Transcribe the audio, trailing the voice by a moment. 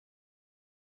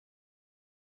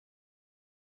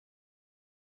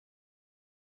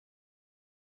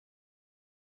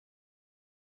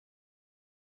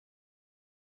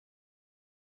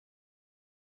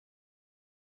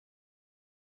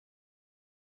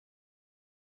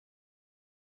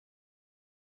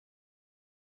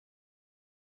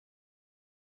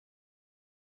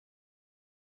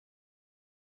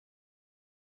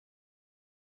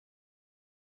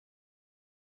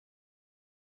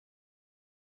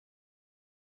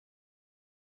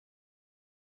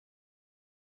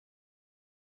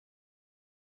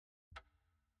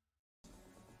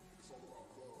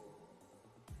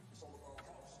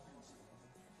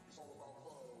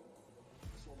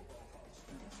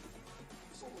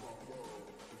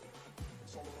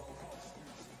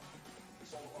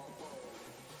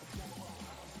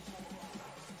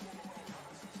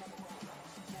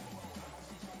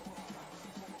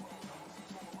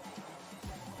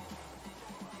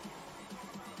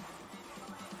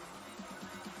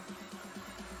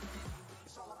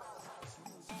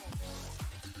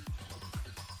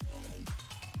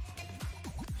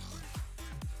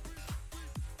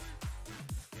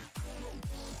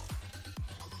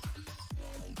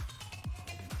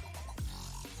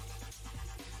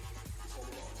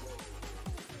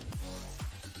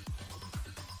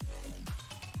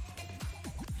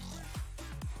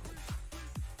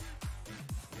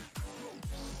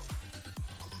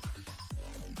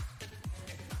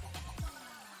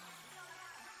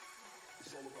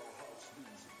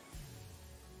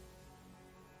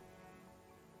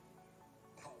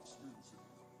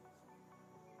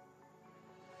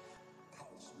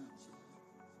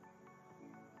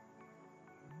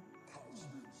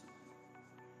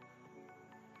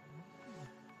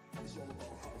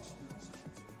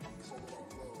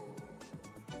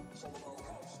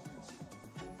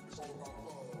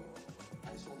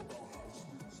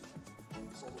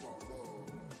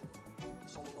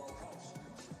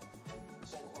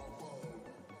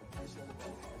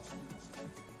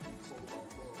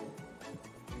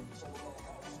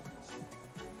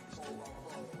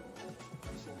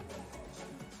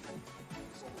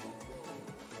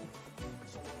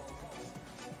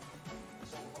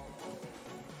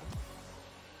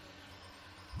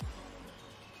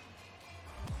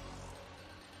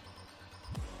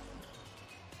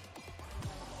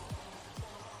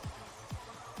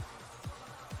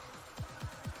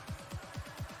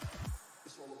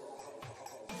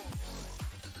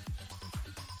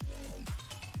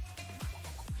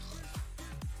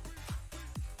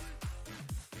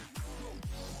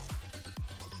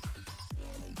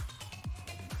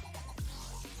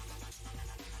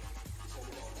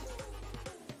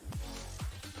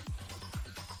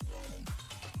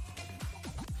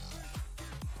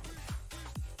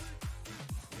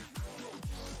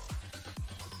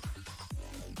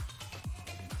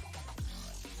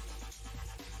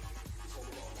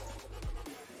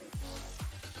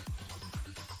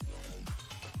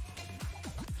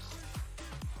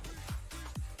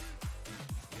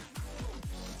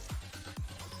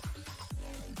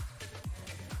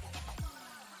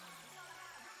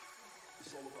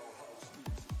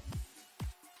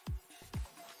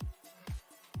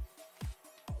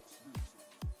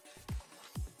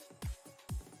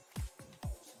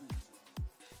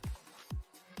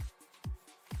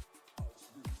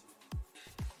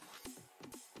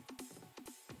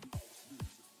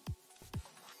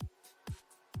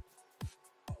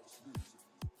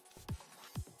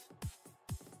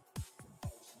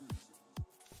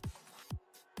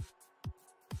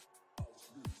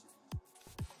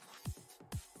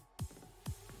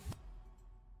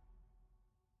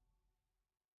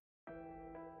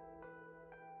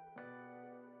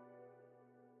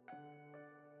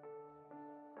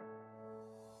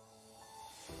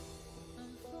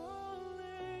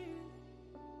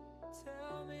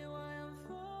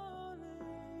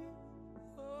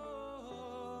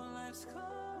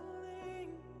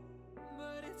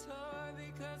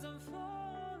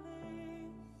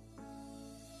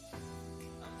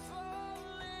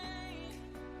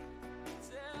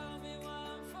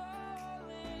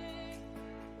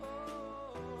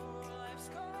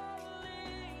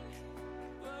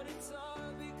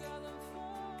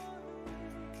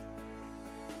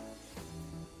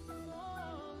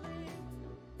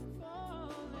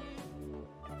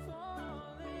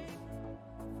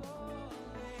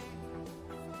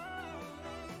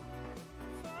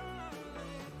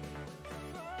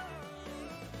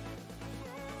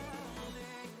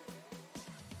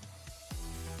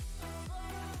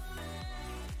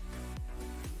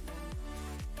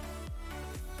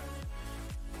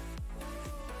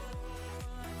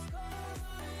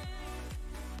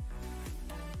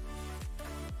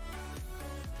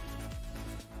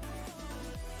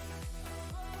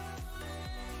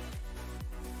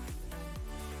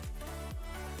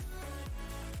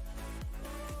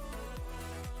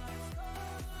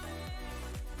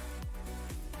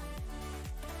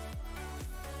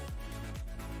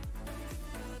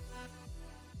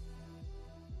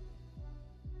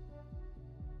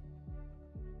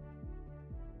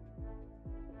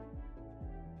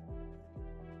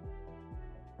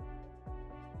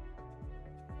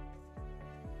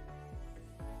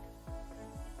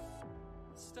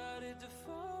Started to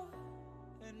fall,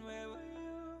 and where were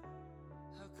you?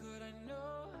 How could I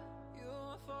know you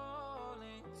were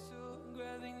falling too?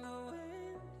 Grabbing the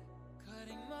wind,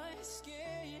 cutting my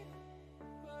skin,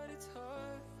 but it's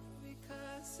hard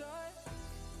because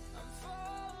I'm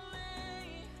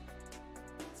falling.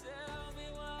 Tell me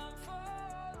why I'm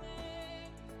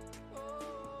falling.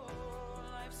 Oh,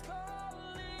 life's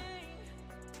calling,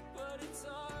 but it's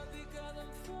hard because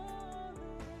I'm falling.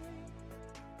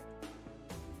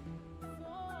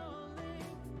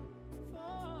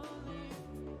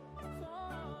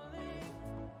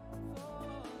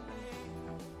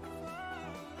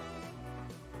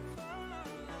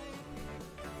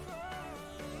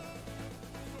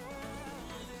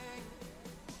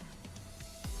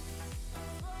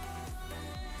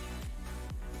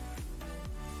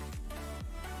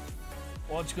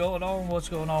 What's going on? What's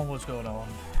going on? What's going on?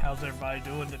 How's everybody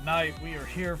doing tonight? We are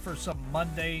here for some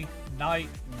Monday Night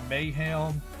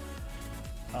Mayhem.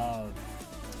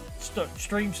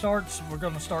 Stream starts. We're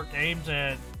going to start games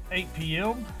at 8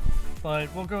 p.m.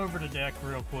 But we'll go over the deck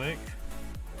real quick.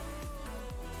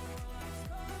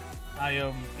 I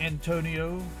am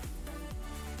Antonio.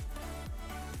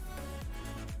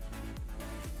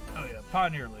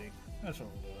 Pioneer League. That's what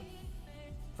we're doing.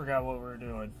 Forgot what we were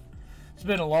doing. It's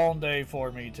been a long day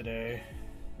for me today.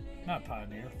 Not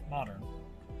Pioneer, Modern.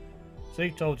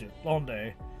 See, told you, long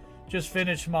day. Just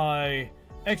finished my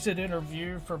exit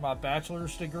interview for my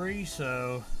bachelor's degree,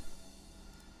 so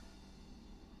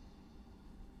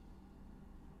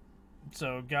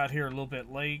got here a little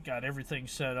bit late, got everything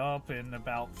set up in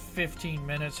about 15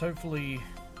 minutes. Hopefully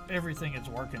everything is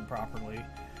working properly.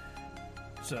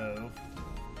 So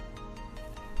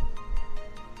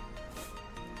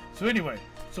anyway,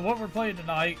 so what we're playing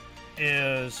tonight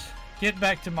is getting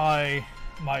back to my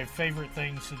favorite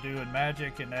things to do in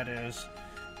Magic, and that is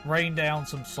rain down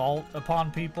some salt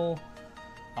upon people.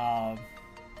 So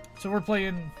we're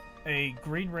playing a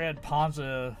green-red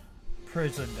Ponza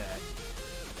prison deck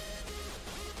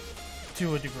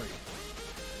to a degree.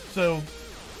 So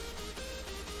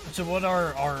what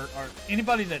our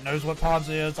anybody that knows what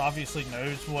Ponza is obviously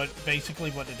knows what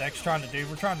the deck's trying to do.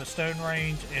 We're trying to stone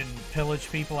range and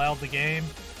pillage people out of the game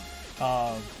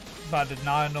by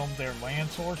denying them their land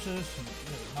sources.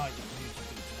 Not your music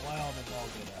is loud as all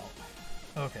get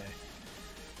out. Okay,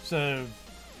 so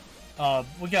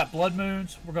we got blood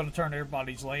moons. We're going to turn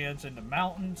everybody's lands into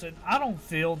mountains, and I don't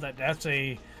feel that that's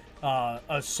a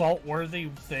salt-worthy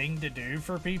thing to do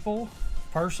for people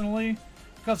personally,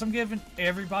 because I'm giving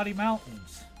everybody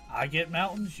mountains. I get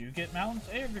mountains, you get mountains,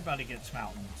 everybody gets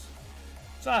mountains.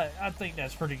 So I think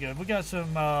that's pretty good. We got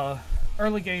some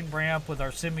early game ramp with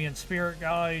our Simian Spirit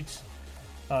Guides.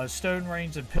 Stone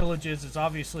Rains and Pillages is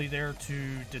obviously there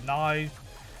to deny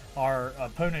our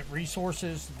opponent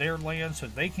resources, their land, so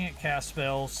they can't cast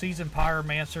spells. Seasoned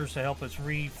Pyromancers to help us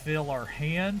refill our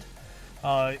hand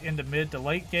in the mid to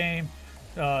late game.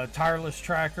 Tireless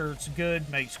Tracker, it's good,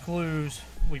 makes clues.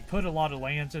 We put a lot of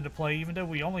lands into play, even though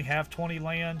we only have 20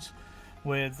 lands.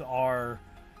 With our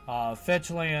fetch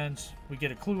lands, we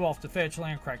get a clue off the fetch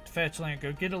land, crack the fetch land,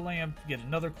 go get a land, get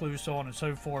another clue, so on and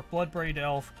so forth. Bloodbraid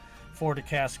Elf for the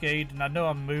Cascade, and I know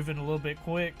I'm moving a little bit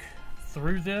quick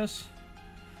through this,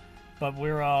 but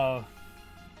we're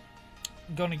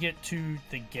going to get to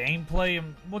the gameplay,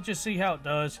 and we'll just see how it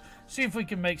does. See if we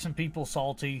can make some people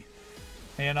salty,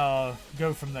 and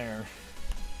go from there.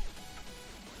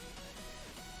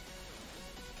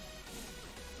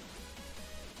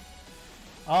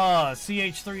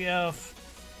 CH3F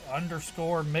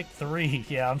 _ Mick3.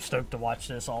 Yeah, I'm stoked to watch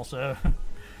this also.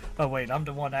 Oh wait, I'm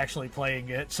the one actually playing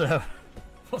it, so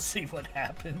we'll see what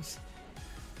happens.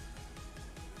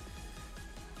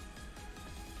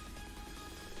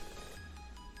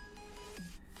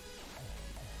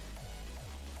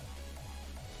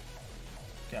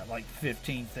 Got like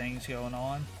 15 things going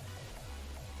on.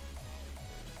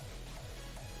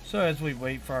 So as we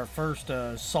wait for our first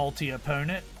salty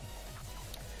opponent.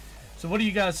 So what do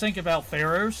you guys think about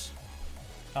Pharaohs?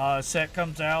 Set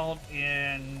comes out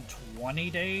in 20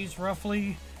 days,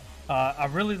 roughly. I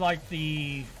really like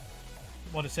the,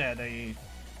 what is that, a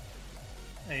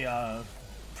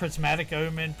Prismatic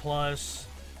Omen plus,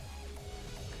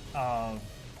 hell,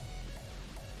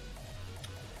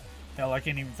 I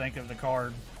can't even think of the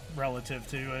card relative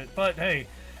to it. But hey,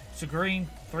 it's a green,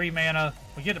 3 mana.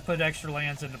 We get to put extra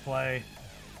lands into play.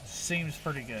 Seems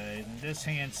pretty good. And this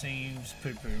hand seems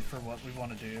poo-poo for what we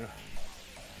want to do.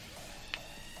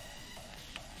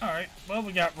 Alright, well,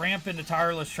 we got ramp into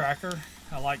Tireless Tracker.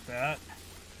 I like that.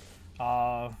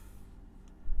 Yeah,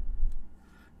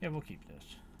 we'll keep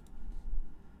this.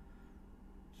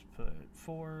 Let's put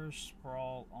Forest,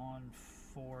 Sprawl on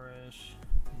Forest,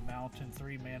 Mountain,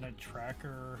 3 mana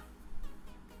Tracker.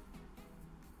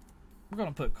 We're going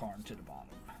to put Karn to the bottom.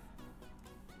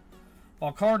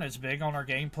 While Karn is big on our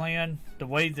game plan, the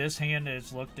way this hand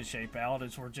is looked to shape out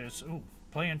is we're just,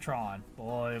 playing Tron.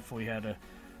 Boy, if we had a...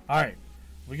 Alright,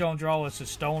 we're going to draw us a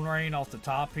Stone Rain off the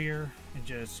top here and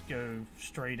just go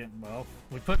straight in. Well,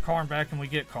 we put Karn back and we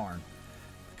get Karn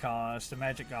because the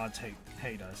Magic Gods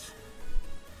hate us.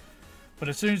 But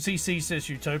as soon as he sees this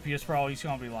Utopia Sprawl, he's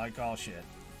going to be like, oh shit,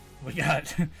 we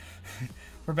got...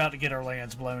 we're about to get our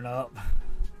lands blown up.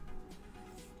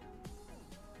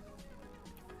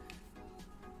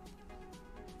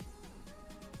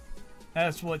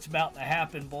 That's what's about to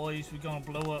happen, boys. We're gonna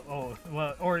blow up. Oh,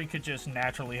 well, or he could just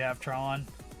naturally have Tron.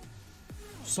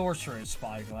 Sorceress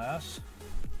Spyglass.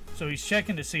 So he's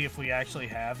checking to see if we actually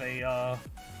have a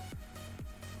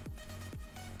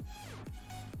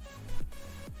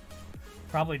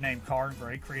probably name Karn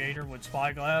Great Creator with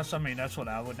Spyglass. I mean, that's what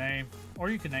I would name. Or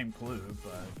you could name Clue,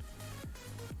 but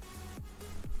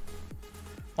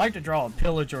I like to draw a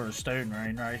Pillage or a Stone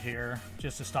Rain right here,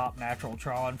 just to stop natural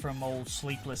Tron from old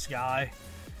Sleepless Guy.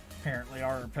 Apparently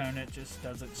our opponent just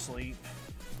doesn't sleep.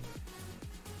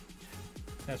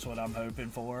 That's what I'm hoping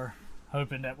for.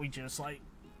 Hoping that we just, like,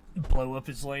 blow up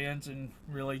his lands and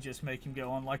really just make him go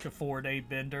on, like, a 4-day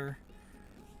bender.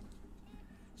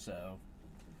 So,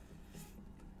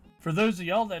 for those of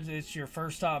y'all that it's your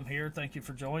first time here, thank you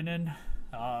for joining.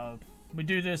 We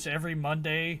do this every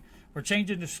Monday. We're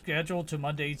changing the schedule to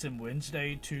Mondays and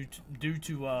Wednesday due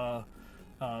to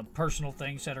personal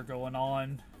things that are going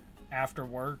on after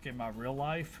work in my real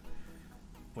life,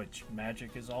 which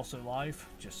magic is also life,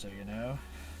 just so you know.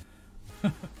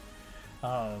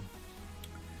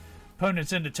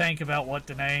 Opponents in the tank about what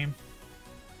to name.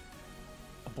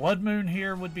 A Blood Moon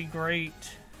here would be great.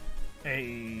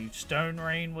 A Stone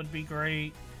Rain would be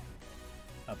great.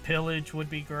 A Pillage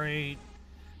would be great.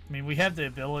 I mean, we have the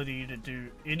ability to do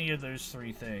any of those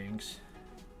three things.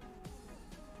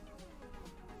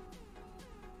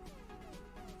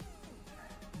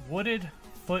 Wooded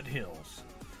Foothills.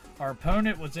 Our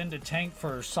opponent was in the tank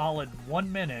for a solid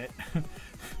 1 minute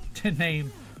to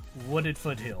name Wooded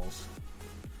Foothills.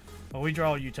 Well, we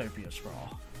draw Utopia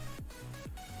Sprawl.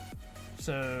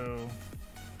 So,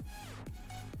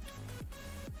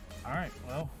 alright,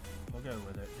 well, we'll go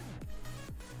with it.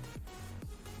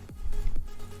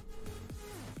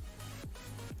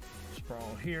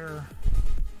 Sprawl here.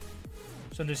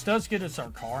 So this does get us our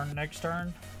Karn next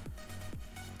turn.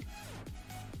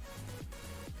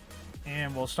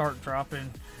 And we'll start dropping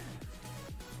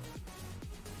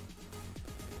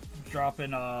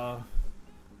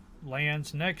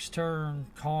lands next turn.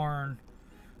 Karn.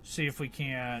 See if we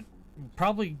can't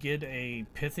probably get a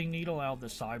Pithing Needle out of the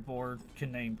sideboard.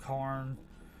 Can name Karn.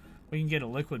 We can get a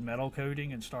Liquid Metal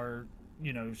Coating and start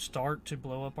to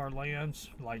blow up our lands.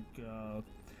 Like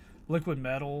Liquid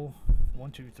Metal.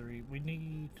 1, 2, 3. We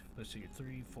need, let's see,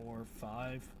 3, 4,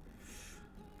 5.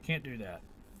 Can't do that.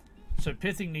 So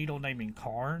Pithing Needle naming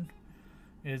Karn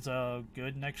is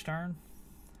good next turn.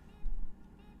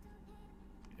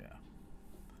 Yeah.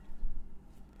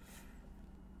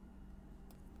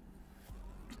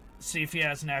 See if he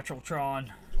has natural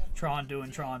Tron. Tron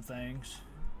doing Tron things.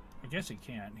 I guess he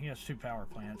can't. He has 2 power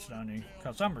plants, doesn't he?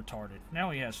 Because I'm retarded. Now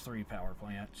he has 3 power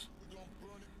plants.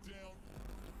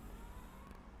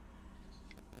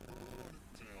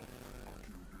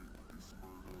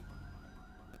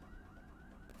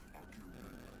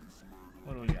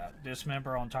 What do we got?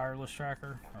 Dismember on Tireless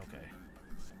Tracker? Okay.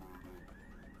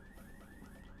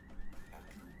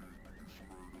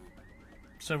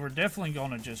 So we're definitely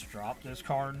going to just drop this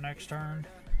card next turn.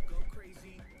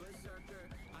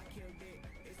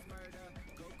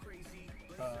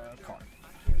 Card.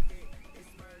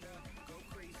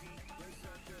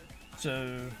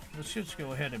 So let's just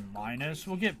go ahead and minus.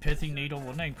 We'll get Pithing Needle.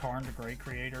 We'll name Karn the Great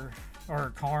Creator.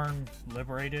 Or Karn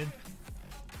Liberated.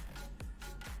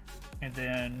 And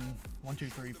then 1, 2,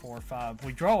 3, 4, 5.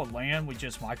 We draw a land. We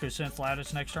just Mycosynth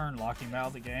Lattice next turn, lock him out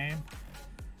of the game.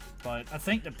 But I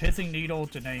think the Pithing Needle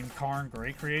to name Karn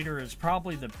Great Creator is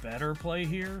probably the better play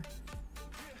here.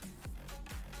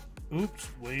 Oops,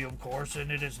 William Corson.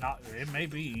 It is not. It may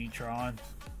be E-Tron.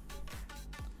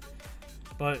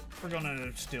 But we're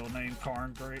gonna still name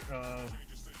Karn Great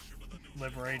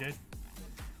Liberated.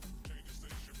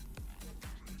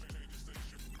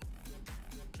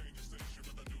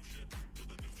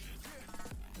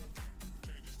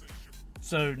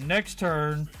 So next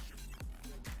turn,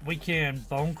 we can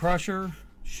Bone Crusher,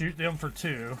 shoot them for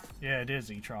 2. Yeah, it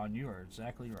is E-Tron. You are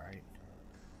exactly right.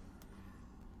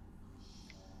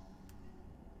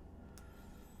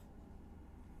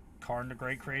 Karn the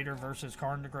Great Creator versus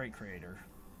Karn the Great Creator.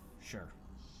 Sure.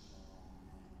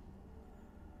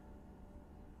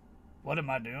 What am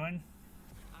I doing?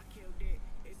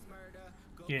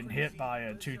 Getting hit by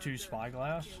a 2/2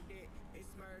 Spyglass.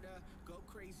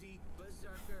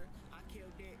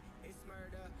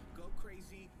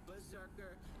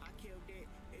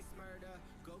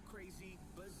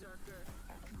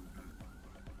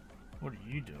 What are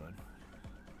you doing?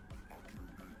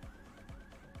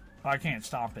 I can't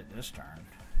stop it this turn.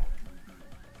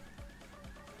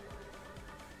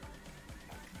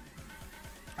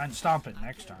 I can stop it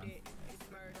next turn.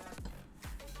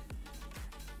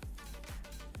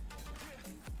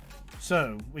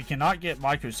 So, we cannot get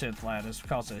Mycosynth Lattice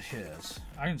because of his.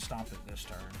 I can stop it this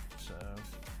turn, so...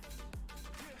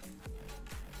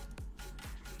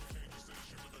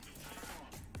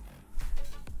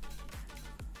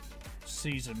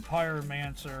 Seasoned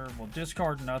Pyromancer. We'll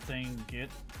discard nothing, get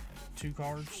 2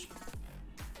 cards.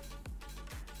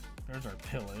 There's our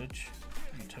Pillage.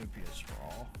 Utopia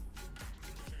Sprawl.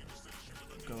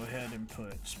 Go ahead and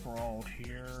put Sprawl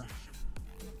here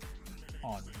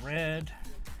on red.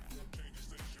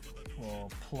 We'll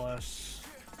plus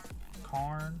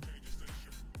Karn.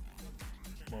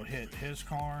 We'll hit his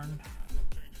Karn.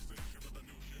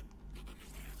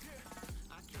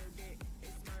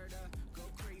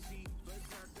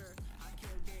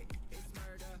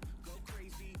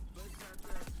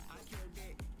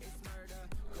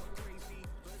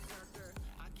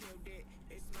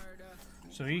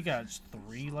 So he got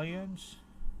 3 lands.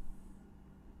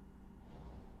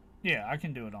 Yeah, I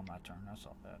can do it on my turn. That's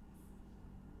all that.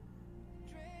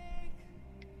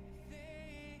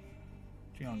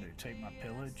 What you gonna do? Take my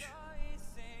pillage?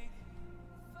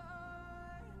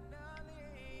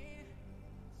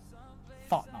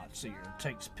 Thought Not Seer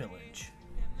takes pillage.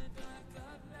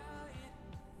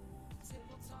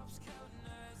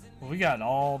 Well, we got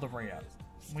all the ramp.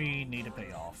 We need to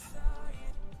pay off.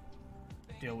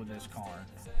 Deal with this Karn.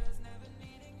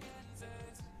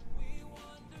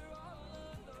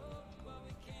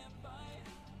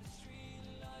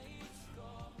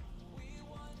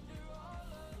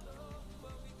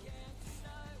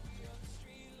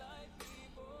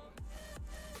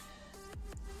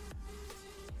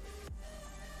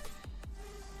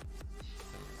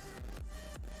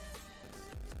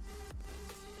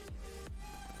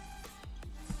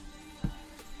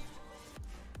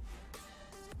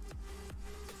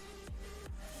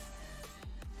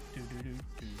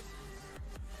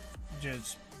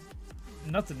 Just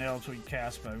nothing else. We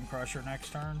cast Bone Crusher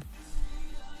next turn.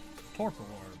 Torpor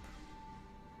Orb.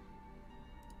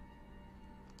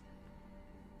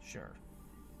 Sure.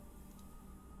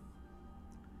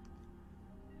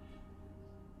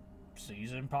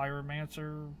 Season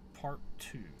Pyromancer Part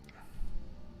 2.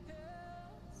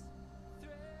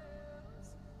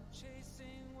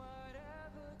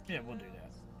 Yeah, we'll do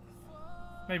that.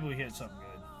 Maybe we hit something good.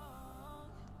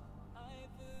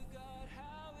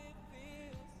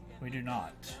 We do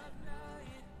not.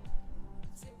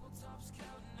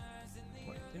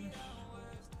 Play this.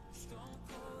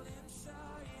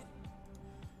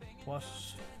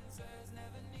 Plus.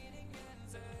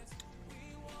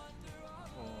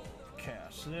 We'll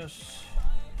cast this.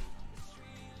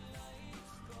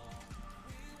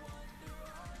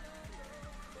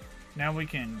 Now we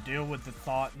can deal with the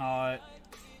Thought Knot.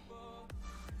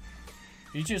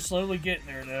 He's just slowly getting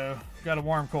there though. Got a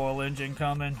Worm Coil engine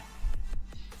coming.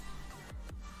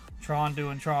 Tron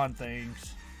doing Tron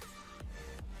things.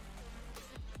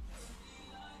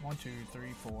 1, 2, 3,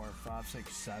 4, 5,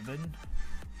 6, 7.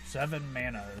 7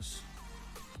 manas.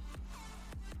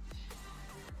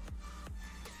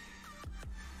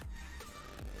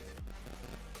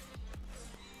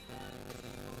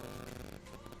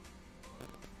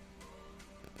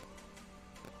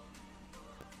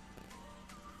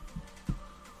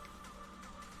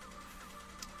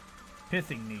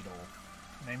 Pithing Needle.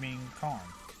 Naming Karn.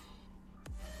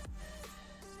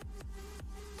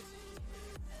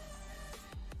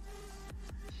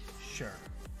 Sure.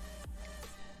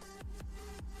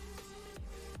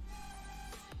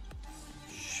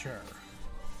 Sure.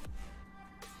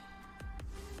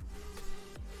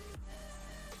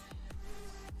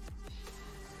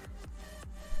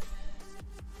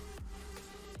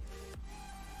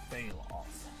 Bailoff.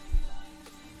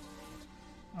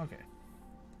 Okay.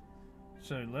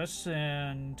 So let's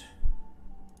send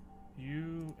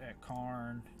you at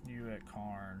Karn, you at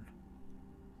Karn.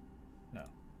 No.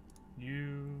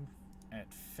 You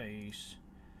at face,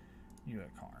 you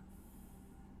at Karn.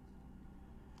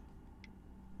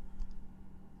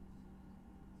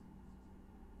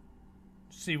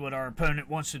 See what our opponent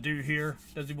wants to do here.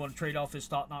 Does he want to trade off his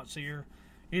Thought Not Seer?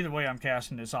 Either way, I'm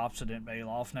casting this Obstinate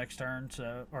Bailoff next turn,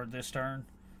 so or this turn.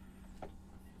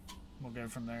 We'll go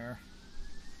from there.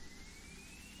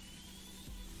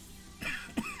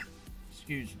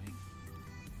 Excuse me.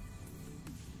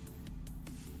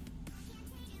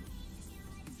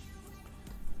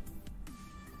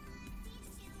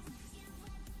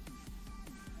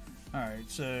 Alright,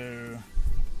 so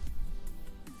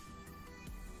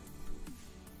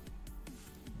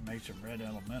make some red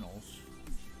elementals.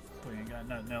 We ain't got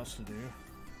nothing else to do.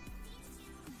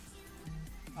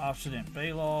 Obstinate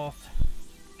Bailoff.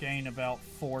 Gain about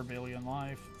 4 billion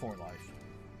life. 4 life,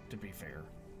 to be fair.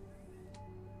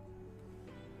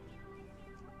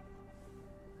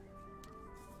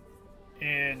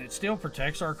 And it still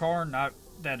protects our card, not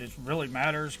that it really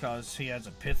matters because he has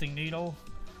a Pithing Needle.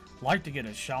 Like to get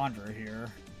a Chandra here.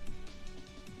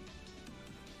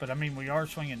 But I mean, we are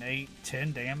swinging 8,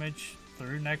 10 damage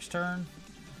through next turn.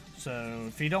 So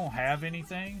if he don't have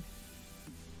anything,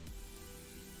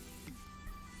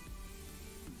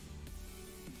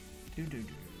 do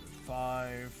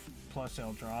 5 plus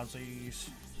Eldrazi's.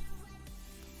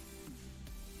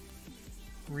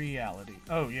 Reality.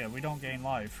 Oh yeah, we don't gain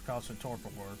life. Cost of Torpor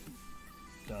Orb.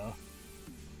 Duh.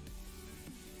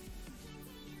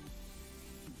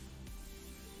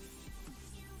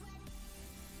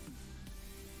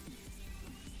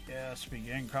 Yes,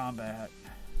 begin combat.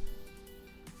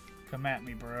 Come at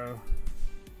me, bro.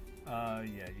 Yeah,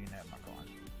 you can have my coin.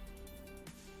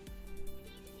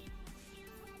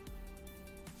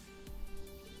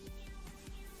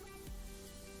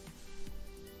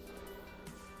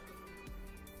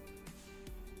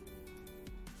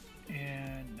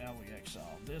 And now we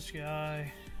exile this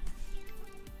guy.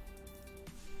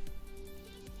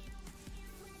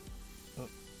 Oh.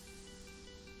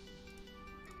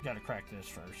 Gotta crack this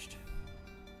first.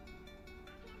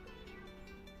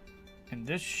 And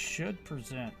this should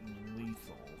present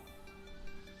lethal.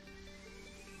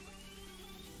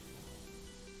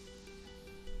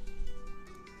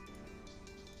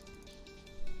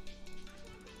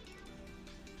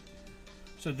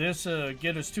 So this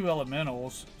get us 2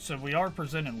 elementals. So we are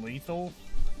presenting lethal.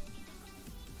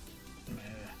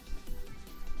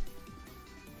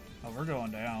 Oh, we're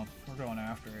going down. We're going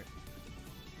after it.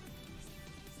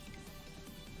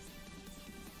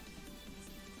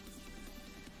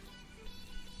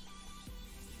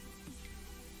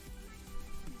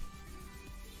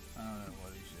 I don't know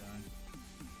what he's doing.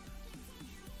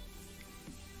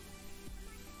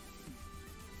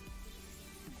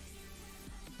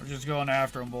 We're just going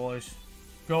after him, boys.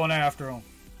 Going after him.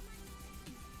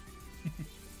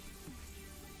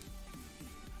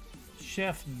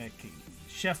 Chef Mickey.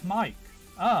 Chef Mike.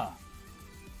 Ah.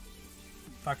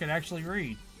 If I could actually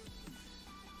read.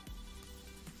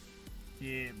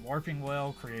 Yeah, warping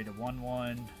well, create a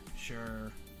 1/1.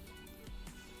 Sure.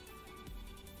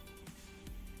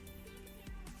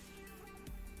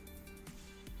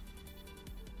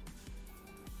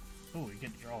 Oh, you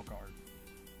get to draw a card.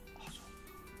 Awesome.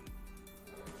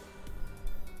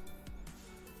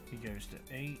 He goes to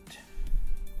 8.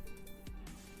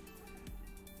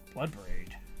 Blood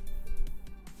Braid.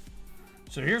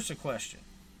 So here's the question.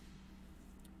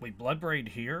 We Blood Braid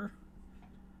here?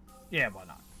 Yeah, why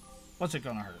not? What's it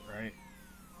gonna hurt, right?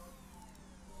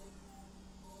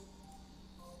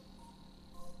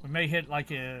 We may hit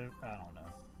like a, I don't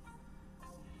know,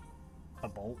 a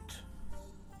bolt.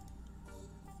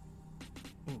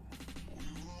 Ooh.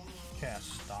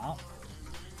 Cast Stomp.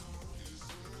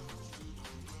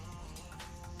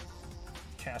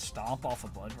 Cast Stomp off a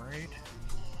Blood Braid.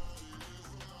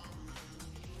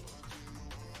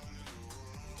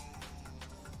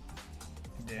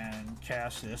 Then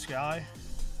cast this guy.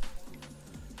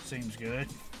 Seems good.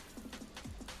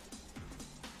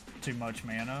 Too much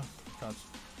mana, because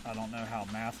I don't know how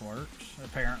math works,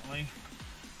 apparently.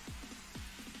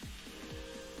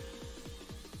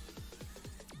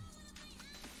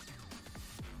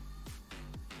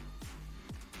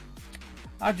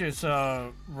 I just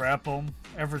rep them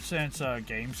ever since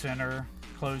Game Center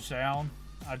closed down.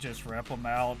 I just rep them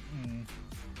out, and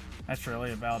that's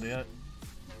really about it.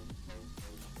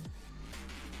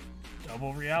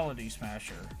 Double Reality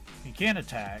Smasher. He can't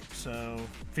attack, so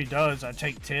if he does, I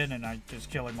take 10 and I just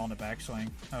kill him on the backswing.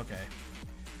 Okay.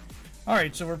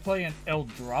 Alright, so we're playing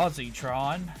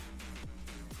Eldrazi-tron.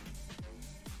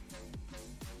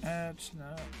 That's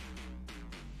not...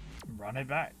 Run it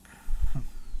back.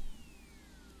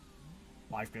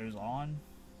 Life goes on.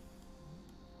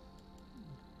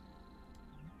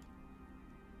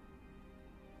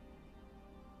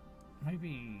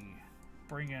 Maybe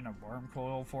bring in a Worm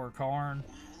Coil for a Karn.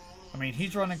 I mean,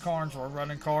 he's running Karns, we're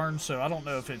running Karns, so I don't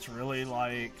know if it's really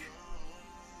like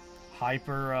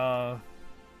hyper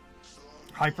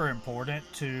important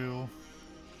to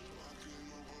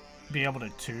be able to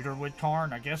tutor with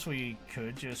Karn. I guess we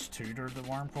could just tutor the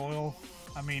Worm Coil.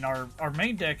 I mean, our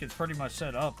main deck is pretty much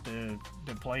set up to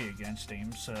play against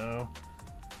him, so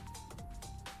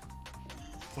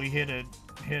if we hit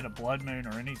a Blood Moon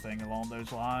or anything along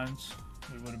those lines,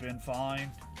 we would have been fine.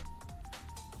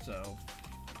 So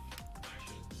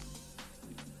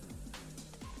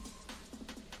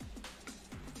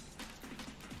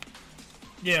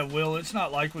yeah, Will, it's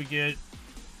not like we get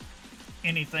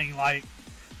anything like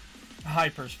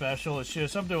hyper special. It's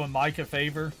just I'm doing Mike a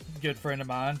favor, good friend of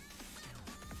mine.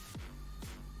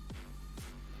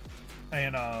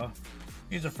 And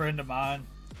he's a friend of mine,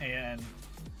 and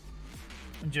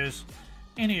just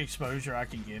any exposure I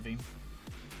can give him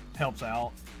helps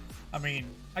out. I mean,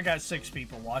 I got 6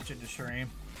 people watching the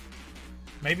stream.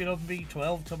 Maybe it'll be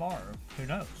 12 tomorrow. Who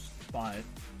knows?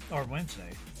 Or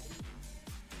Wednesday.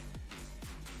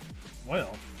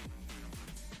 Well,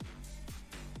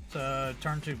 it's a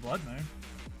turn 2 Blood Moon.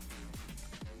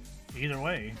 Either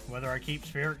way, whether I keep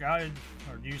Spirit Guide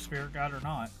or use Spirit Guide or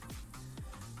not.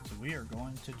 So we are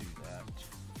going to do that.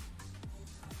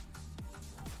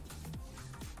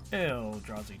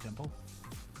 Eldrazi Temple.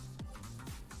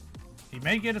 He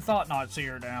may get a Thought-Knot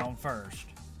Seer down first.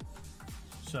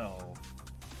 So,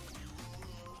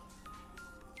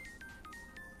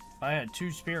 if I had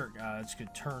 2 spirit guides,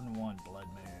 could turn 1 blood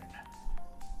moon.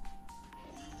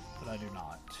 But I do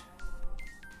not.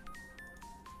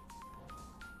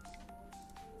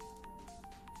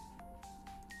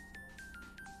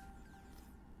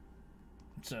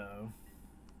 So,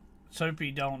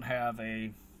 Soapy don't have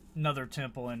another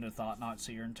temple into Thought Not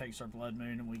Seer and takes our blood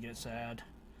moon and we get sad.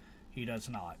 He does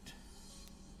not.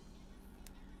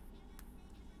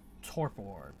 Torp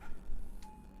Orb.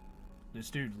 This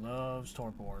dude loves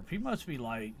Torp Orb. He must be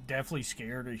like definitely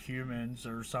scared of humans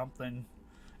or something.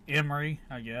 Emery,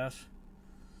 I guess.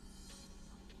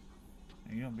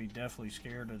 You're gonna be definitely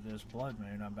scared of this blood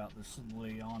moon I'm about to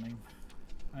lay on him.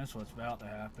 That's what's about to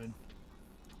happen.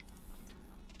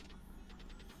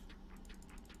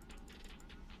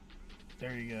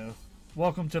 There you go.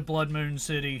 Welcome to Blood Moon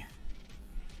City.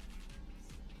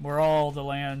 Where all the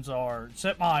lands are,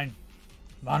 except mine.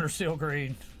 Mine are still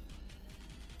green.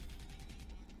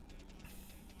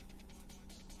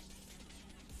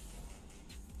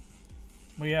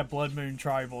 We have Blood Moon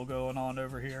Tribal going on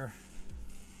over here.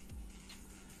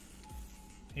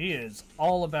 He is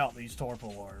all about these Torpor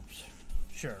Orbs.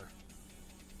 Sure.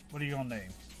 What are you gonna name?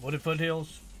 Wooded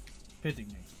Foothills? Pitting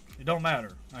me. It don't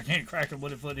matter. I can't crack the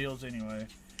Wooded Foothills anyway.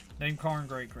 Name Karn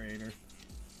Great Creator.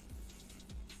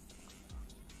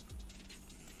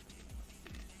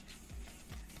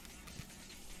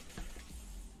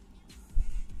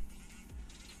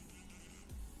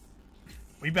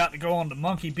 We about to go on the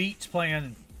Monkey Beats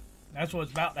plan. That's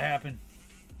what's about to happen.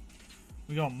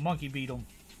 We gonna monkey beat them.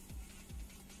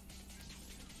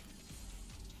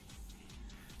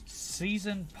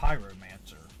 Seasoned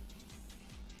Pyromancer.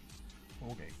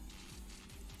 Okay.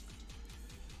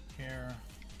 Here.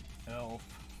 Elf.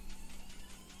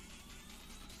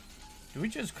 Do we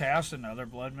just cast another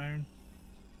Blood Moon?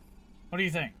 What do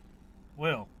you think?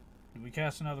 Will, do we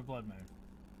cast another Blood Moon?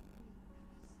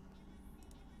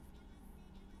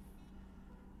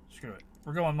 Screw it.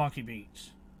 We're going Monkey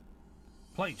Beats.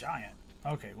 Play Giant.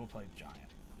 Okay, we'll play Giant.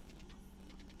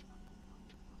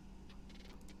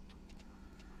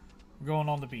 We're going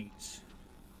on the beats.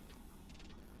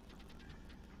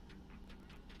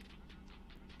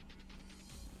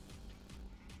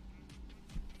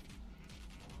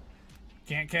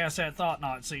 Can't cast that Thought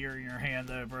Not Seer in your hand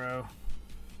though, bro.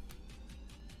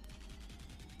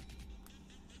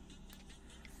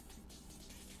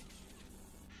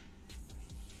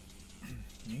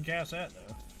 You can cast that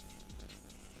though.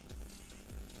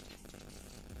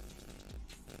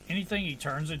 Anything he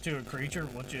turns into a creature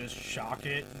will just shock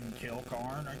it and kill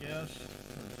Karn, I guess.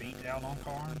 Or beat down on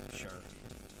Karn? Sure.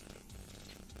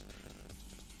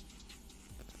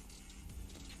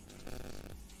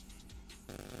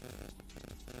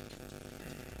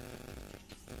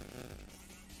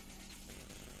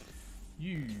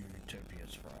 Utopia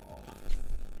Sprawl.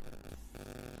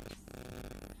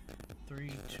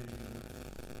 3, 2.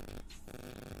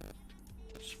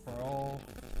 Sprawl.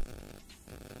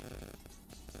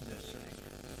 This thing.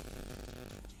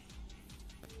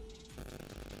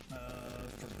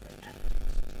 For red.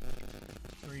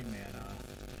 3 mana.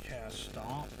 Cast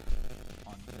Stomp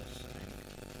on this thing.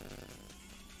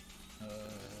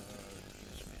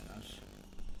 This mana's.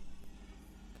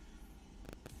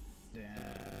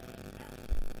 Then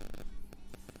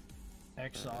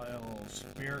exile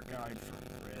Spirit Guide for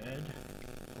red.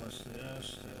 Plus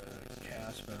this to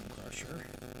cast Bone Crusher.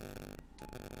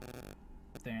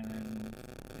 Then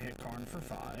hit Karn for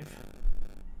 5.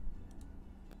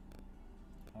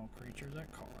 All creatures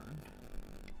at Karn.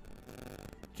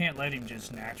 Can't let him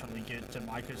just naturally get to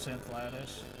Mycosynth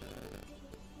Lattice.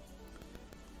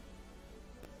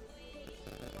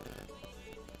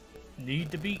 Need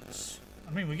the beats.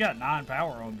 I mean, we got 9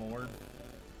 power on board.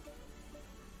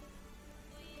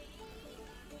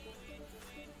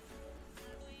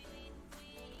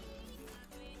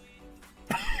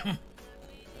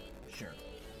 Sure.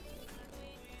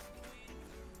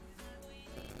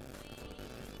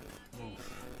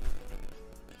 Oof.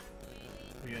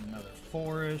 We had another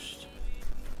forest.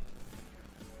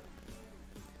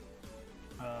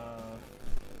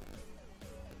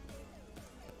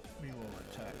 We will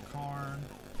attack Karn.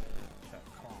 Attack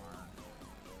Karn.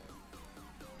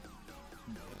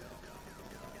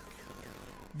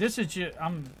 This is just,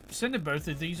 I'm sending both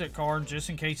of these at Karn just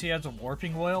in case he has a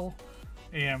Warping Well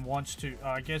and wants to.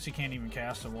 I guess he can't even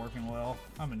cast a Warping Well.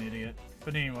 I'm an idiot.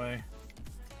 But anyway,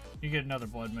 you get another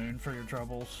Blood Moon for your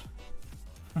troubles.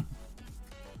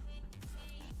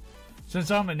 Since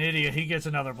I'm an idiot, he gets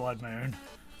another Blood Moon.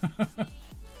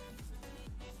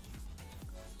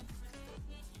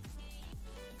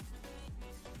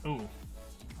 Ooh.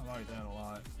 like that a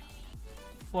lot.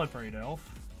 Bloodbraid Elf.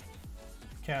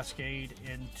 Cascade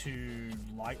into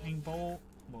Lightning Bolt.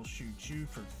 We'll shoot you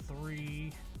for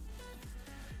 3.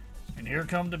 And here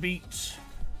come the beats.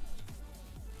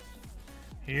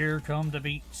 Here come the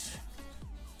beats.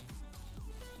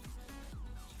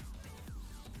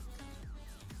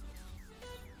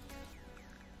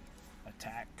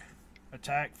 Attack.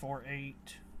 Attack for 8.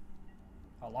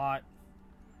 A lot.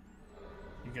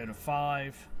 You go to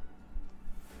 5.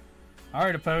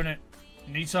 Alright, opponent.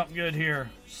 You need something good here.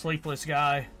 Sleepless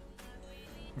guy.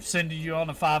 We're sending you on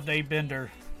a 5-day bender.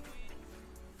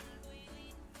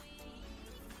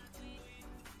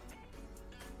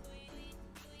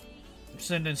 I'm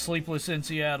sending Sleepless in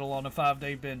Seattle on a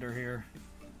 5-day bender here.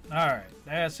 Alright,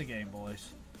 that's the game, boys.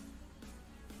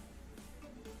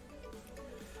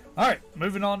 Alright,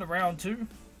 moving on to round 2.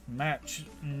 Match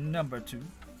number 2.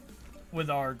 With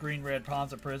our green-red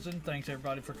Ponza prison. Thanks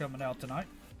everybody for coming out tonight.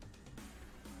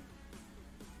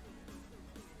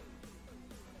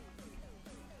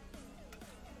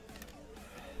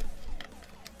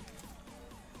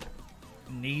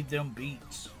 Need them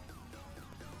beats.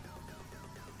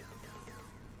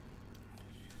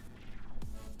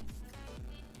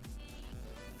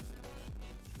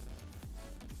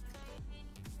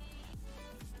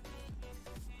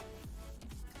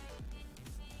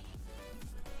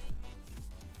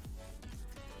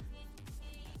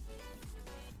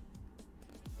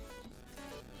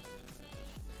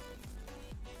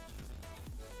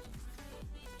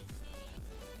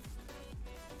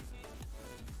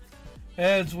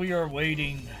 As we are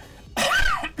waiting,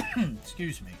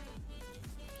 excuse me.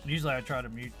 Usually I try to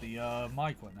mute the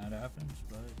mic when that happens,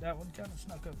 but that one kind of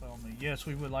snuck up on me. Yes,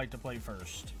 we would like to play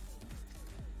first.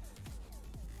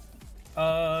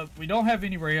 We don't have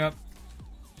any ramp,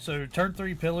 so turn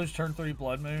 3 Pillage, turn 3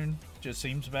 Blood Moon just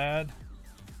seems bad.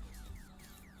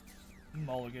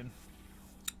 Mulligan.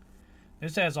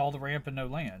 This has all the ramp and no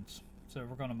lands, so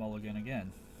we're going to mulligan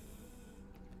again.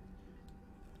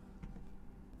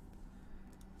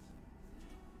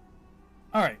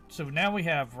 Alright, so now we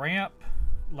have ramp,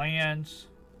 lands.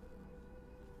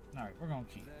 Alright, we're going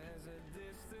to keep.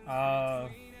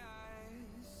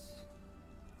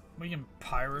 We can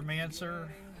Pyromancer.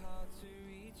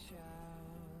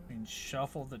 We can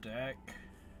shuffle the deck.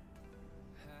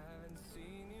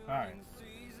 Alright.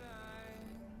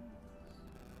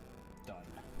 Done.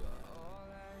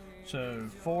 So,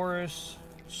 Forest,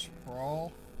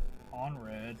 Sprawl on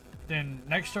red. Then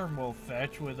next turn we'll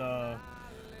fetch with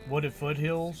Wooded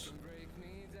Foothills.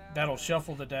 That'll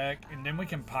shuffle the deck, and then we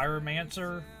can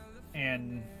Pyromancer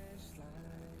and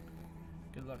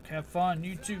good luck. Have fun,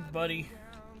 you too, buddy.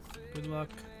 Good luck.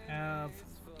 Have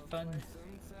fun.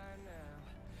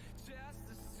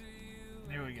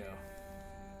 There we go.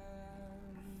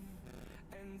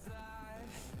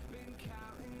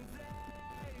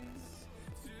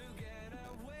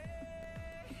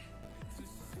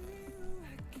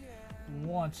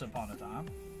 Once upon a time.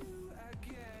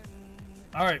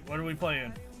 Alright, what are we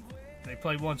playing? They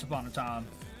played Once Upon a Time.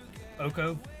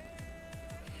 Oko.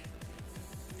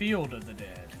 Field of the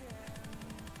Dead.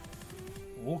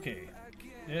 Okay.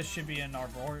 This should be in our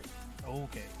board.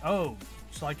 Okay. Oh,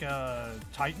 it's like a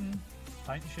Titan?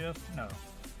 Titan Shift? No.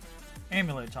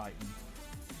 Amulet Titan.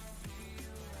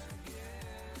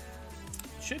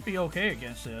 Should be okay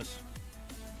against this,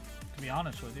 to be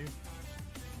honest with you.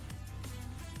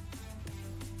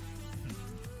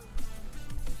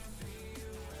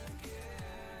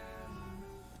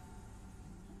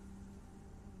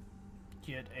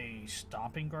 Get a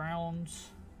Stomping Grounds.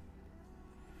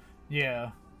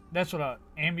 Yeah, that's what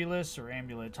Ambulus or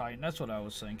Amulet Titan. That's what I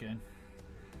was thinking.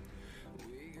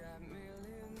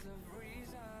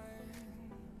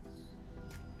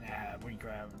 Yeah,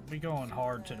 we going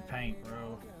hard to the paint,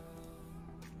 bro.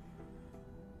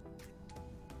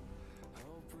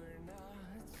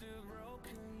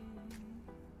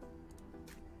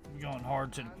 We going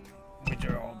hard to the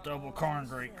withdraw. Double Karn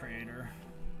Great Creator.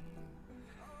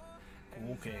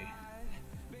 Okay.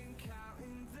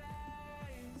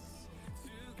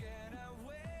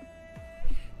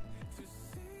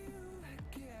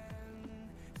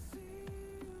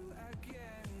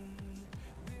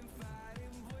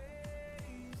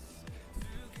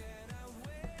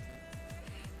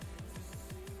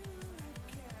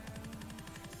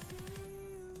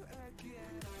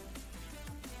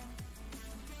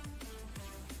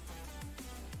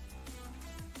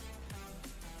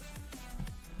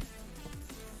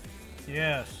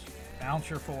 Yes, bounce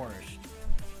your forest.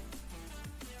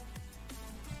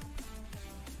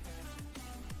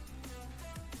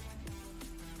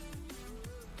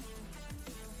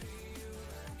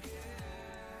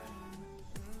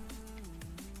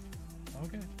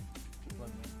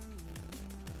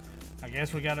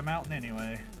 guess we got a mountain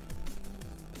anyway.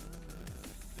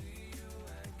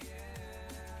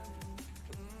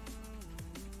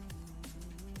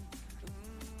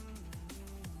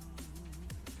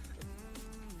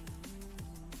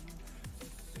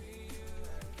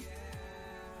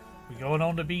 We going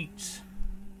on the beach.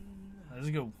 Let's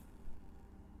go.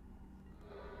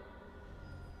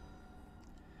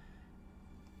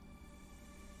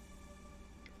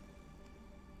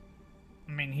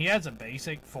 I mean, he has a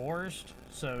basic forest,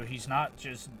 so he's not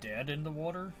just dead in the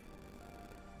water.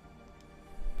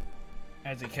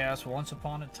 As he casts Once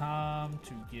Upon a Time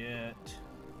to get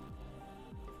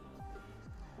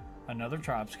another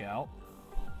Tribe Scout,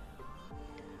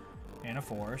 and a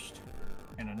forest,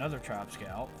 and another Tribe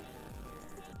Scout.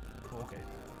 Okay.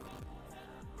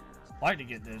 I'd like to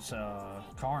get this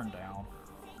Karn down.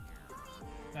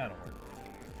 That'll work.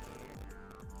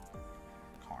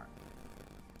 Karn.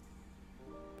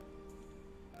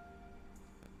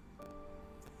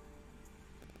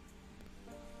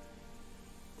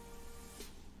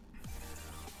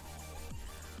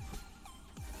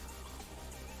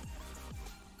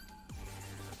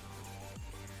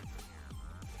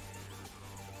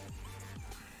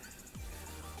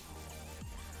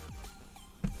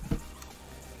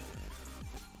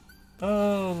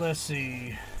 Oh, let's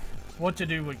see. What to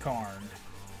do with Karn.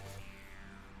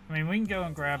 I mean, we can go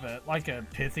and grab a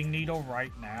pithing needle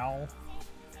right now.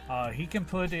 He can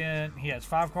put in, he has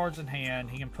 5 cards in hand.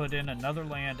 He can put in another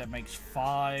land that makes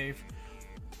 5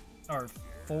 or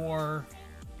 4.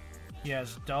 He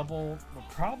has double. We'll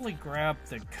probably grab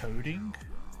the coding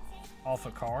off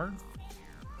a card.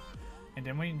 And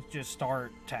then we can just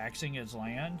start taxing his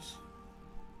lands.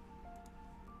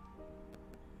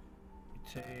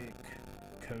 Take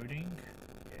coding.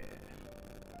 Yeah.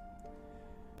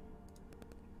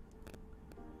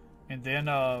 And then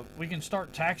we can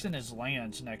start taxing his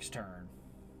lands next turn.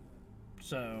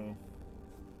 So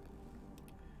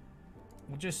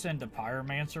we'll just send the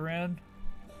Pyromancer in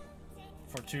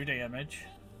for 2 damage.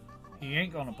 He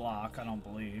ain't gonna block, I don't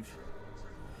believe.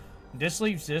 This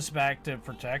leaves this back to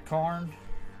protect Karn.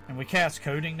 And we cast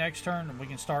coding next turn and we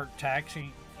can start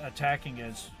attacking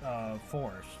his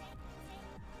forest.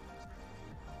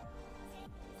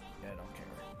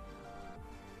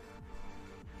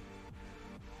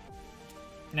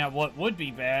 Now, what would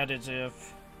be bad is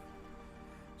if...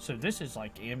 So this is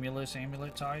like Amulet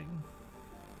Titan?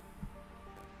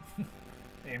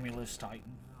 Amulet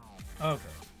Titan. Okay.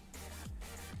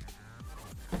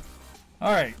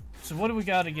 Alright, so what do we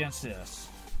got against this?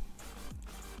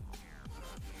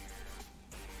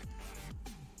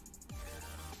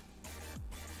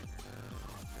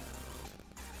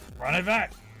 Run it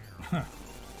back!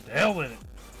 The hell with it.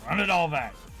 Run it all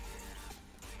back.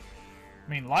 I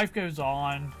mean, life goes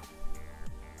on.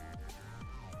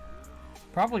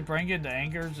 Probably bring in the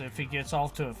Angers if he gets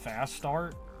off to a fast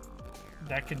start.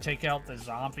 That can take out the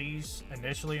zombies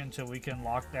initially until we can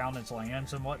lock down his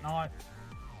lands and whatnot.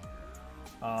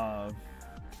 The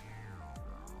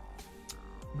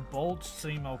bolts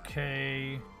seem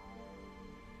okay.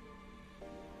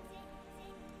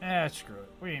 Screw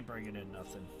it. We ain't bringing in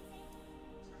nothing.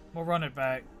 We'll run it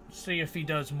back. See if he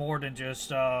does more than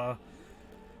just,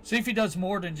 see if he does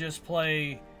more than just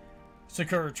play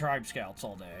Sakura Tribe Scouts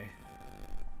all day.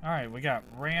 Alright, we got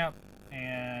ramp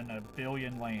and a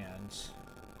billion lands.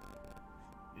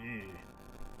 Yeah.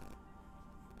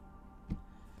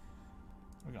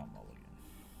 We're going mulligan.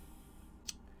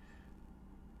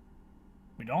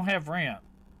 We don't have ramp,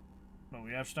 but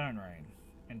we have Stone Rain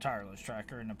and Tireless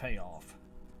Tracker and a payoff.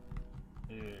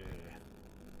 Yeah.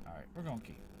 Alright, we're going to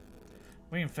keep.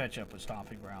 We can fetch up a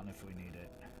Stomping Ground if we need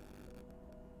it.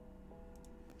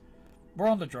 We're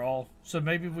on the draw, so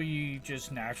maybe we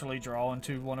just naturally draw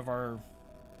into one of our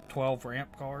 12 ramp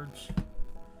cards.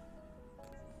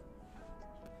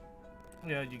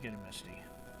 Yeah, you get a Misty.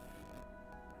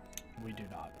 We do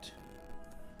not.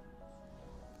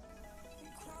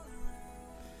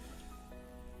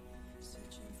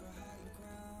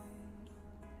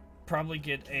 Probably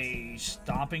get a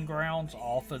Stomping Grounds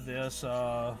off of this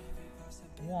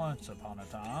Once Upon a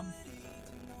Time.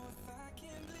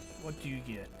 What do you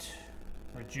get?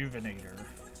 Rejuvenator.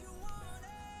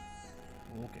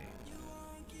 Okay.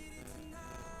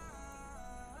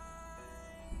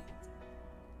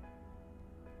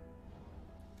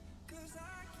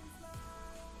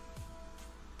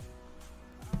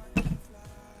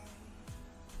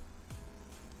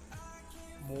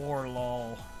 More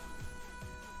lol.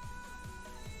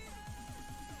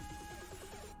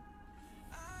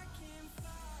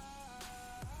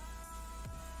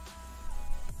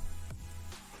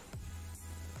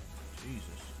 Jesus.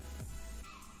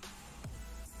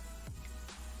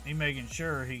 He making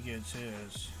sure he gets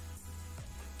his.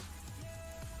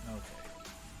 Okay.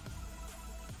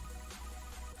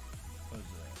 What is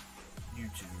that?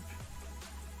 YouTube.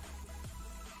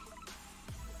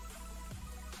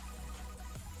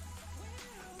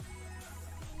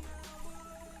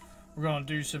 We're gonna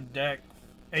do some deck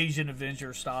Asian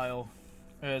Avenger style.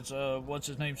 As what's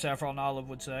his name, Saffron Olive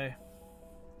would say.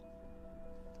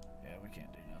 Yeah, we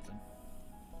can't do nothing.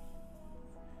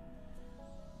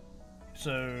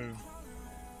 So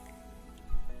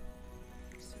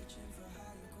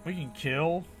we can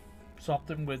kill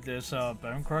something with this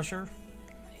Bone Crusher.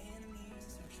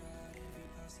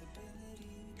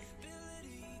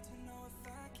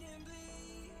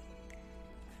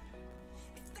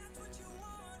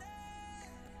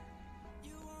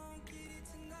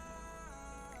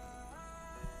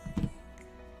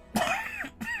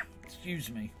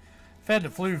 Excuse me. I've had the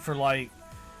flu for like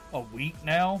a week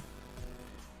now,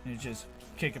 and it's just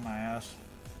kicking my ass.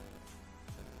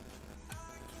 I'm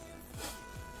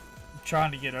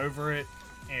trying to get over it,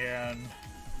 and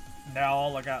now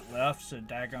all I got left is a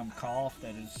daggum cough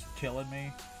that is killing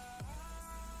me.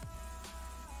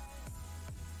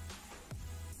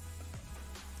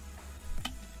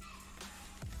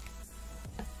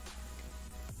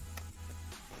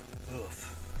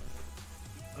 Oof.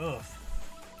 Oof.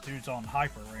 Dude's on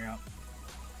hyper ramp.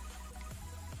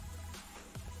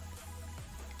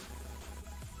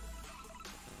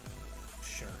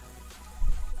 Sure.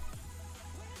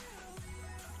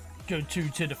 Go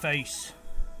to the face.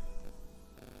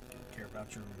 Don't care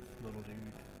about your little dude.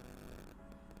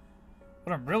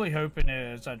 What I'm really hoping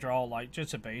is I draw like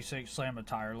just a basic, slam a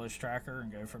tireless tracker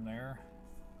and go from there.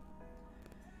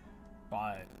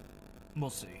 But we'll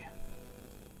see.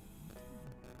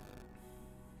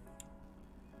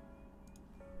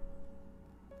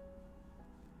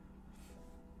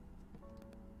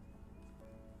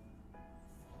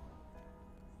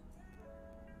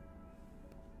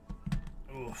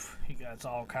 Oof, he got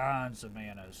all kinds of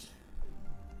manas.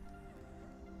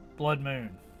 Blood Moon.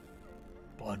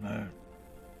 Blood Moon.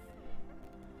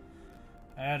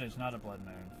 That is not a Blood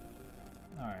Moon.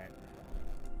 Alright.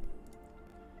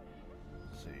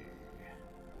 Let's see.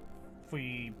 If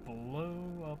we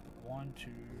blow up 1, 2,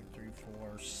 3,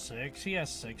 4, 6. He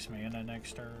has 6 mana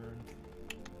next turn.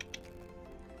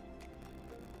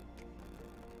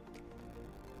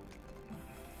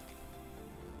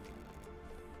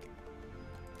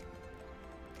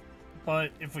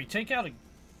 But if we take out a...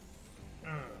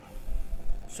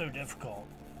 so difficult.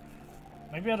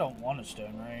 Maybe I don't want a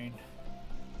Stone Rain.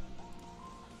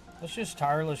 Let's just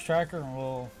Tireless Tracker and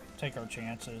we'll take our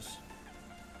chances.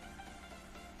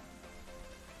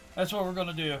 That's what we're going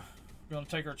to do. We're going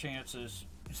to take our chances.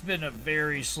 It's been a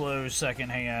very slow second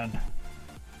hand.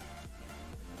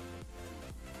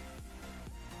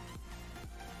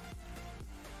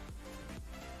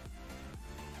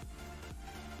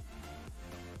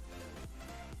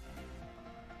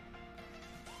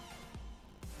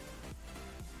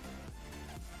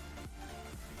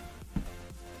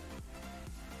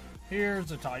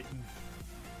 Here's a Titan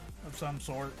of some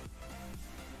sort.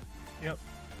 Yep.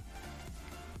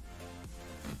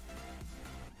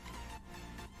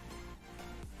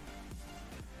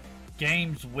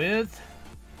 Games with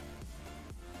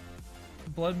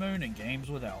Blood Moon and games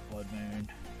without Blood Moon.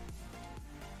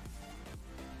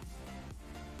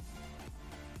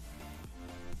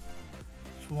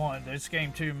 This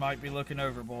game 2 might be looking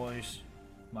over, boys.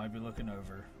 Might be looking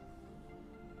over.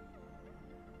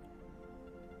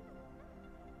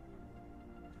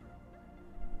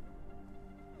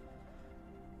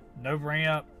 No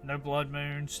ramp, no Blood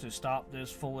Moons to stop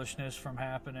this foolishness from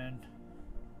happening.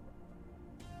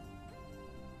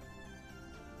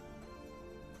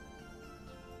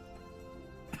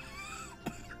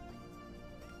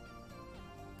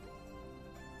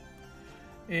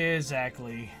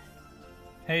 Exactly.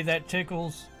 Hey, that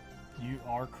tickles. You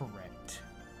are correct.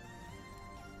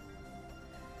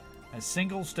 A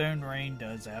single Stone Rain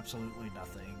does absolutely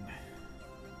nothing.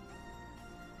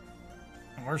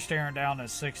 And we're staring down a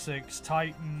 6/6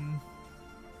 Titan.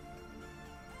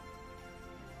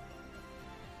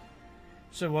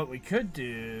 So what we could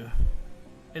do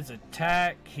is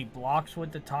attack. He blocks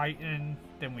with the Titan.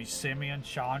 Then we Simeon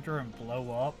Chandra and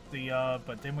blow up the,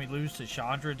 but then we lose to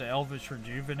Chandra, the Elvish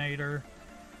Rejuvenator.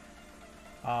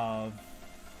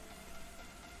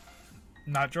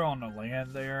 Not drawing a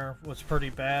land there was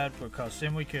pretty bad because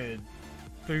then we could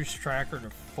boost Tracker to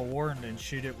 4 and then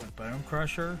shoot it with Bone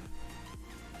Crusher.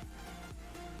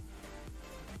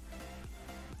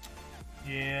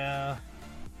 Yeah.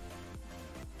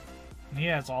 And he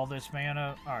has all this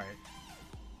mana. Alright.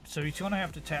 so he's going to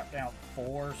have to tap down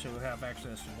 4, so he'll have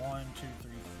access to 1, 2,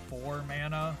 3, 4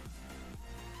 mana.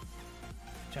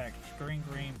 Attack green,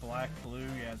 green, black, blue.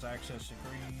 He has access to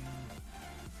green.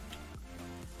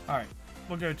 Alright,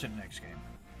 we'll go to the next game.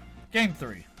 Game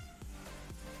 3.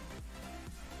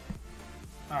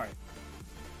 Alright.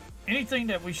 Anything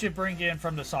that we should bring in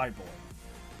from the sideboard?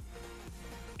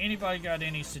 Anybody got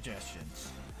any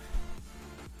suggestions?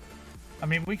 I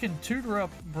mean, we can tutor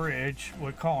up Bridge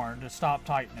with Karn to stop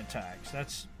Titan attacks.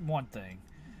 That's one thing.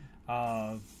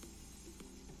 I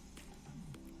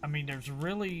mean, there's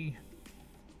really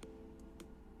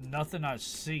nothing I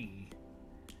see.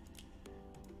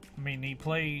 I mean, he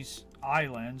plays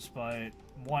islands, but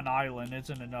one island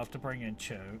isn't enough to bring in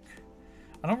Choke.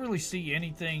 I don't really see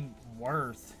anything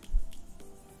worth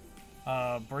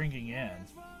bringing in.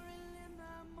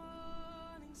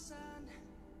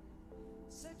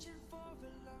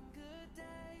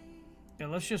 Yeah,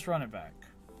 let's just run it back.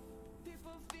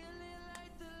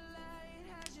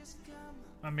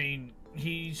 I mean,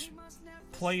 he's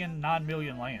playing 9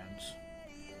 million lands.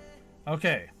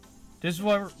 Okay, this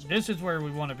is where we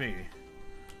want to be.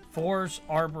 Force,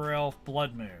 Arbor Elf,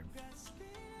 Blood Moon.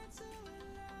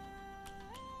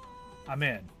 I'm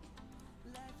in.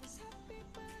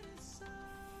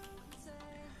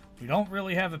 We don't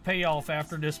really have a payoff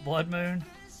after this Blood Moon.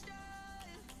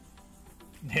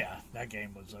 Yeah, that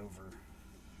game was over.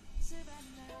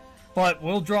 But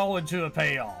we'll draw into a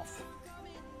payoff.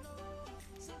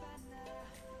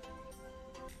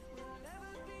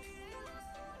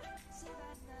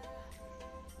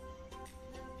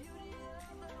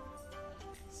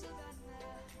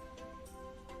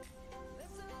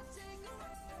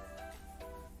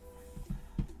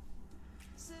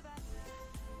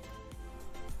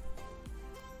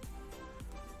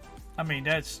 I mean,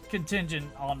 that's contingent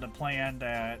on the plan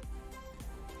that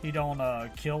he don't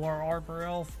kill our Arbor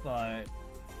Elf, but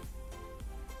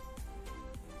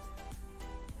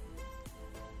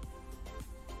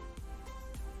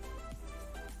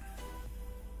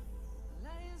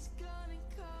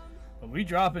we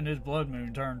dropping this Blood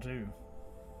Moon turn 2.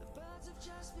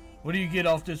 What do you get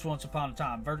off this Once Upon a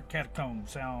Time? Verdant Catacomb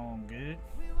sound good?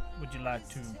 Would you like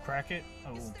to crack it?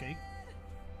 Oh, okay.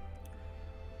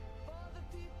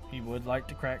 He would like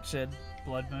to crack said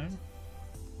Blood Moon.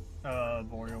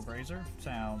 Boreal Grazer.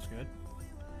 Sounds good.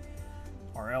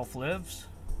 Our elf lives.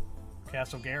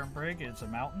 Castle Garenbrig is a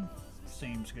mountain.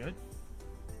 Seems good.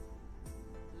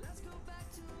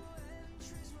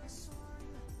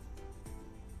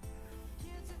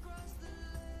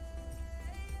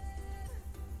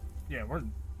 Yeah,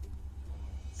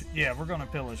 we're gonna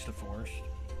pillage the forest.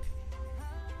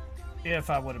 If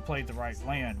I would have played the right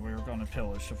land, we were gonna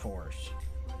pillage the forest.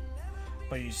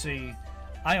 But you see,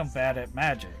 I am bad at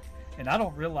magic, and I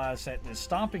don't realize that the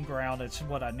stomping ground is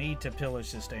what I need to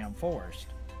pillage this damn forest.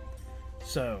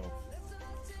 So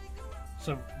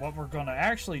what we're going to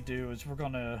actually do is we're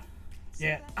going to...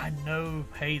 Yeah, I know,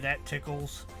 hey, that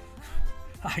tickles.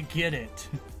 I get it.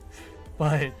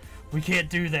 But we can't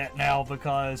do that now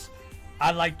because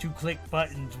I like to click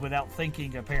buttons without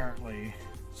thinking, apparently.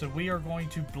 So we are going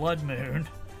to Blood Moon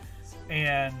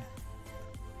and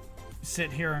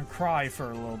sit here and cry for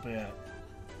a little bit.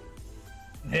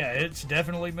 Yeah, it's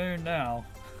definitely Moon now.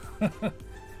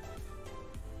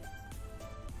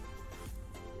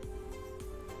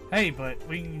 Hey, but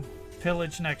we can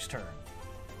pillage next turn.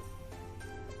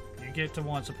 You get to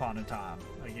Once Upon a Time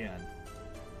again.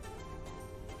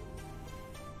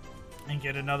 And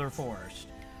get another forest.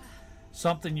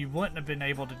 Something you wouldn't have been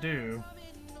able to do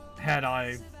had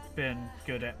I been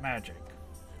good at magic.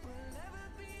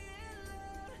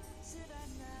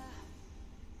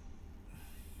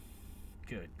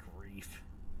 Good grief.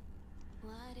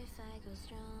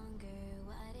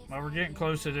 Well, we're getting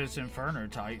close to this Inferno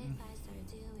Titan.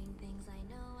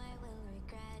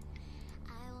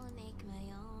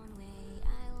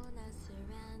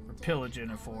 We're pillaging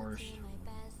a forest.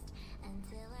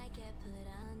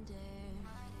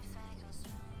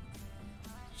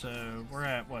 So we're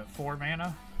at what, 4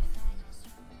 mana?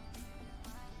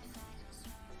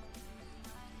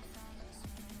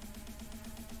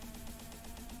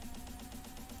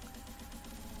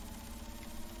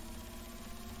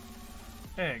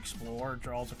 Explore,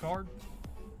 draws a card,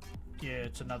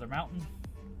 gets another mountain,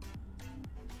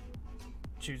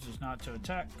 chooses not to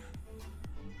attack.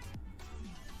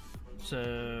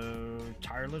 So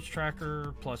Tireless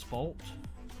Tracker plus Bolt.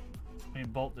 I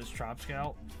mean, Bolt this Tribe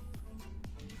Scout.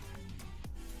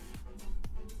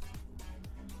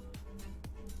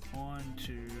 One,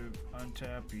 two,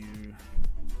 untap you.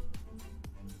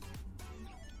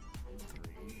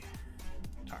 3,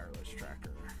 Tireless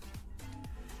Tracker.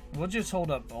 We'll just hold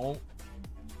up Bolt.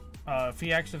 If he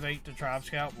activates the Tribe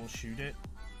Scout, we'll shoot it.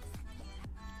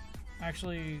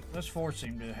 Actually, let's force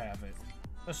him to have it.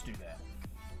 Let's do that.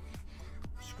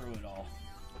 Screw it all.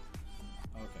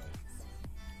 Okay.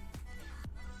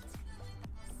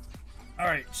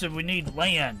 Alright, so we need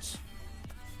lands.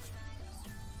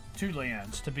 2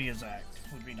 lands, to be exact,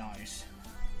 would be nice.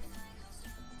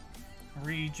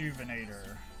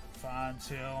 Rejuvenator. Finds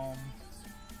him.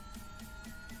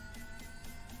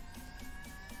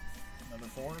 Another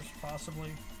forest,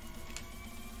 possibly.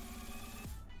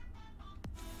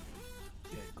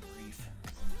 Good grief.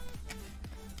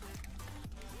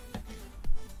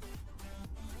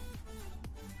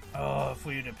 Oh, if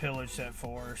we had pillaged that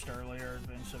forest earlier, it'd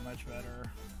been so much better.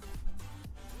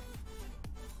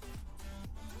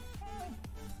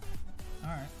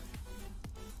 Alright.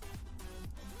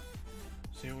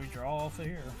 See what we draw off of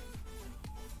here.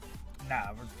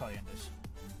 Nah, we're playing this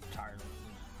entirely.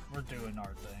 We're doing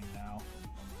our thing now.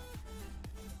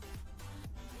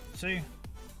 See?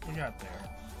 We got there.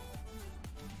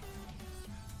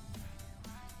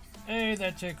 Hey,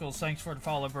 that tickles. Thanks for the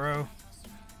follow, bro.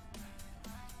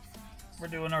 We're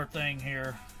doing our thing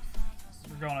here.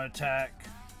 We're gonna attack.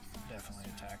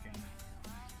 Definitely attacking.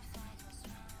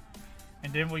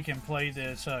 And then we can play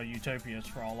this Utopia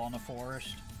Sprawl on the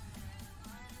forest.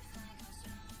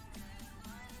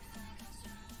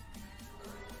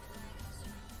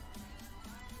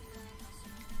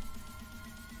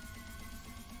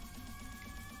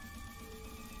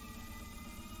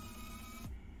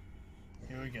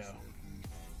 Here we go.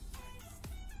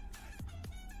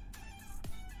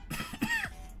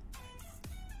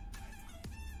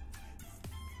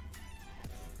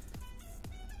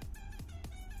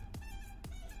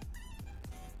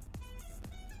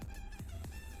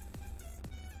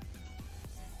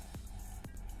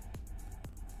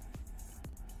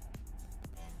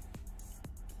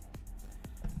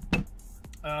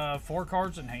 Four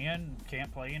cards in hand,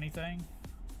 can't play anything.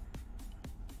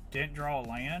 Didn't draw a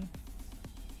land.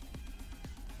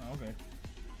 Okay.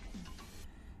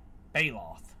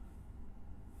 Baloth.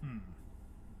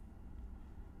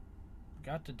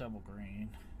 Got the double green.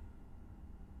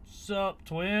 Sup,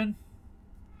 twin?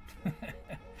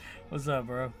 What's up,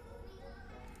 bro?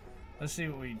 Let's see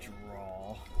what we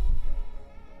draw.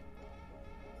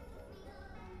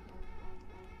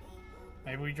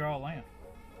 Maybe we draw a land.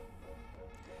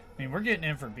 I mean, we're getting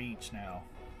in for beach now.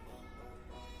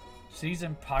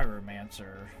 Seasoned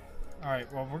Pyromancer.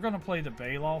 Alright, well, we're going to play the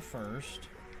Baloth first.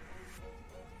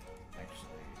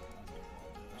 Actually,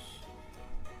 this.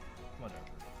 Whatever.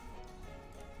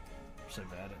 I'm so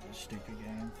bad at this stupid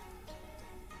game.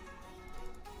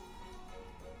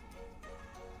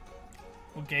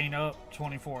 We'll gain up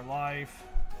 24 life.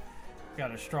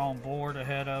 Got a strong board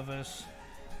ahead of us.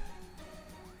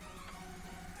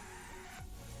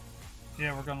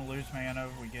 Yeah, we're gonna lose mana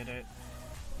if we get it.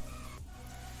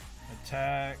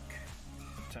 Attack,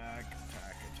 attack,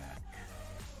 attack, attack.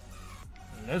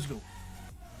 Let's go.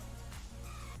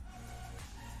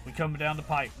 We coming down the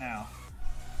pipe now.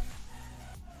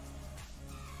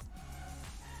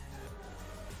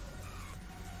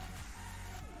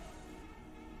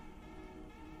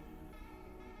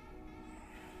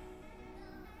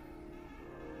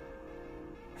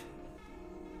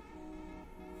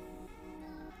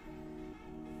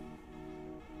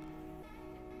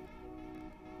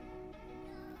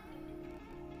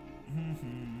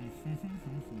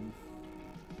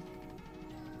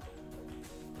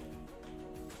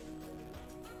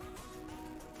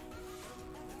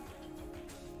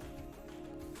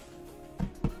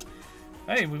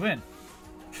 Hey, we win.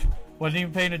 Wasn't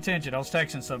even paying attention. I was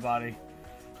texting somebody.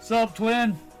 Sup,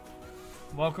 twin?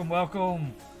 Welcome,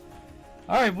 welcome.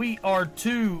 Alright, we are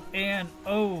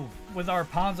 2-0 with our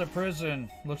Ponza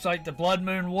prison. Looks like the Blood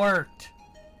Moon worked.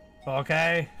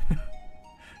 Okay?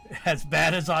 As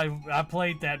bad as I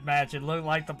played that match, it looked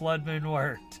like the Blood Moon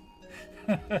worked.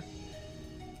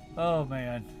 Oh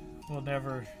man. We're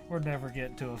never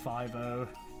getting to a 5-0.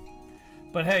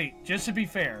 But hey, just to be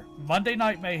fair, Monday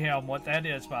Night Mayhem, what that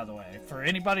is, by the way, for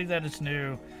anybody that is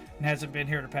new and hasn't been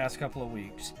here the past couple of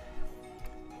weeks,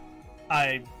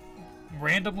 I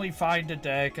randomly find a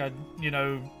deck.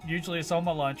 Usually it's on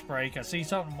my lunch break. I see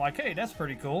something, I'm like, hey, that's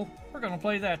pretty cool. We're going to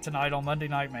play that tonight on Monday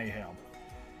Night Mayhem.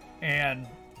 And,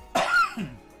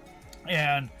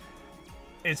 and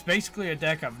it's basically a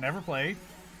deck I've never played.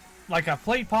 Like, I've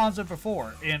played Ponza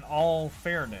before, in all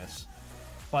fairness.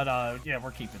 But, yeah,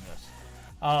 we're keeping this.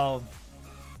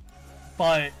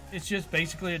 But it's just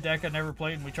basically a deck I never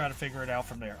played, and we try to figure it out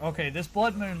from there. Okay, this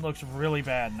Blood Moon looks really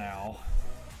bad now.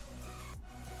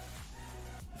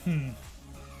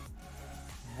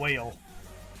 whale.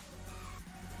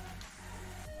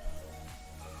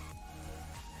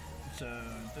 So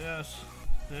this,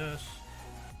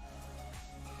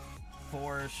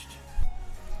 forest,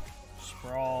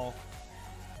 sprawl.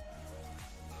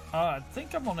 I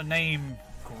think I'm gonna name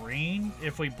green.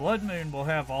 If we Blood Moon, we'll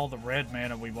have all the red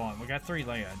mana we want. We got 3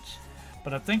 lands.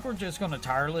 But I think we're just gonna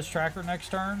Tireless Tracker next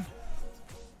turn.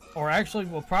 Or actually,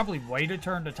 we'll probably wait a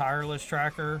turn to Tireless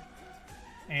Tracker.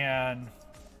 And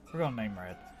we're gonna name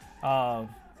red.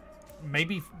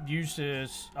 Maybe use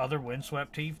this other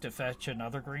Windswept Heath to fetch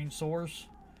another green source.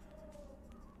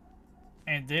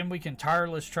 And then we can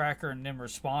Tireless Tracker, and in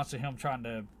response to him trying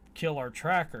to kill our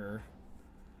tracker,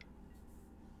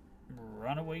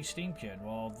 Runaway Steamkin.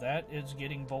 Well, that is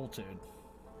getting bolted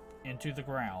into the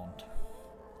ground.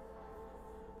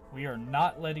 We are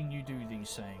not letting you do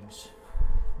these things.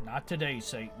 Not today,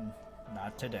 Satan.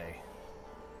 Not today.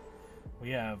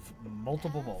 We have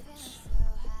multiple bolts.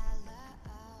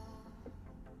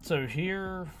 So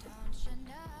here,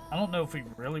 I don't know if we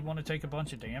really want to take a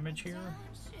bunch of damage here.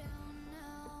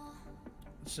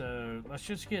 So let's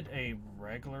just get a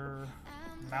regular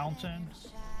mountain.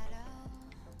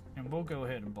 And we'll go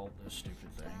ahead and bolt this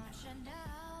stupid thing.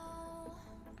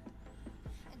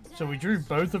 So we drew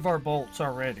both of our bolts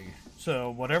already. So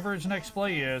whatever his next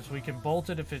play is, we can bolt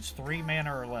it if it's 3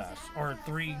 mana or less. Or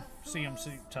 3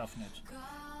 CMC toughness.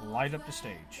 Light up the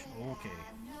stage. Okay.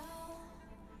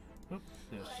 Oop,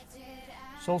 this.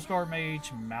 Soulscar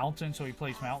Mage, Mountain. So he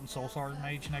plays Mountain Soulscar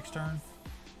Mage next turn.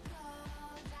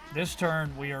 This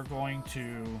turn we are going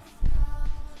to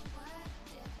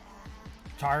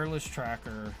Tireless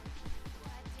Tracker,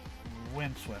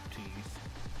 Windswept Heath.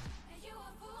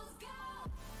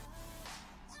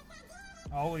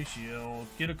 Always shield,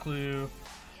 get a clue,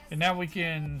 and now we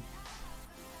can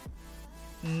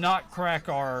not crack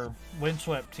our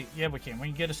Windswept Heath. Yeah, we can. We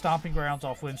can get a Stomping Grounds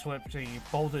off Windswept Heath,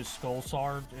 bolt his Skull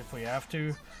Sword if we have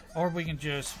to, or we can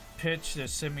just pitch the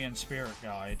Simian Spirit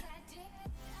Guide.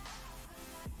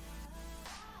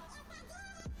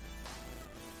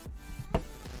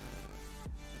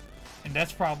 And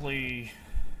that's probably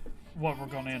what we're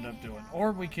going to end up doing.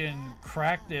 Or we can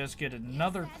crack this, get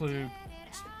another clue.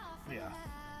 Yeah,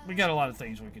 we got a lot of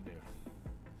things we can do.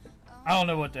 I don't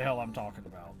know what the hell I'm talking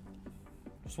about.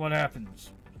 It's what happens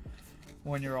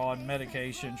when you're on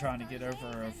medication trying to get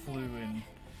over a flu and...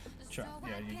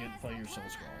 yeah, you get to play your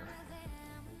Soulscar.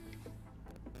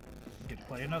 You get to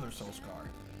play another Soulscar.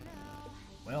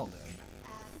 Well then.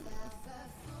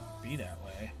 Be that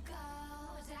way.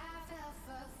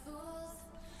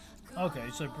 Okay,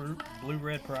 so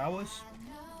blue-red prowess.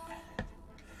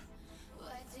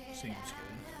 Seems good.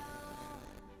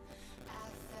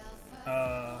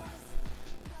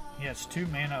 He has 2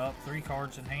 mana up, 3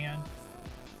 cards in hand.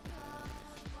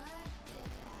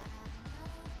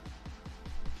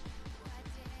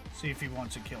 See if he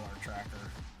wants to kill our tracker.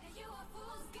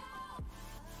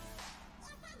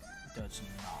 Does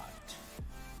not.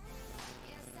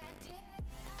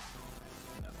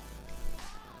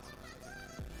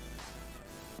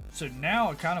 So now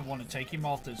I kind of want to take him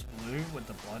off this blue with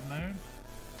the Blood Moon,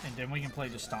 and then we can play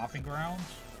the Stomping Grounds.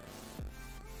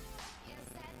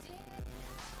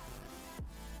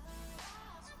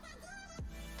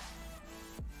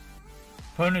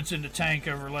 Opponent's in the tank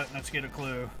over letting us get a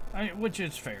clue, which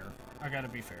is fair. I gotta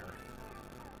be fair.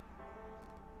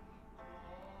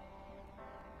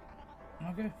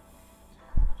 Okay.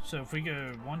 So if we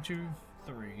go 1, 2,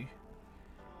 3,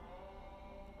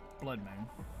 Blood Moon.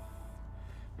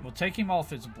 We'll take him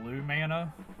off his blue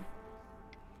mana.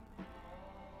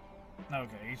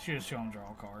 Okay, he's just going to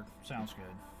draw a card. Sounds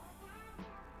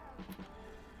good.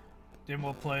 Then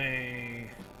we'll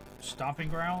play Stomping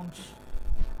Grounds.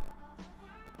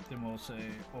 Then we'll say,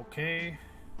 okay,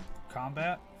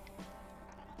 combat.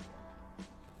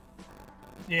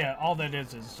 Yeah, all that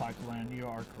is a cycle land. You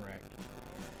are correct.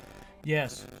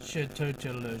 Yes,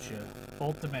 Shitotologia.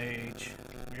 Bolt the mage.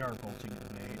 We are bolting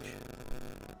the mage.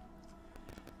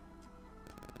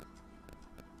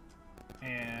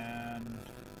 And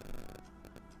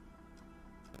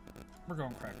we're going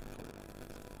to crack the clue.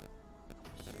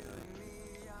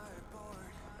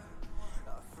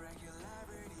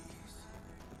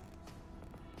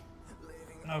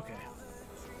 Okay.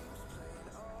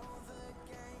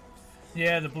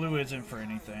 Yeah, the blue isn't for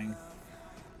anything.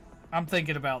 I'm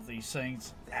thinking about these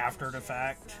things after the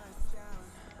fact.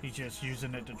 He's just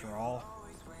using it to draw.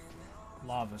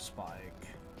 Lava Spike.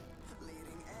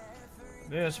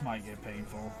 This might get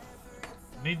painful.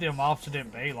 Need them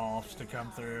Obstinate Balefs to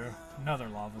come through. Another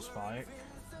Lava Spike.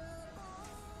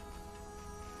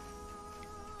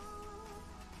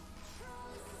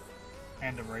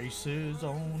 And the race is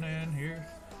on in here.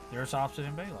 There's Opposite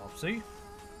and Bailoff. See?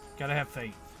 Gotta have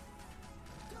faith.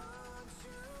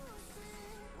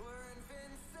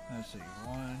 Let's see.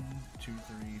 1, 2,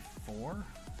 3, 4.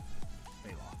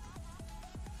 Bailoff.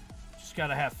 Just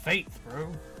gotta have faith,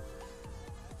 bro.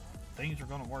 Things are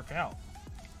gonna work out.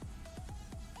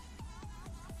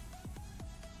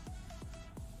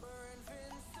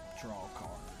 Draw a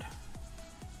card.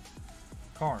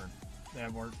 Card.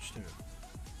 That works too.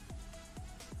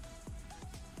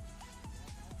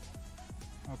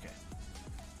 Okay.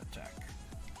 Attack.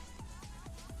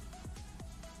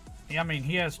 Yeah, I mean,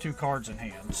 he has 2 cards in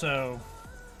hand, so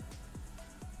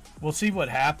we'll see what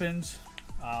happens.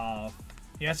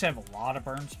 He has to have a lot of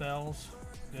burn spells.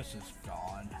 This is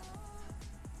gone.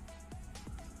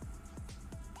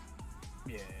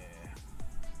 Yeah.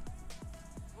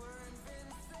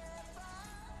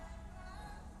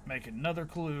 Make another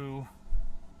clue.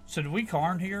 So do we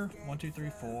Karn here? 1, 2, 3,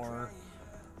 4.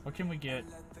 What can we get?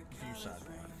 View side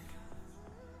one.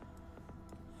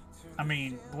 I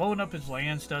mean, blowing up his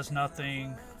lands does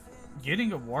nothing.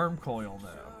 Getting a worm coil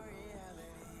though.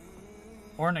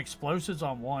 Or an explosives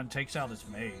on 1 takes out his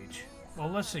mage. Well,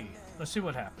 let's see. Let's see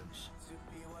what happens.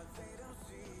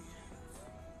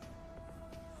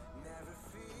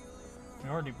 We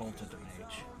already bolted the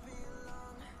mage.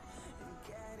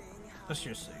 Let's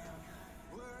just see.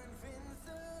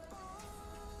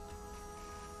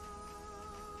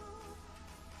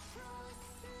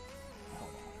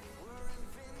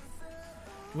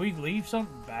 Do we leave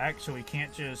something back so he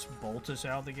can't just bolt us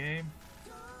out of the game?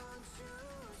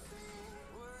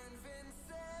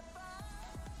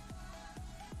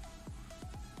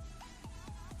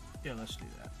 Yeah, let's do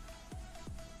that.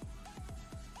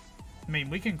 I mean,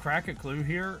 we can crack a clue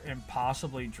here and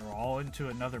possibly draw into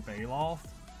another Bailoff.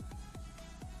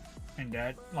 And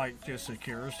that, like, just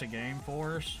secures the game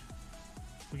for us.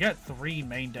 We got 3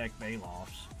 main deck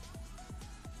Bailoffs.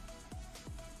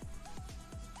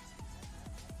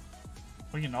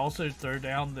 We can also throw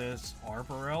down this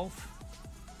Arbor Elf.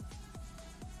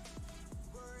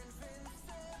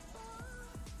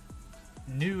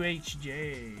 New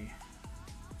HJ.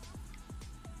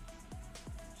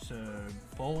 So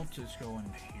Bolt is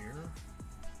going here.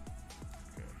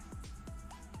 Okay.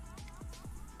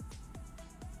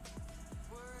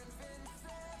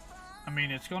 I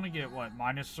mean, it's going to get what?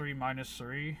 -3,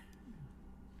 -3.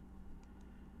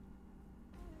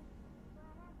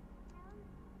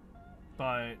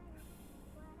 But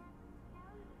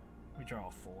we draw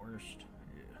a forest.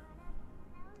 Yeah.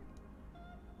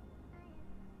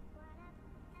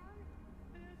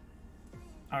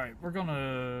 Alright, we're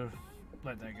gonna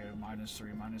let that go.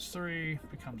 -3, -3.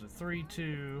 Becomes a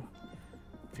 3/2.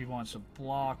 If he wants to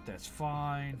block, that's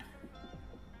fine.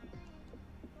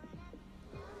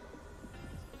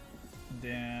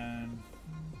 Then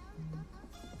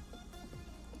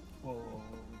we'll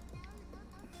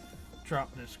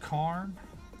drop this Karn.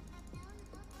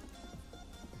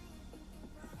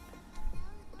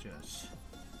 Just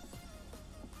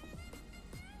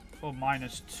well,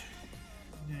 -2.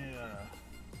 Yeah.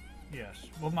 Yes.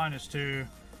 Well, -2.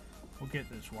 We'll get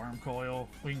this Worm Coil.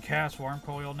 We can cast Worm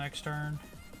Coil next turn.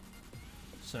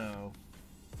 So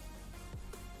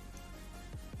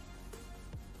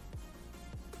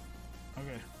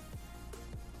okay.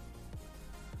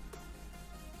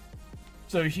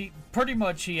 So he pretty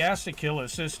much has to kill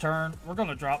us this turn. We're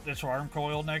gonna drop this Worm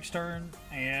Coil next turn,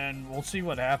 and we'll see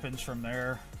what happens from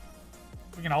there.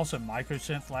 We can also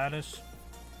Mycosynth Lattice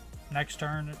next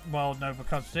turn. Well, no,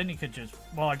 because then he could just.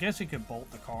 Well, I guess he could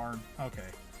bolt the card. Okay,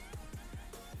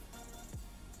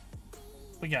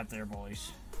 we got there,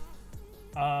 boys.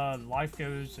 Life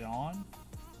goes on,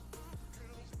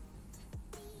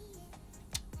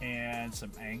 and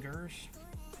some angers.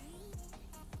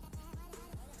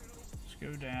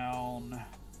 Go down.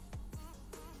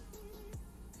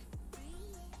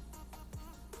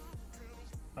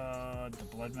 The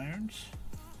Blood Moons.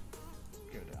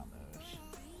 Go down those.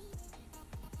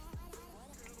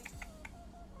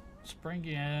 Let's bring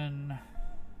in.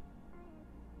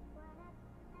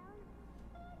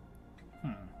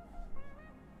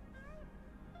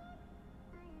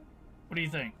 What do you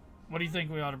think? What do you think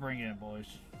we ought to bring in,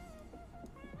 boys?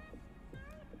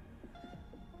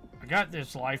 I got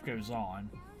this Life Goes On.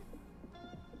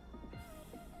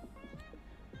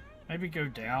 Maybe go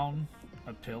down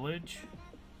a Pillage.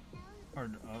 Or,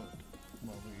 well,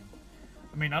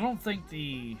 I mean, I don't think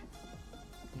the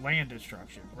Land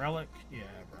Destruction. Relic? Yeah,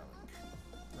 Relic.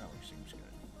 Relic seems good.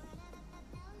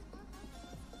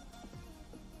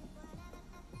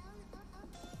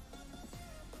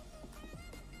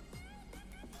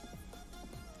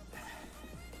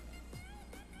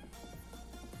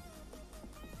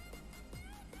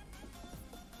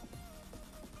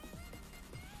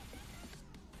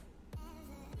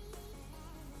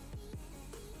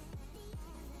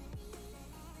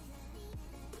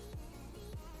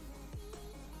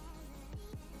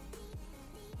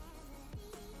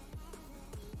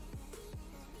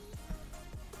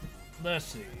 Let's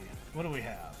see. What do we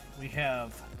have? We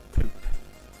have poop.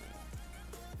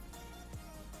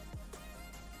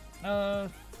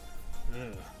 Ugh.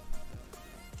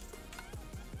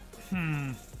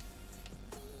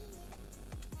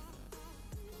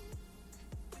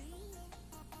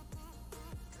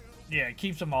 Yeah, it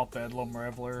keeps them off Bedlam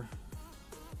Reveler.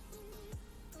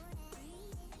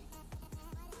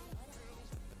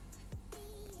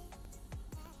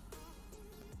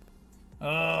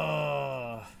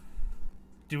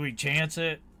 Do we chance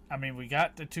it? I mean, we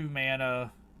got the 2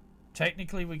 mana.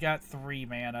 Technically, we got 3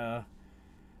 mana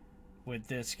with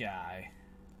this guy.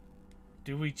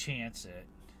 Do we chance it?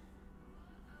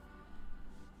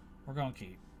 We're gonna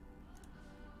keep.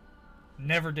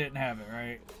 Never didn't have it,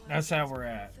 right? That's how we're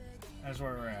at. That's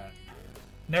where we're at.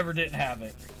 Never didn't have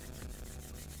it.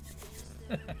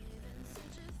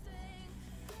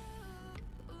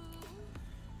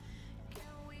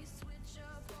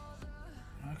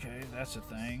 Okay, that's a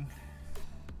thing.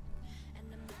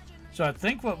 So I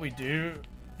think what we do...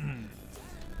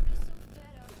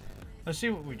 Let's see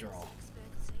what we draw.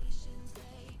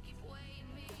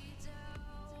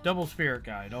 Double Spirit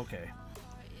Guide, okay.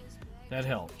 That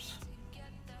helps.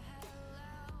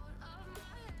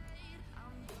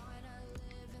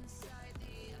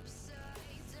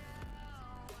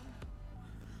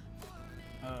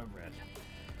 Red.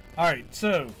 Alright,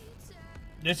 so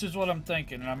this is what I'm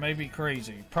thinking, and I may be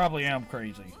crazy. Probably am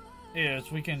crazy.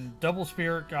 Is we can double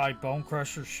Spirit Guide, Bone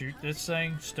Crusher, shoot this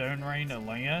thing, Stone Rain, a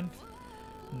land.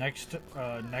 Next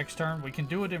turn, we can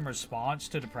do it in response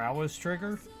to the Prowess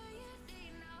trigger.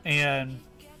 And,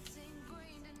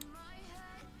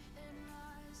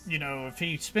 you know, if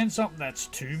he spends something that's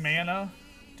 2 mana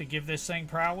to give this thing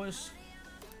Prowess,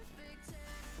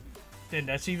 then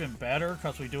that's even better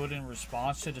because we do it in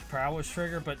response to the Prowess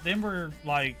trigger. But then we're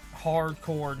like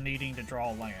hardcore needing to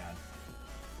draw land.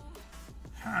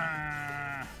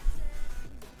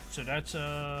 So that's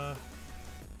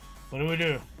what do we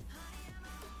do?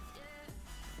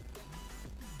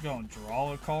 Gonna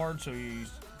draw a card so he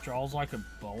draws like a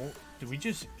bolt. Do we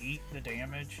just eat the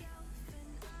damage?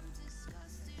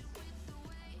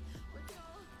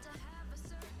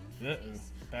 Uh-oh.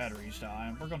 Battery's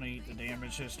dying. We're gonna eat the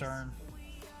damage this turn.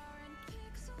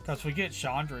 Because we get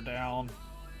Chandra down,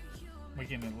 we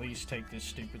can at least take this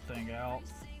stupid thing out.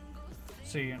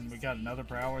 See, and we got another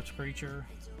Prowess creature.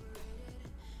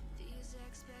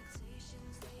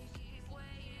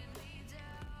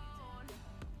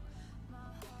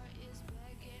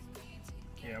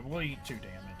 Yeah, we'll eat 2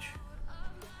 damage.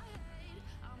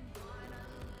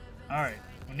 Alright,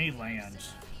 we need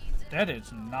lands. That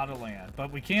is not a land,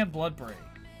 but we can Bloodbreak.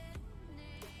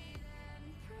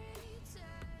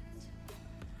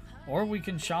 Or we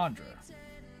can Chandra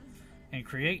and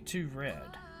create 2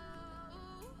 red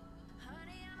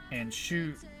and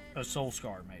shoot a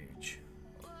Soulscar Mage.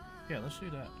 Yeah, let's do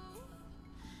that.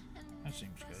 That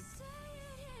seems good.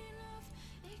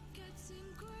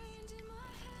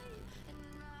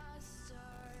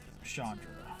 Chandra.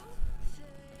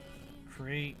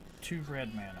 Create 2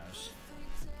 red manas.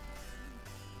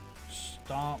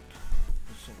 Stomp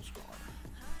the Soulscar.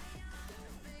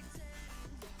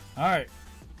 Alright.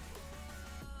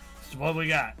 So what we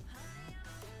got?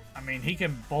 I mean, he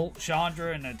can bolt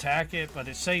Chandra and attack it, but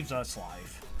it saves us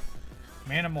life.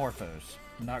 Manamorphose.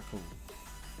 Not cool.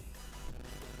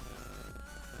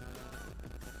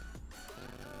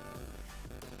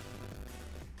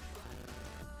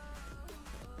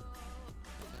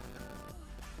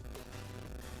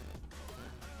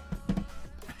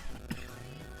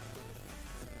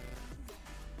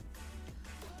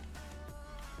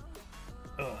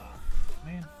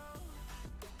 Man.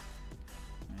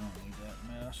 I don't need that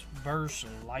mess. Burst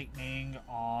Lightning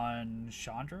on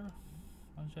Chandra.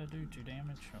 What does that do? 2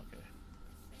 damage? Okay.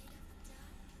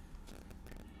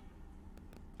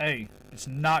 Hey, it's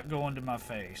not going to my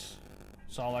face.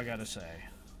 That's all I gotta say.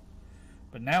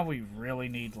 But now we really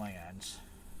need lands.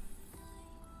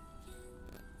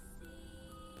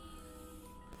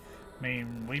 I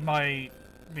mean, we might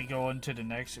be going to the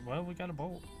next... Well, we got a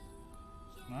bolt.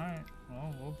 Alright,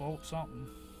 well, we'll bolt something.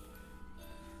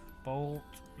 Bolt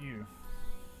you.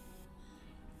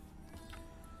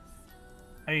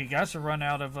 Hey, you guys have run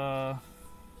out of,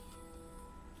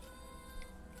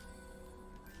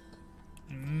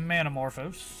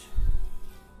 Manamorphose.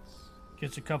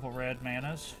 Gets a couple red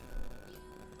manas.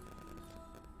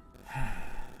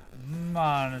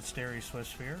 Monastery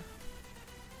Swiftspear.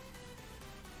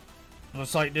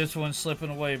 Looks like this one's slipping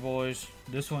away, boys.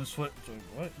 This one's what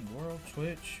in the world?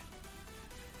 Switch?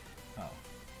 Oh.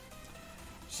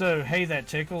 So, hey, that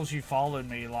tickles. You followed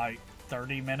me like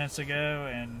 30 minutes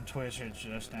ago, and Twitch is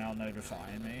just now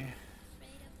notifying me.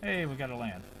 Hey, we got to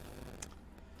land.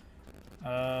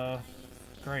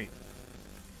 Great.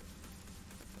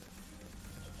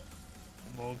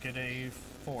 We'll get a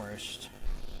forest.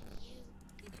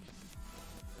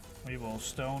 We will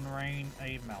stone rain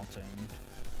a mountain.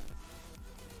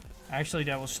 Actually,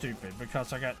 that was stupid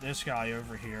because I got this guy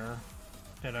over here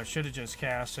that I should have just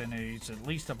cast, and he's at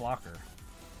least a blocker.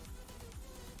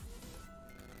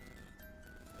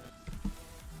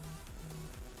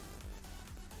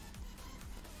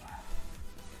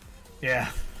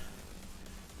 Yeah.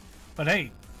 But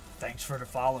hey, thanks for the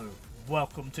follow.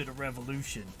 Welcome to the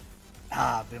revolution.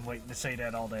 I've been waiting to say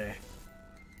that all day.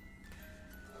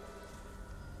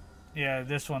 Yeah,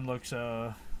 this one looks,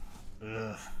 ugh.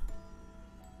 We're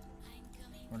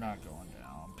not going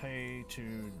down. Pay to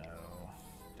no.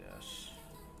 This.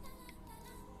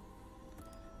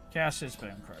 Cast his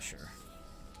Bone Crusher.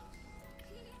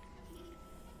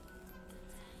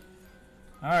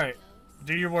 Alright.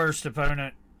 Do your worst,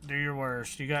 opponent. Do your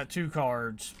worst. You got 2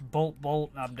 cards. Bolt,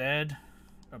 bolt, I'm dead.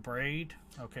 A braid.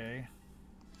 Okay.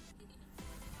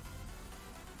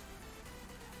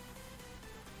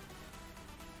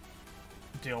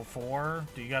 Deal 4.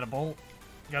 Do you got a bolt?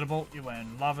 You got a bolt, you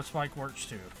win. Lava Spike works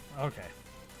too. Okay.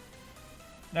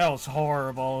 That was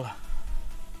horrible.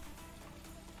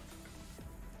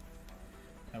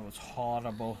 That was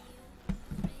horrible.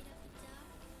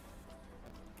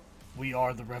 We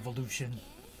are the revolution.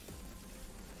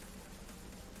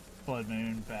 Blood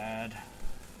Moon, bad.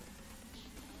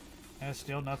 That's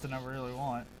still nothing I really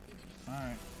want.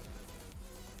 Alright.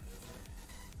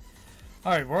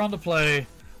 Alright, we're on the play.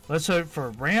 Let's hope for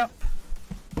ramp,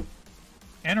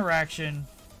 interaction.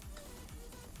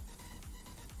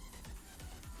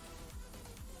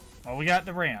 Oh, we got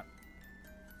the ramp.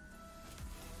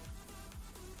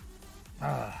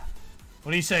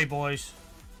 What do you say, boys?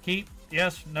 Keep?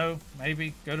 Yes? No?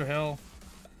 Maybe? Go to hell?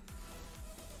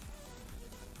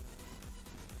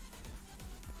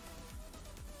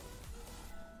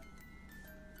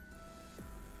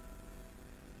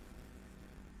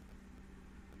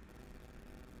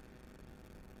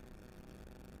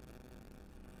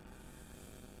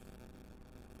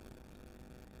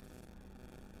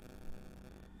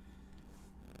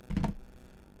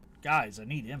 Guys, I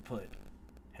need input.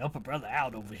 Help a brother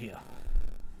out over here.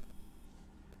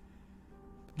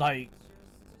 Like,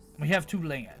 we have 2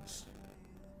 lands.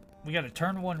 We got a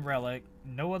turn 1 relic,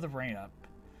 no other ramp.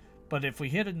 But if we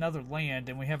hit another land,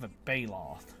 then we have a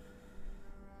Baloth.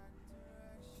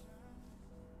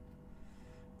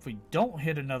 If we don't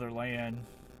hit another land,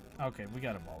 okay, we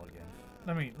got a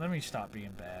mulligan. Let me stop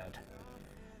being bad.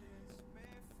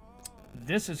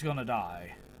 This is gonna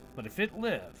die, but if it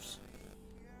lives.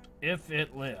 If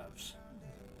it lives.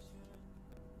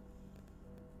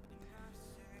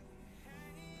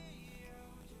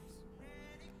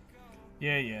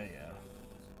 Yeah.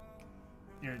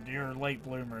 You're a late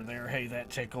bloomer there. Hey, that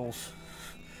tickles.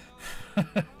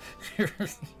 You're a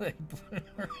late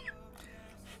bloomer.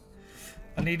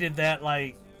 I needed that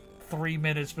like 3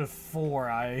 minutes before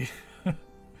I...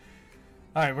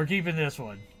 Alright, we're keeping this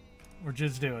one. We're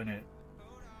just doing it.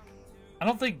 I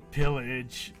don't think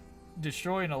pillage...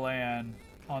 Destroying a land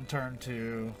on turn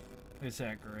 2 is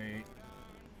that great.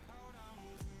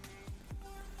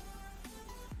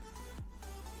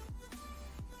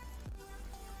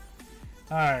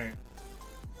 Alright.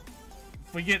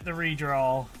 If we get the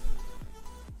redraw,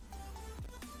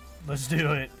 let's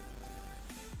do it.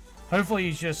 Hopefully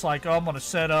he's just like, oh, I'm gonna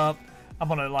set up, I'm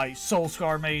gonna like Soul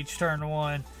Scar Mage turn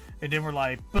 1, and then we're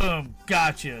like, boom,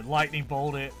 gotcha, lightning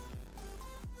bolt it.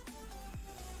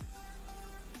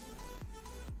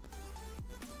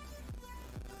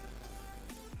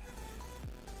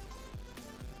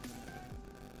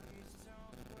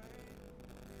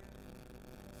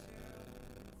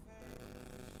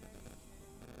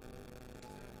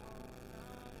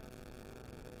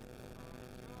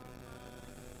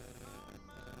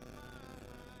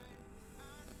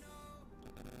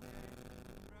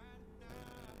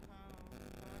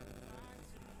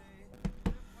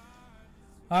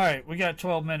 Alright, we got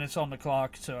 12 minutes on the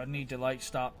clock, so I need to, like,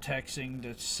 stop texting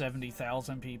to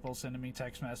 70,000 people sending me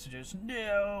text messages.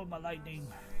 No, my lightning.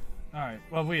 Alright,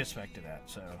 well, we expected that,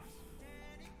 so...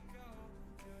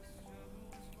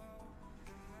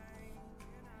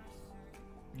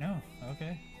 No,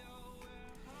 okay.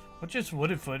 With just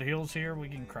wooded foothills here, we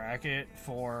can crack it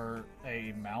for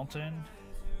a mountain.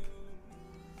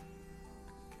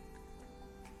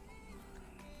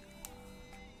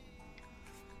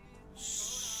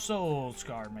 Soul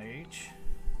Scar Mage.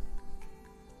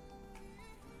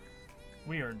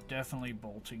 We are definitely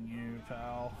bolting you,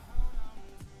 pal.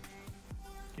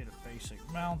 Get a basic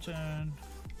mountain.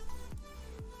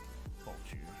 Bolt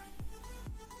you.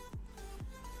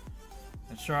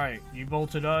 That's right. You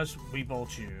bolted us, we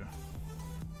bolt you.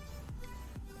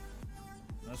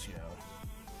 Let's go.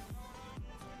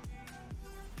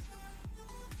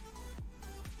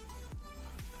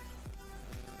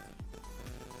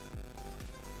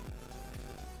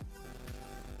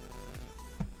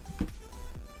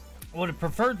 I would have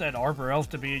preferred that Arbor Elf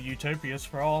to be a Utopia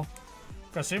Sprawl,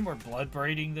 because then we're blood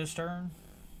braiding this turn.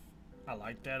 I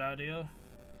like that idea.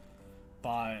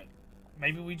 But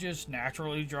maybe we just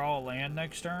naturally draw a land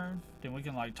next turn. Then we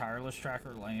can like Tireless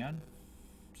Tracker land.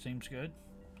 Seems good.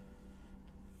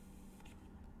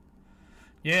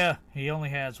 Yeah, he only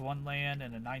has 1 land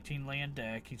and a 19 land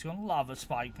deck. He's gonna Lava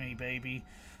Spike me, baby.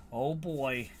 Oh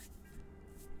boy.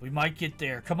 We might get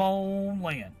there. Come on,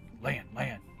 land. Land,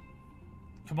 land.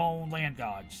 Come on, land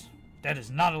gods. That is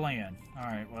not a land.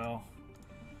 Alright, well,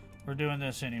 we're doing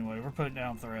this anyway. We're putting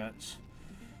down threats.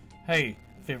 Hey,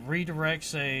 if it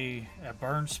redirects a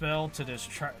burn spell to this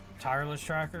Tireless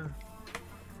Tracker.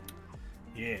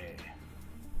 Yeah.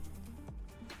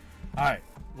 Alright,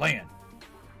 land.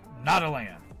 Not a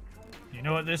land. You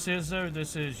know what this is, though?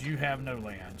 This is you have no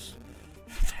lands.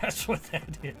 That's what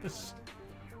that is.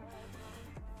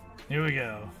 Here we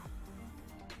go.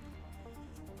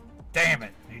 Damn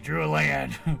it, he drew a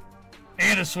land.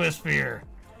 And a Swift Spear.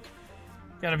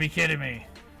 Gotta be kidding me.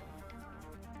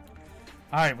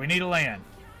 Alright, we need a land.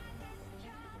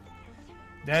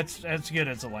 That's good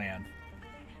as a land.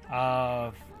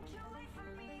 We're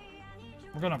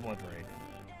gonna Blood Braid.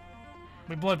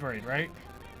 We Blood Braid, right?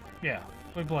 Yeah,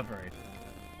 we Blood Braid.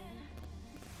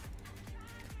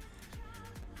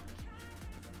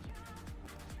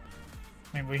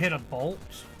 I mean, we hit a bolt.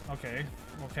 Okay,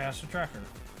 we'll cast a tracker.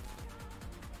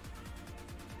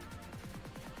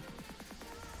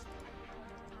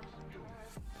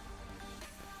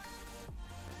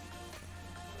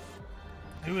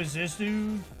 Who is this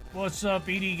dude? What's up,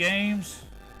 ED Games?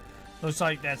 Looks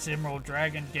like that's Emerald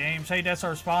Dragon Games. Hey, that's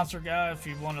our sponsor, guy. If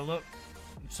you want to look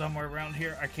somewhere around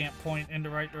here, I can't point in the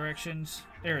right directions.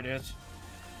 There it is.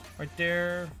 Right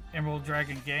there. Emerald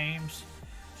Dragon Games.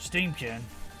 Steamkin.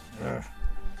 Ugh.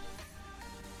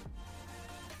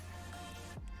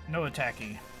 No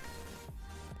attacky.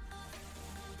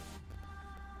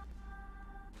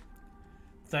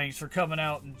 Thanks for coming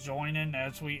out and joining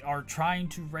as we are trying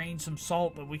to rain some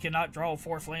salt, but we cannot draw a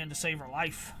 4th land to save our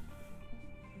life.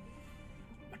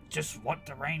 I just want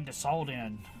to rain the salt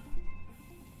in.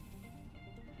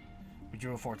 We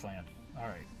drew a 4th land.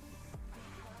 Alright.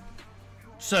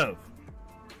 So.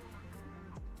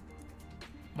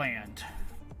 Land.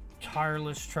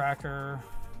 Tireless Tracker.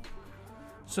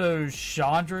 So,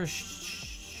 Chandra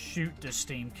shoot the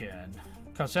Steamkin.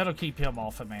 Because that'll keep him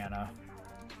off of mana.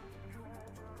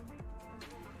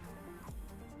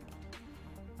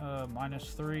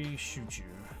 -3, shoot you.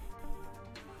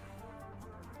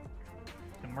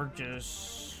 And we're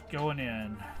just going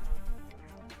in.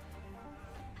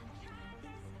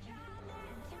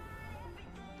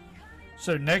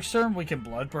 So next turn we can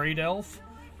Blood Braid Elf.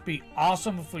 Be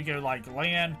awesome if we go like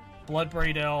land, Blood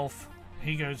Braid Elf.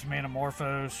 He goes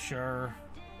Manamorphose, sure.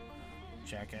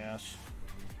 Jackass.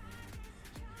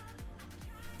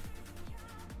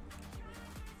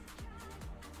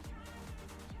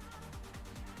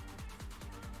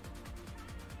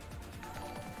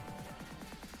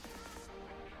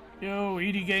 Yo,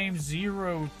 ED Game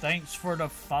 0, thanks for the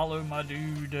follow, my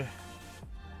dude.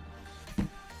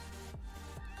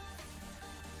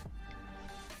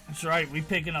 That's right, we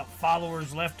picking up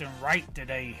followers left and right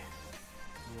today.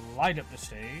 Light up the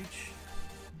stage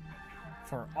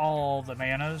for all the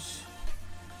manas.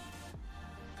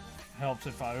 Helps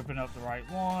if I open up the right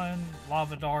one.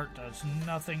 Lava Dart does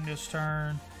nothing this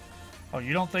turn. Oh,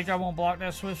 you don't think I won't block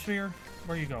that Swift Spear?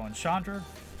 Where are you going, Chandra?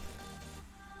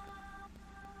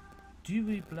 Do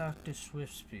we block the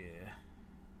Swift Spear?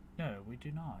 No, we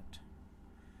do not.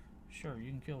 Sure, you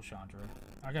can kill Chandra.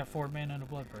 I got 4 men and a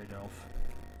Blood Braid Elf.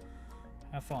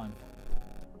 Have fun.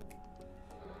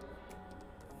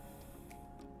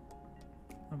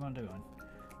 What am I doing?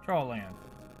 Draw a land.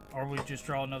 Or we just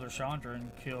draw another Chandra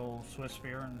and kill Swift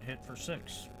Spear and hit for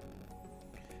 6.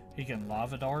 He can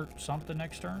Lava Dart something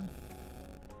next turn.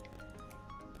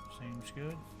 Seems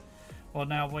good. Well,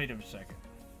 now wait a second.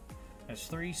 That's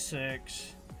 3,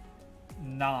 6,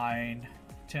 9,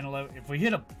 10, 11. If we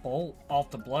hit a bolt off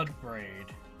the Blood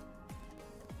Braid,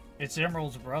 it's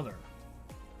Emerald's brother.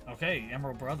 Okay,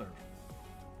 Emerald brother.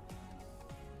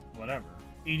 Whatever.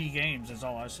 ED Games is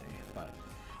all I see. But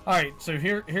all right, so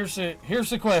here's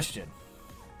the question.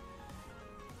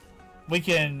 we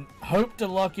can hope to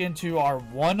luck into our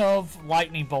one of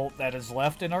Lightning Bolt that is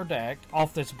left in our deck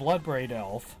off this Bloodbraid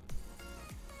Elf.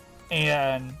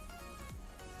 And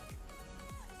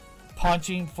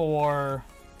punching for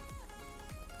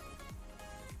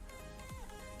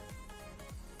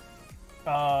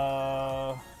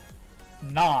 9.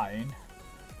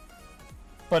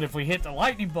 But if we hit the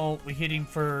Lightning Bolt, we hit him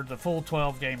for the full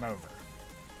 12, game over.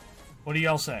 What do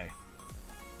y'all say?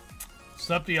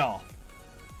 It's up to y'all.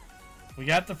 We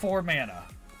got the 4 mana.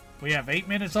 We have 8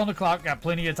 minutes on the clock, got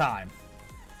plenty of time.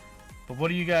 But what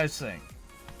do you guys think?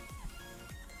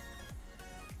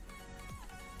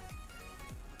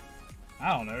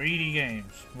 I don't know, ED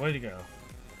Games. Way to go.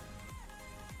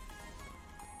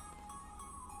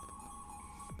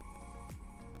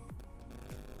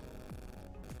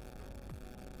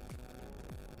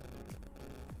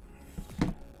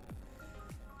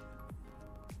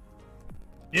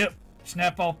 Yep,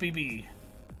 snap off BB.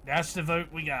 That's the vote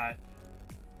we got.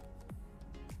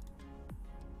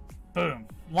 Boom.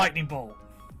 Lightning Bolt.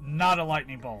 Not a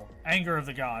Lightning Bolt. Anger of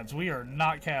the Gods. We are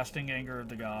not casting Anger of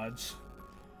the Gods.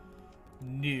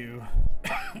 New.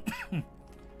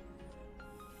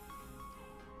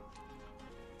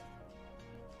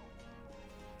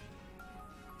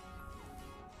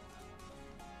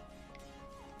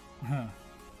 Huh.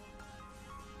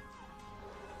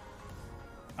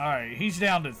 Alright, he's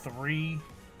down to 3.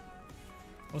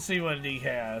 We'll see what he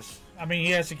has. I mean,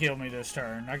 he has to kill me this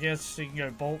turn. I guess he can go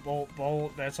bolt, bolt,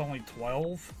 bolt. That's only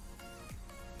 12.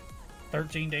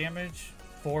 13 damage.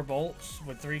 4 bolts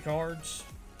with 3 cards.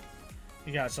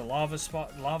 He got a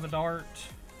lava dart.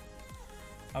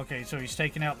 Okay, so he's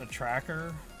taking out the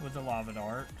tracker with the lava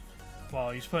dart.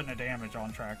 Well, he's putting a damage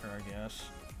on tracker, I guess.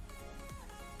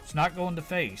 It's not going to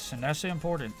face, and that's the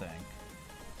important thing.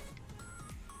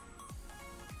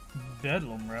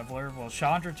 Bedlam Reveler. Well,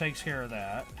 Chandra takes care of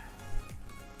that.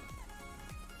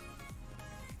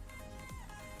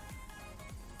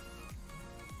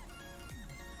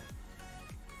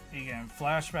 He can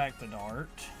flashback the dart.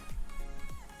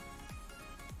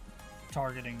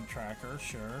 Targeting tracker,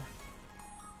 sure.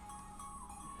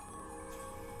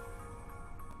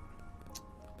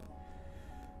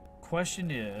 Question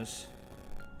is...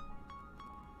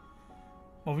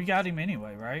 Well, we got him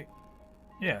anyway, right?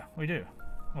 Yeah, we do.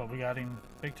 Well, we got him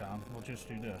big time. We'll just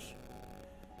do this.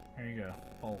 There you go.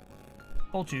 Bolt.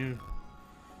 Bolt you.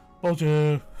 Bolt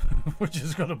you. We're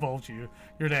just gonna bolt you.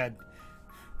 You're dead.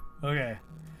 Okay.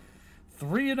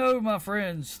 3-0, my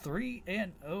friends.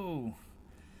 3-0.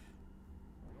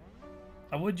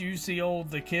 I would use the old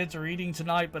 "the kids are eating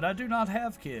tonight," but I do not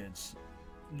have kids.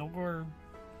 Nor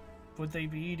would they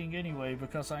be eating anyway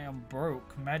because I am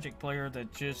broke Magic player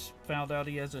that just found out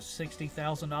he has a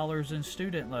 $60,000 in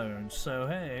student loans. So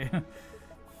hey.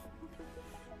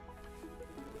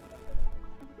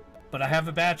 But I have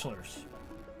a bachelor's.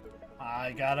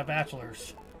 I got a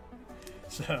bachelor's.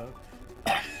 So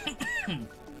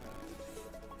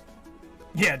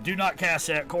yeah, do not cast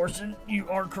that, Corson. You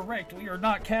are correct. We are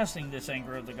not casting this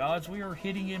Anger of the Gods. We are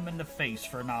hitting him in the face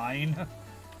for 9.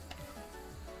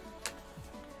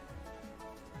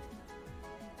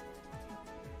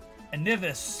 And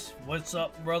Nivis, what's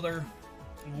up, brother?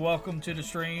 Welcome to the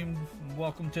stream.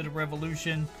 Welcome to the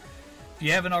revolution. If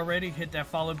you haven't already, hit that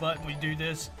follow button. We do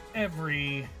this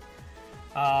every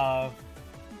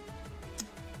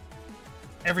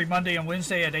Monday and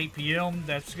Wednesday at 8 p.m.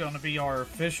 That's going to be our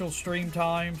official stream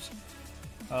times.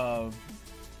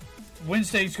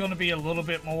 Wednesday's going to be a little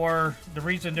bit more. The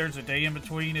reason there's a day in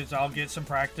between is I'll get some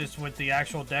practice with the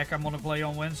actual deck I'm going to play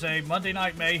on Wednesday. Monday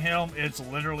Night Mayhem, it's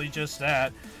literally just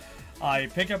that. I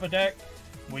pick up a deck,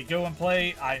 we go and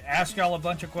play. I ask y'all a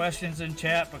bunch of questions in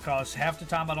chat because half the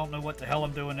time I don't know what the hell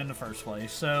I'm doing in the first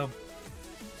place. So,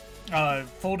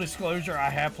 full disclosure,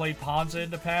 I have played Ponza in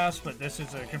the past, but this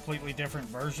is a completely different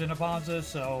version of Ponza,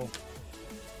 so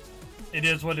it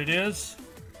is what it is.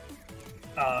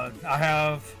 I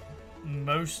have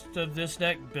most of this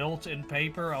deck built in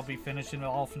paper. I'll be finishing it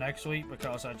off next week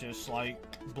because I just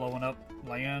like blowing up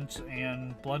lands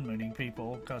and blood mooning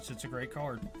people because it's a great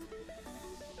card.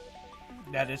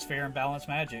 That is Fair and Balanced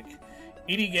Magic.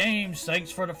 ED Games,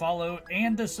 thanks for the follow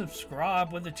and the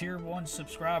subscribe with the tier 1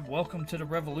 subscribe. Welcome to the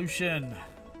revolution.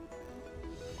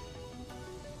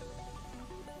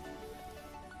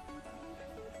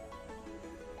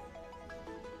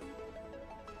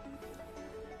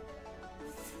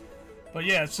 But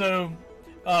yeah, so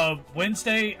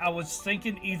Wednesday I was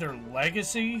thinking either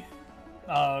Legacy,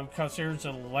 because there's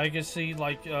a Legacy,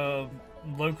 like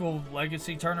local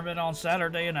Legacy tournament on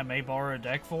Saturday, and I may borrow a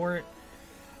deck for it.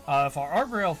 If our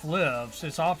Arbor Elf lives,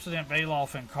 his Obstinate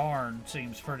Baloth and Karn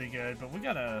seems pretty good, but we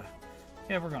gotta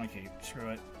Yeah, we're gonna keep. Screw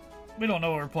it. We don't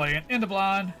know what we're playing. In the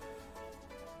blind.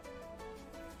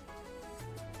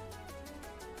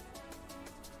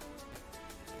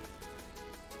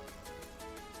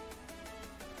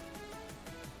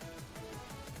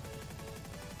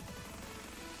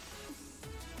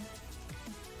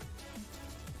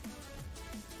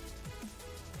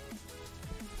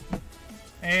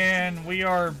 And we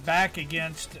are back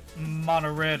against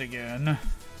Mono Red again.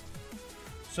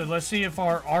 So let's see if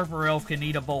our Arbor Elf can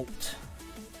eat a bolt.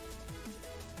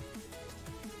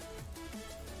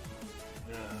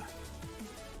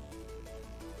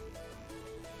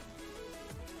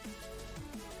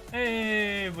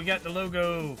 Hey, we got the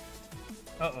logo.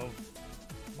 Uh-oh.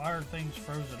 Why are things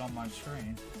frozen on my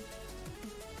screen?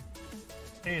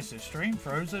 Hey, is the stream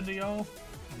frozen to y'all?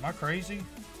 Am I crazy?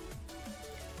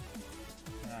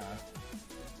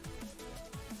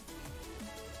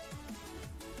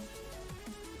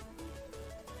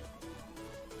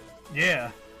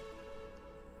 Yeah.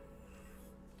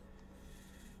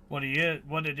 What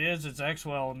it is,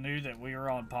 Xwell knew that we were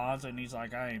on Ponza, and he's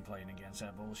like, I ain't playing against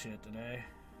that bullshit today.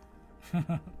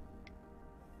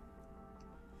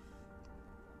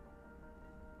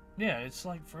 Yeah, it's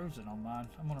like frozen on mine.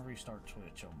 I'm gonna restart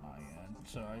Twitch on my end.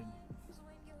 So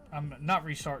I'm not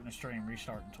restarting the stream,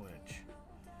 restarting Twitch.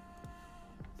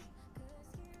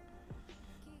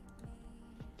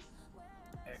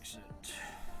 Exit.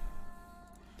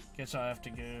 Guess I have to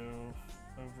go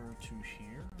over to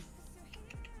here.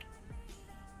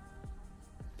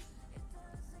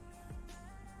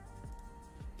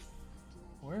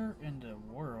 Where in the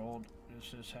world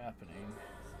is this happening?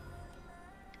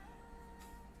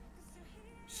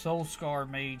 Soul Scar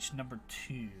Mage number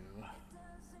 2. The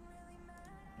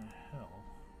hell?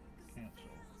 Cancel.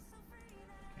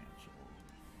 Cancel.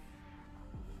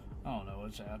 I don't know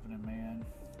what's happening, man.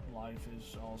 Life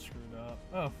is all screwed up.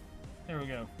 Oh. There we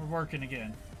go. We're working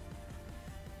again.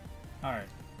 Alright.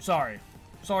 Sorry.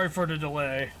 Sorry for the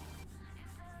delay.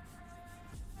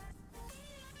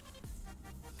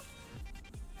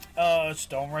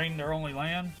 Stone Rain their only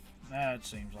land? That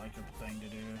seems like a thing to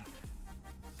do.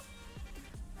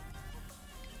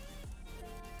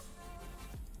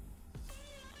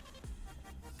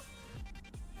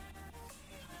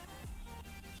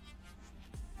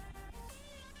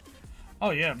 Oh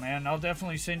yeah, man. I'll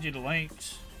definitely send you the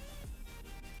links.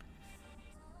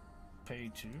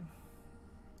 Pay to.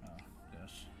 Oh,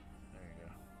 yes. There you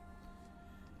go.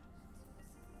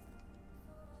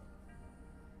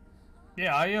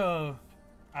 Yeah,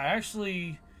 I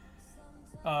actually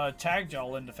tagged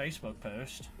y'all in the Facebook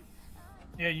post.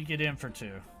 Yeah, you get in for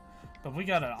 2. But we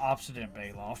got an Obstinate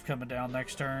Bailoff coming down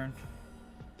next turn.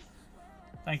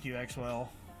 Thank you, Xwell.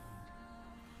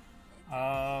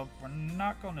 We're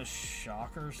not going to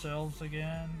shock ourselves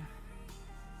again.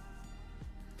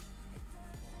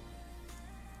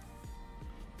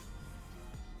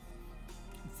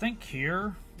 I think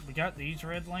here, we got these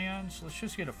red lands. Let's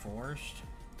just get a forest.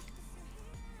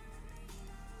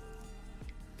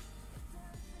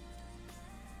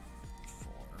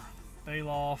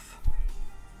 Bailoff.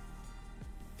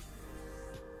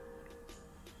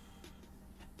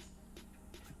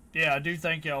 Yeah, I do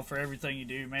thank y'all for everything you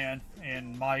do, man.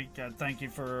 And Mike, thank you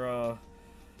for,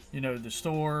 you know, the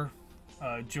store.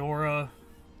 Jorah.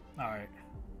 Alright.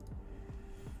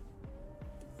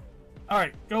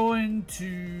 Alright, going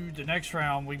to the next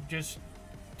round. We just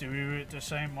do it the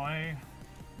same way.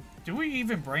 Do we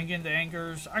even bring in the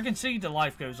Angers? I can see the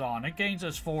life goes on. It gains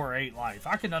us 4 or 8 life.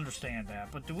 I can understand that.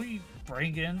 But do we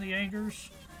bring in the Angers?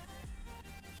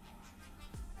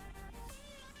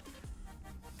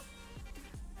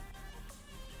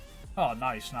 Oh,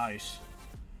 nice, nice.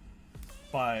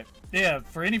 But, yeah,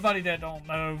 for anybody that don't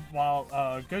know,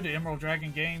 go to Emerald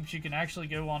Dragon Games. You can actually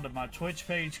go onto my Twitch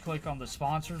page, click on the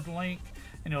sponsored link,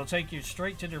 and it'll take you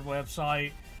straight to their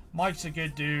website. Mike's a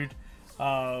good dude.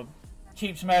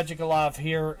 Keeps Magic alive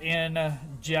here in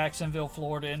Jacksonville,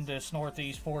 Florida, in this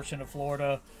northeast portion of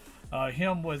Florida.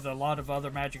 Him with a lot of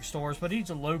other Magic stores, but he's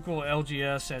a local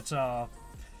LGS that's,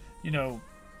 you know,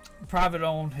 private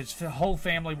owned. His whole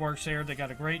family works there. They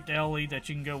got a great deli that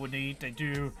you can go and eat. They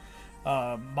do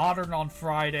Modern on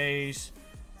Fridays.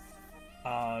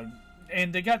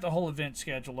 And they got the whole event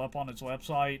schedule up on his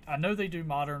website. I know they do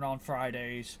Modern on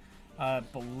Fridays. I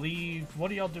believe, what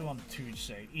do y'all do on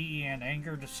Tuesday? EEN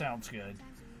Anger? That sounds good.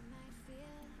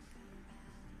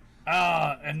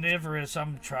 Omnivorous,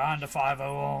 I'm trying to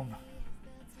 5-0 them.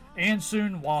 And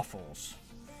soon Waffles.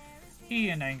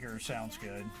 EEN Anger sounds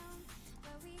good.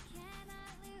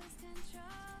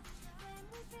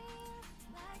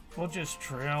 We'll just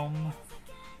trim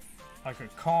like a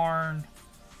Karn.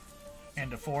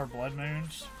 into 4 Blood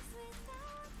Moons.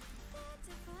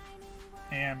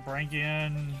 And bring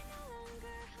in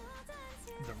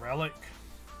the Relic.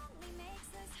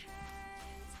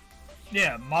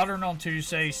 Yeah, Modern on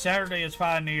Tuesday. Saturday is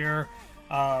Pioneer.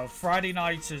 Friday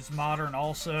nights is Modern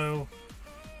also.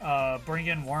 Bring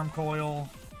in Wormcoil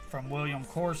from William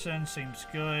Corson. Seems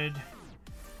good.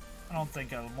 I don't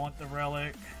think I want the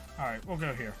Relic. Alright, we'll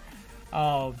go here.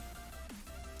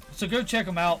 So go check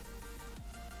them out.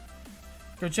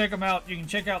 Go check them out. You can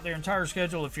check out their entire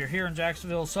schedule if you're here in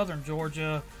Jacksonville, Southern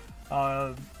Georgia.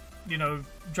 You know,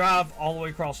 drive all the way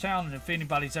across town, and if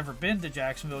anybody's ever been to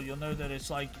Jacksonville, you'll know that it's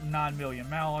like 9 million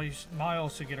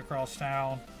miles to get across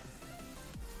town.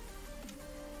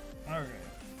 Okay.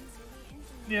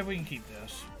 Yeah, we can keep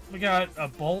this. We got a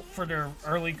Bolt for their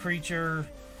early creature.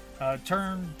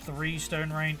 Turn 3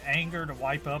 Stone Rain Anger to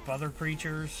wipe up other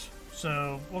creatures.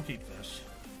 So, we'll keep this.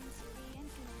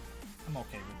 I'm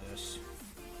okay with this.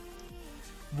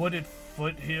 Wooded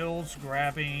Foothills,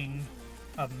 grabbing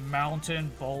a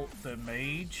Mountain Bolt the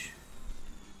Mage.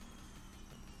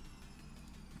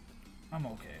 I'm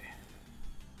okay.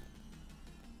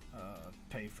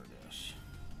 Pay for this.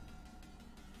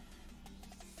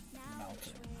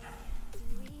 Mountain.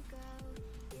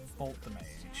 Bolt the Mage.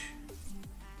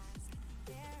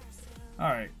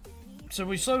 Alright. So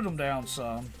we slowed them down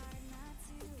some.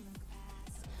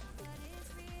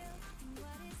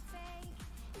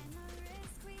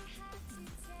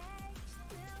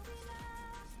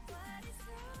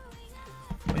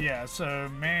 But yeah, so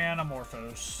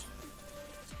Manamorphose.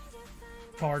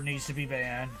 Card needs to be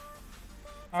banned.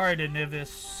 Alright,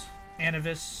 Anivis.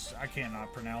 I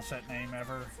cannot pronounce that name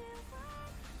ever.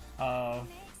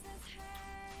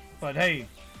 But hey,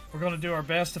 we're going to do our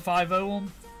best to 5-0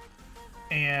 them.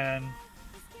 And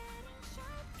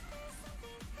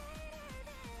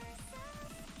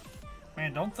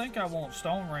man, don't think I won't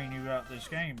Stone Rain you out this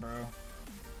game, bro.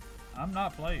 I'm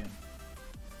not playing.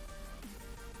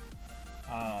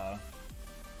 Yeah,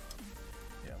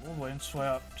 we'll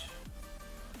Windswept.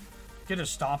 Get a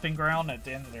Stomping Ground at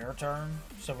the end of their turn,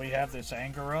 so we have this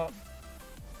Anger up.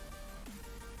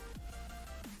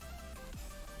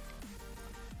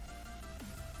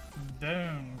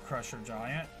 Bone Crusher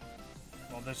Giant.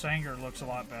 Well, this Anger looks a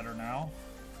lot better now.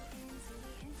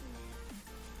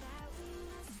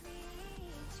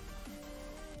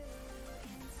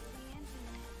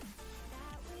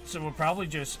 So we'll probably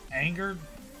just Anger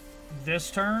this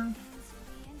turn.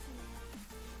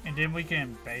 And then we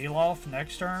can Baloth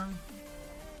next turn.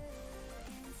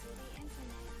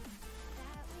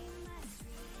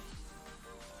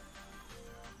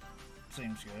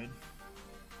 Seems good.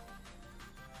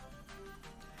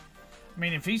 I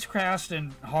mean, if he's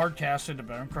hard casted a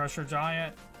Bone Crusher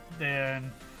Giant,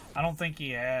 then I don't think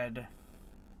he had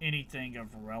anything of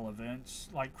relevance.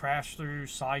 Like Crash Through,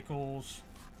 Cycles,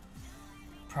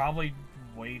 probably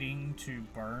waiting to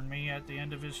burn me at the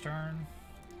end of his turn.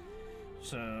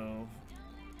 So,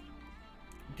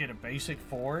 get a basic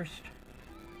Forest.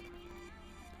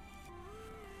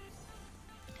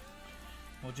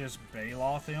 We'll just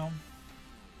Baloth him.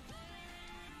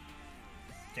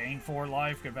 Gain 4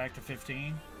 life, go back to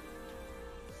 15.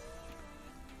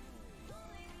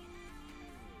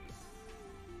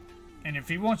 And if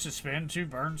he wants to spend 2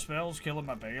 burn spells killing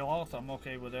my Baloth, I'm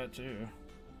okay with that too.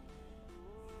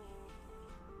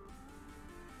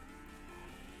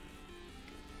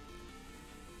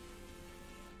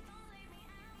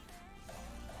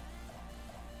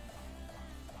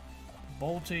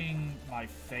 Bolting my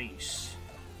face.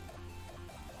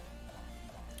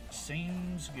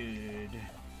 Seems good.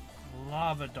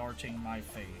 Lava darting my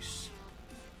face.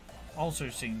 Also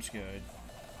seems good.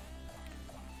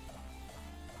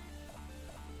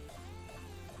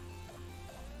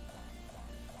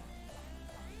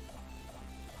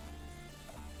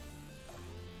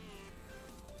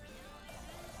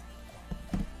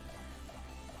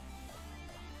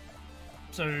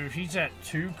 So he's at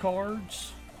 2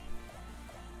 cards.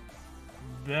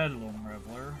 Bedlam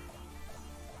Reveler.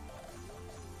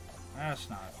 That's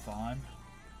not fun.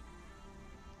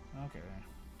 Okay.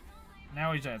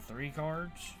 Now he's at 3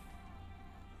 cards.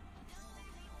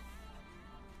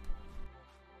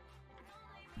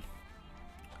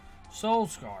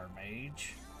 Soulscar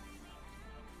Mage.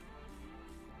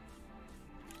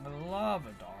 A Lava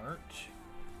Dart.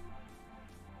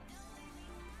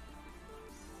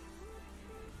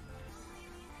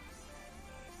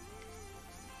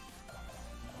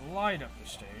 Light up the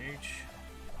stage.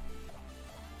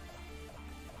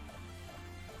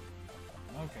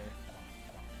 Okay.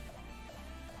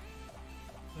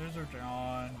 Those are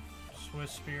gone.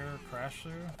 Swiss Spear, Crash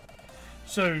Through.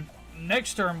 So,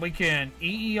 next turn we can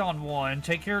EE on 1,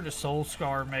 take care of the Soul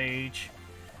Scar Mage.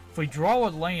 If we draw a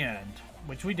land,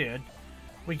 which we did,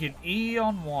 we can EE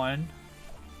on 1.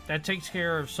 That takes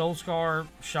care of Soul Scar.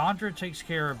 Chandra takes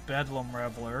care of Bedlam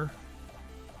Reveler.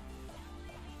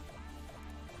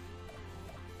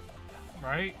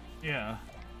 Right? Yeah.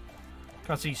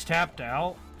 Because he's tapped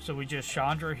out. So we just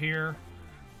Chandra here.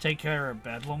 Take care of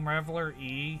Bedlam Reveler.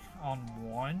 E on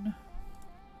 1.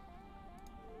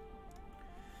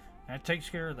 That takes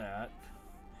care of that.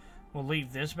 We'll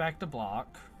leave this back to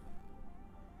block.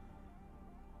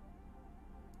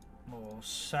 We'll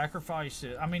sacrifice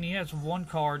it. I mean, he has one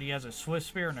card. He has a Swift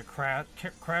Spear and a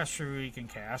Crash Shrew he can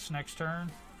cast next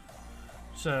turn.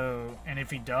 So, and if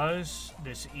he does,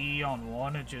 this E on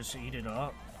 1 would just eat it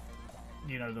up.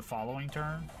 You know, the following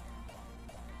turn.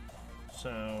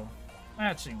 So,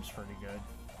 that seems pretty good.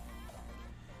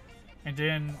 And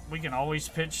then we can always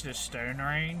pitch this Stone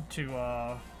Rain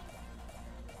to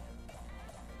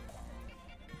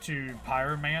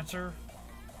Pyromancer.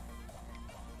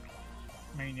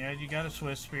 I mean, yeah, you got a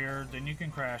Swift Spear, then you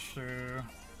can Crash Through.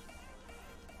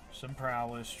 Some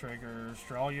Prowess triggers,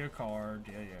 draw you a card.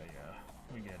 Yeah.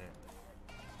 We get it.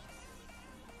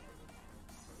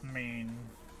 I mean,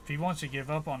 if he wants to give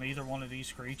up on either one of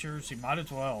these creatures, he might as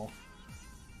well.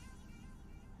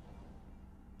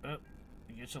 Oh,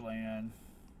 he gets a land.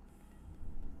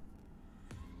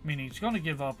 I mean, he's going to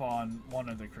give up on one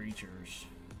of the creatures.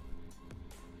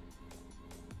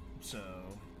 So,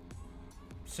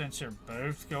 since they're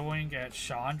both going at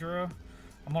Chandra,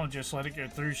 I'm going to just let it go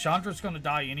through. Chandra's going to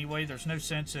die anyway. There's no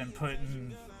sense in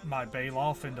putting my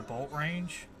Baloth into bolt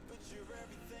range.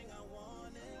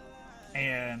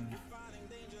 And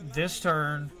this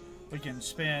turn, we can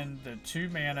spend the 2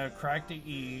 mana, crack the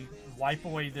E, wipe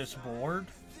away this board.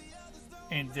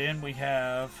 And then we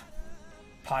have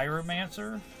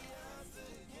Pyromancer.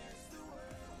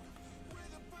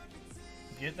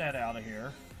 Get that out of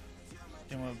here.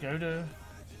 Then we'll go to...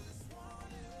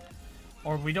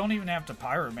 Or we don't even have to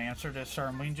Pyromancer this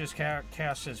turn. We can just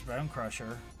cast this Bone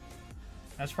Crusher.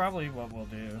 That's probably what we'll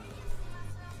do.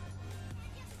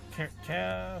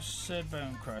 Cast said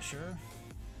Bone Crusher.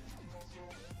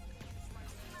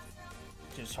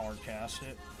 Just hard cast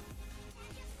it.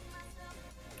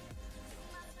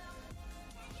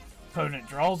 Opponent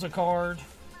draws a card.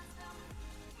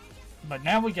 But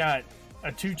now we got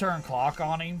a 2-turn clock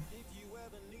on him.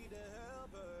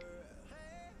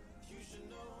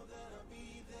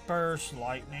 Burst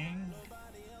Lightning.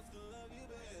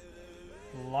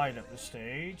 Light up the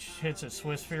stage. Hits a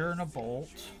Swift Spear and a Bolt.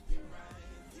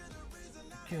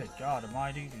 Good God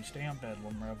almighty, these damn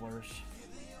Bedlam Revelers.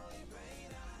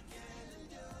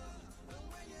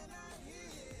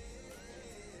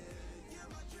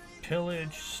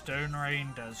 Pillage, Stone Rain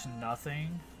does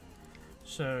nothing.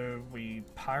 So we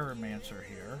Pyromancer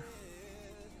here.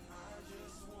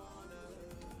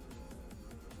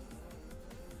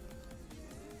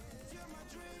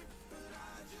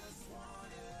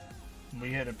 We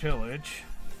hit a Pillage.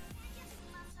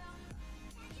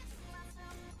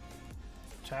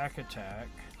 Attack.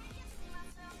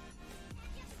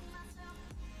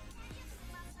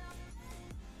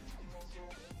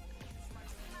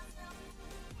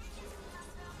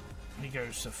 He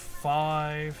goes to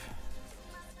 5.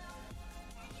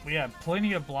 We have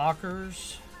plenty of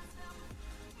blockers.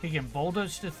 He can bolt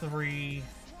us to 3.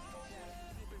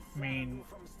 I mean,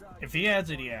 if he adds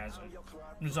it, he adds it.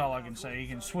 That's all I can say. He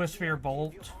can Swift Spear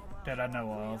Bolt that I know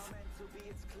of.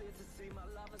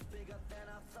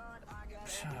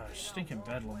 Stinking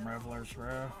Bedlam Revelers,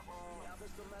 bro.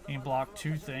 He can block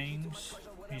 2 things.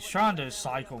 He's trying to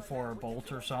cycle for a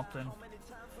bolt or something.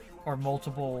 Or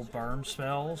multiple burn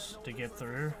spells to get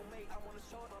through.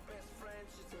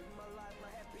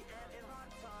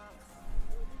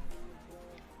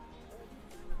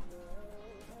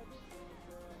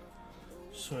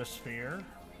 Swift Spear.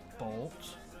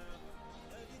 Bolt.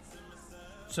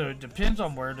 So it depends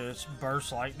on where this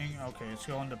Burst Lightning. Okay, it's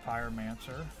going to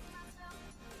Pyromancer.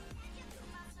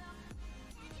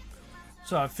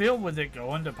 So I feel with it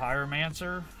going to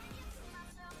Pyromancer,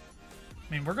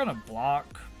 I mean, we're going to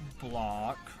block.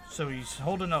 So he's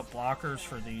holding up blockers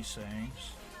for these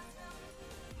things.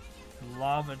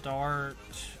 Lava Dart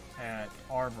at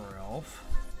Arbor Elf.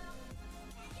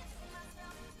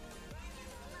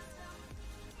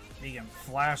 He can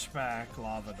flashback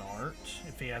Lava Dart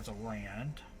if he has a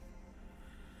land.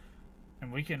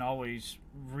 And we can always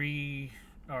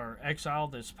exile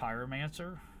this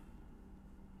Pyromancer.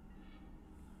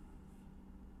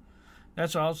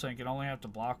 That's what I was thinking. Only have to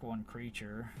block 1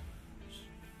 creature.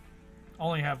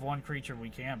 Only have 1 creature we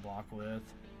can block with.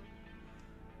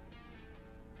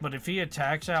 But if he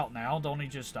attacks out now, don't he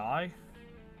just die?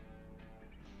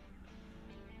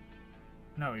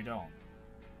 No, he don't.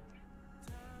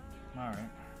 Alright.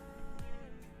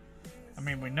 I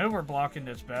mean, we know we're blocking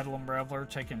this Bedlam Reveler,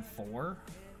 taking 4.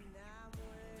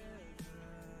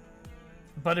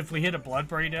 But if we hit a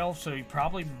Bloodbraid Elf, so he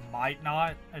probably might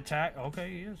not attack.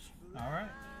 Okay, he is. Alright.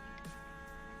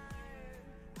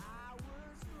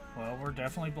 Well, we're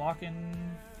definitely blocking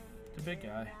the big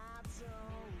guy.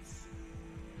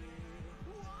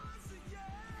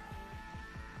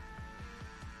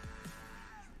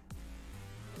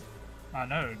 I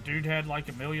know, dude had like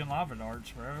 1,000,000 lava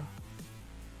darts, bro.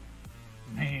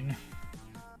 I mean,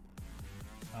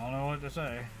 I don't know what to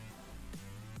say.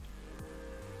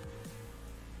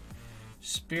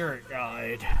 Spirit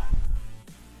Guide.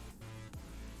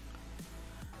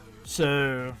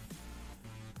 So,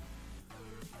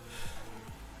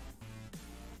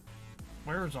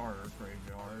 where's our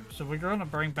graveyard? So we're going to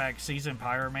bring back Seasoned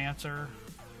Pyromancer.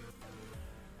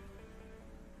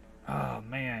 Oh,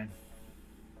 man.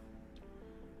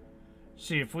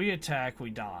 See, if we attack,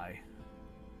 we die.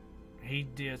 He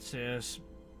did this.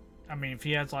 I mean, if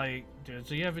he has, like... Does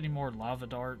he have any more lava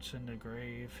darts in the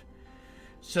grave?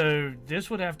 So, this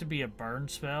would have to be a burn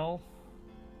spell.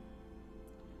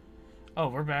 Oh,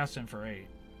 we're basting for 8.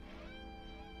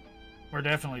 We're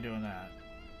definitely doing that.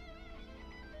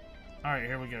 Alright,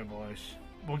 here we go, boys.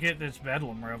 We'll get this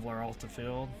Bedlam Reveler off the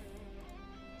field.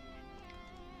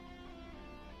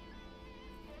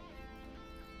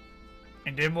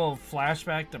 And then we'll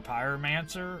flashback the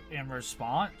Pyromancer in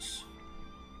response.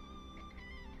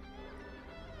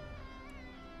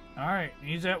 Alright,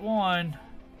 he's at 1.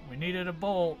 We needed a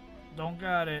bolt. Don't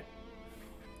got it.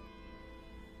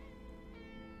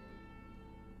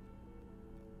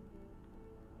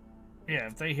 Yeah,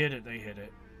 if they hit it, they hit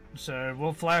it. So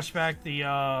we'll flashback the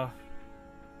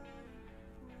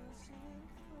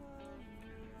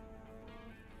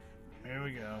here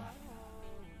we go.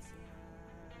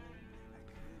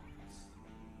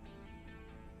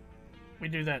 We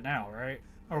do that now, right?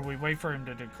 Or we wait for him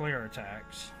to declare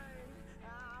attacks.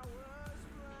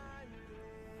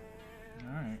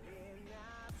 Alright.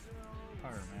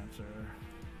 Pyromancer.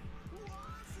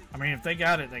 I mean, if they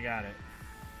got it, they got it.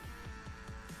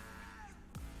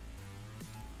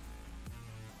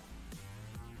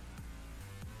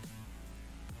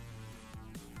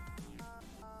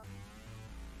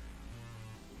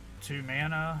 Two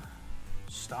mana.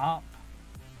 Stop.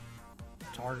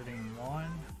 Targeting 1.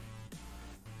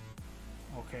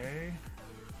 Okay.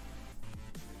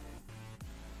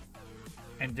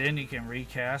 And then he can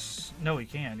recast. No, he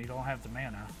can't. He don't have the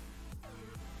mana.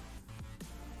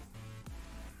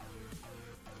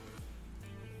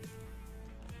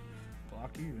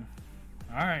 Block you.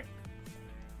 Alright.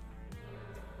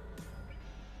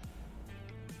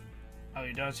 Oh,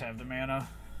 he does have the mana.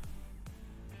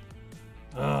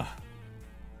 Ugh.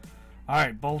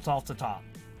 Alright, bolt off the top.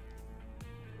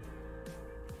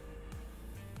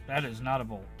 That is not a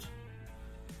bolt.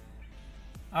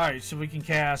 Alright, so we can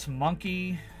cast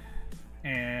Monkey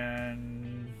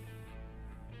and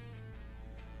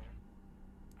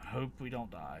hope we don't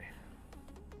die.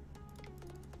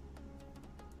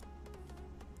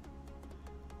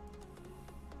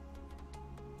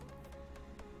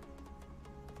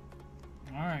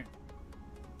 Alright.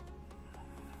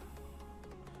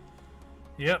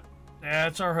 Yep,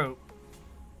 that's our hope.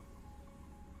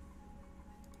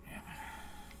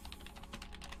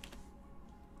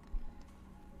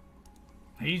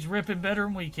 He's ripping better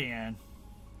than we can.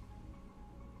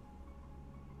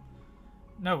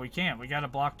 No, we can't. We gotta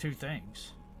block 2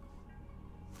 things.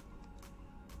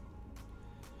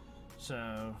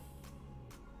 So...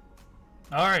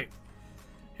 Alright.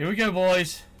 Here we go,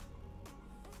 boys.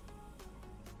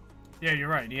 Yeah, you're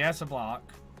right. He has to block.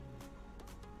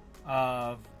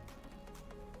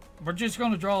 We're just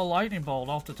gonna draw a lightning bolt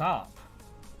off the top.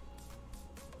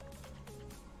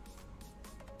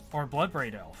 Or a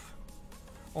Bloodbraid Elf.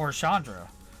 Or a Chandra.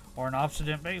 Or an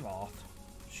Obstinate Baloth.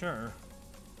 Sure.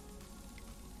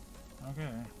 Okay.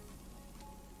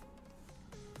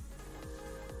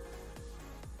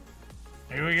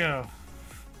 Here we go.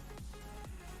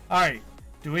 Alright.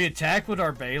 Do we attack with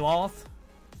our Baloth?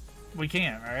 We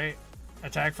can't, right?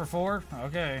 Attack for 4?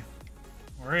 Okay.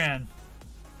 We're in.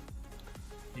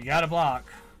 You gotta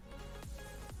block.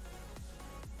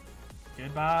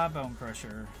 Goodbye, Bone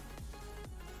Crusher.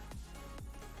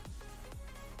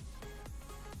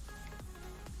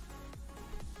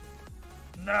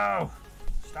 No!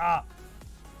 Stop!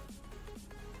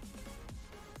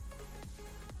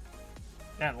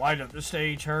 That light up the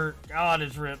stage hurt. God,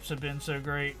 his rips have been so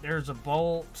great. There's a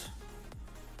bolt.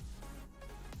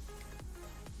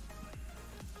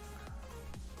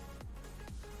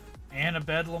 a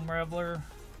Bedlam Reveler.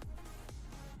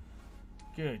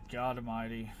 Good God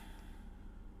Almighty.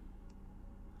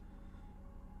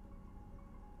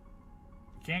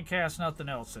 Can't cast nothing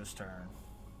else this turn.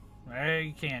 Hey,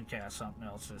 you can cast something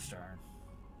else this turn.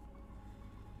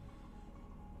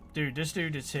 Dude, this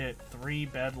dude has hit 3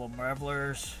 Bedlam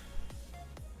Revelers.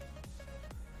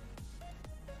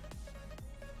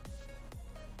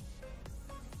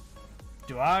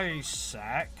 Do I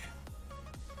sack?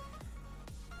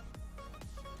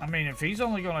 I mean, if he's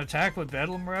only going to attack with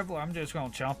Bedlam Reveler, I'm just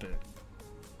going to chump it.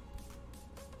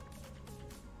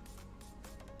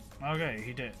 Okay,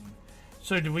 he didn't.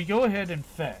 So, do we go ahead and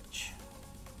fetch?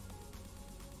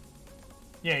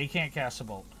 Yeah, he can't cast a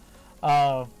bolt.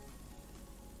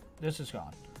 This is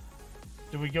gone.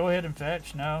 Do we go ahead and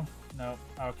fetch? No? No.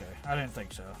 Okay, I didn't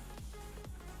think so.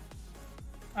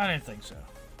 I didn't think so.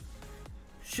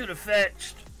 Should have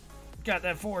fetched. Got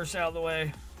that force out of the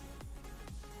way.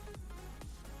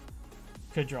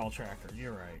 Could draw tracker.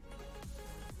 You're right.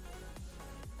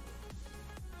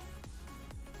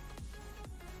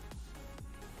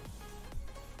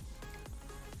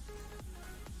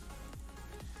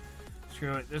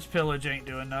 Screw it. This pillage ain't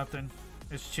doing nothing.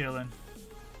 It's chilling.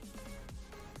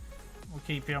 We'll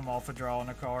keep him off of drawing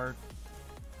a card.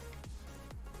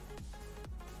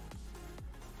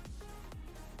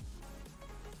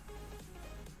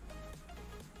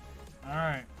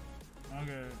 Alright.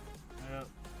 Okay. Yep.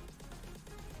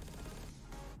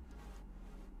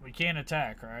 We can't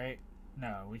attack, right?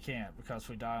 No, we can't because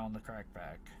we die on the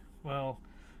crackback. Well,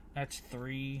 that's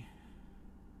 3.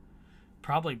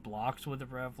 Probably blocked with the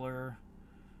Reveler.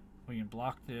 We can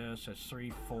block this. That's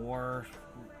 3, 4.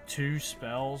 2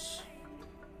 spells.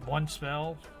 1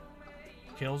 spell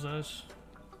kills us.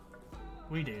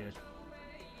 We did.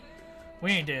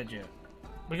 We ain't dead yet.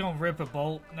 We're gonna rip a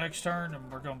bolt next turn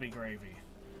and we're gonna be gravy.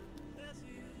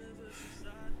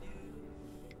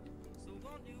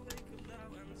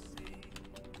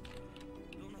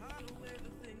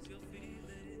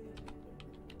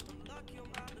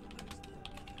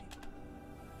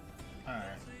 Alright,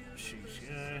 she's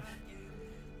good.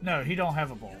 No, he don't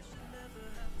have a bolt.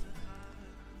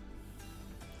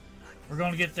 We're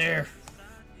gonna get there.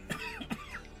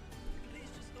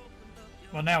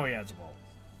 Well, now he has a bolt.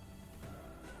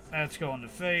 That's going to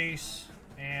face,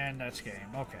 and that's game.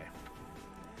 Okay.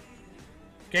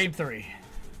 Game 3.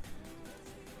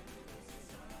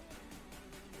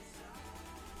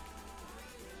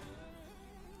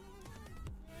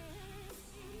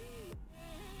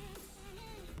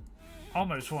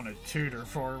 Almost want to tutor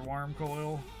for Worm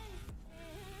Coil.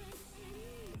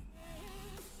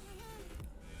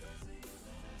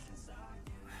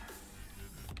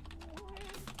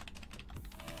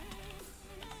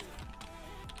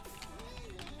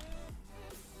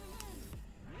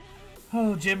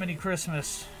 Oh, Jiminy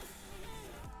Christmas.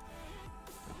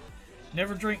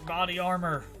 Never drink body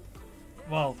armor.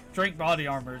 Well, drink body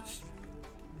armor. It's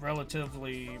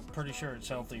relatively, pretty sure it's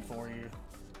healthy for you.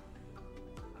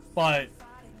 But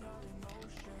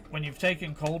when you've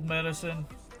taken cold medicine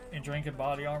and drinking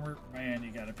body armor, man,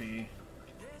 you gotta pee.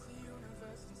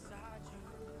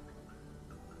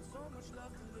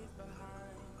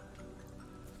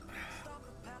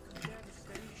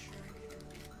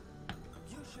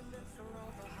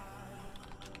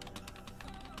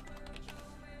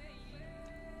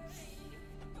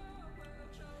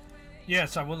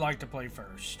 Yes, I would like to play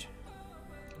first.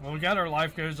 Well, we got our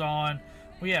life goes on.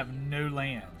 We have no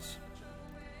lands.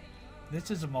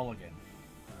 This is a mulligan.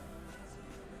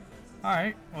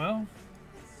 Alright, well.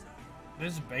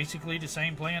 This is basically the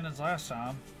same plan as last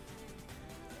time.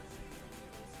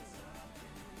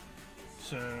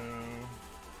 So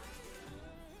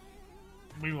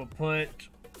we will put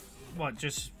what,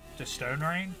 just the Stone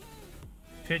Rain?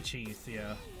 Pitch Heath,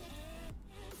 yeah.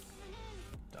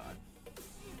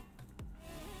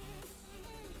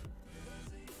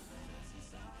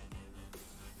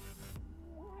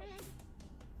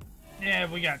 Yeah,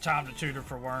 we got time to tutor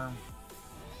for Worm.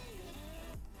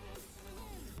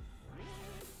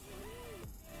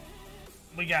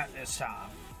 We got this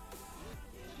time.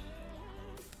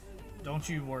 Don't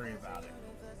you worry about it.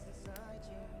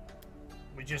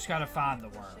 We just gotta find the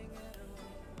Worm.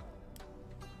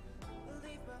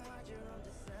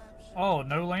 Oh,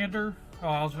 no lander? Oh,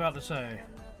 I was about to say.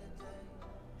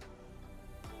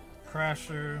 Crash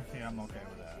through. Yeah, I'm okay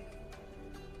with that.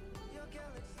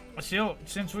 Still,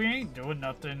 since we ain't doing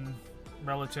nothing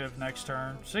relative next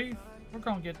turn, see, we're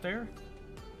gonna get there.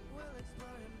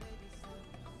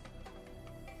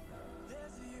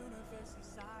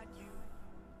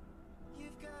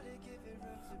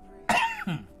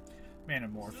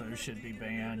 Manamorpho should be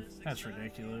banned. That's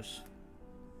ridiculous.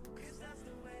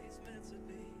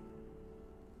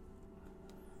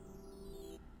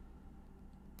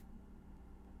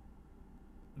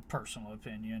 Personal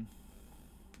opinion.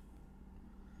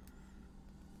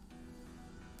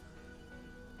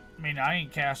 I mean, I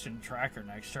ain't casting Tracker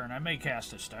next turn. I may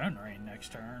cast a Stone Rain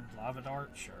next turn. Lava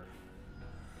Dart? Sure.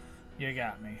 You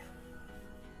got me.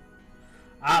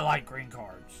 I like green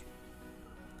cards.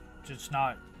 Just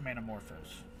not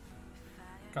Manamorphose.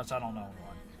 Because I don't know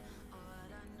one.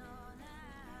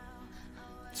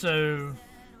 So...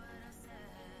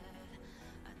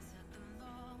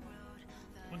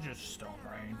 we'll just Stone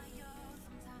Rain.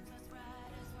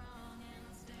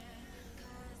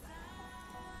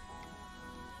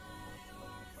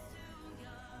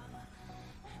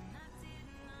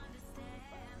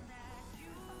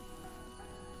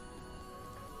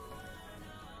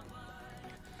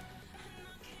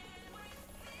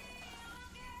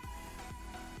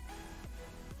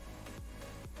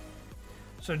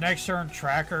 So next turn,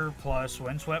 Tracker plus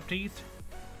Windswept Teeth.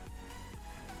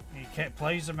 He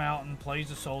plays the Mountain, plays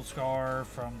the Soul Scar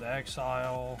from the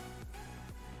Exile.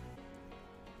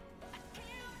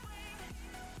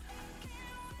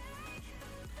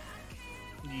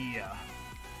 Yeah.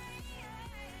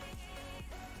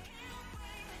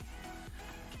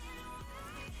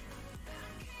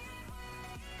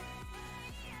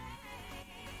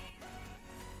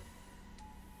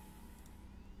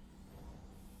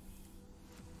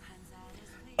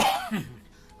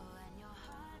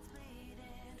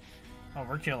 Oh,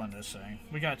 we're killing this thing.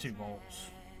 We got 2 bolts.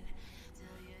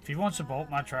 If he wants to bolt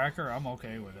my Tracker, I'm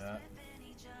okay with that.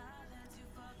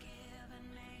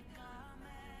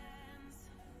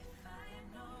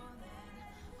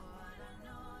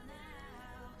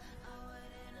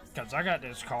 Because I got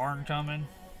this Karn coming.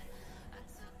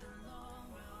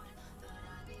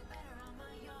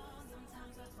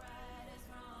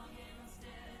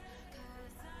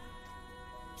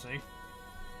 See?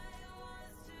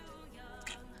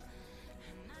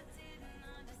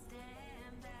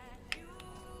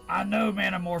 I know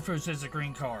Manamorphose is a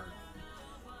green card,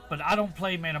 but I don't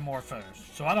play Manamorphose,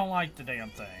 so I don't like the damn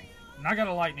thing. And I got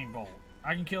a Lightning Bolt.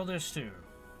 I can kill this too.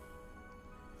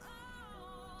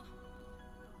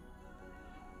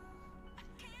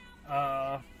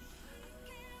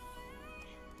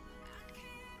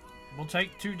 We'll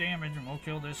take 2 damage and we'll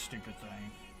kill this stupid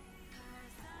thing.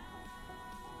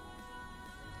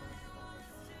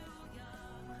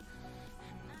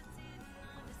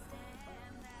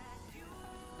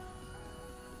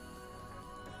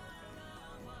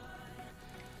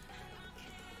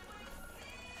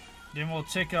 Then we'll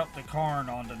tick up the Karn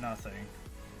onto nothing.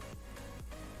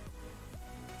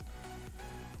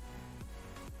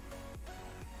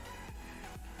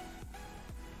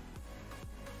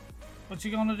 What's he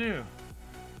gonna do?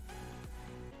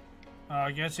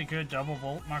 I guess he could double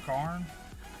bolt my Karn.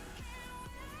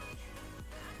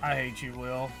 I hate you,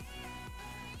 Will.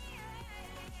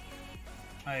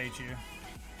 I hate you.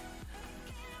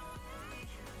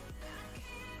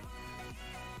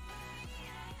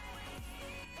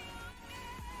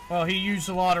 Well, he used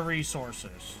a lot of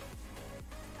resources.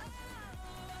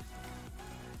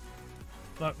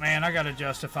 Look, man, I gotta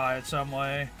justify it some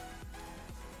way.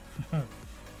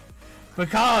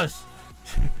 Because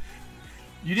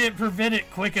you didn't prevent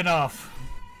it quick enough.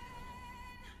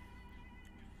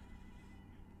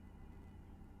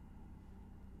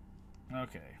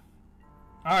 Okay.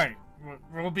 Alright,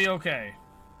 we'll be okay.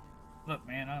 Look,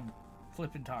 man, I'm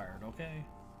flipping tired, okay?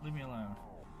 Leave me alone.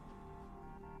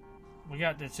 We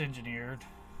got this engineered.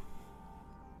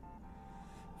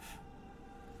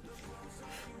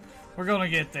 We're gonna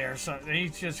get there, so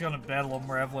he's just gonna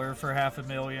Bedlam Reveler for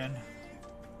 $500,000.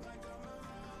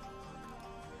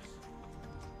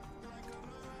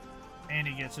 And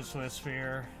he gets a Swift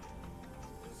Sphere.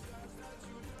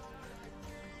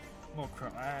 We'll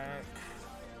crack.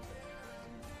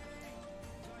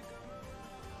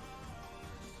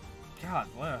 God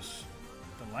bless.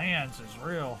 The lands is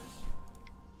real.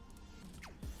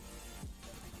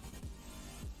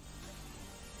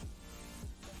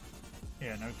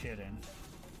 Yeah, no kidding.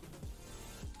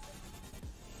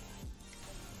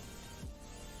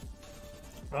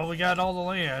 Well, we got all the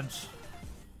lands.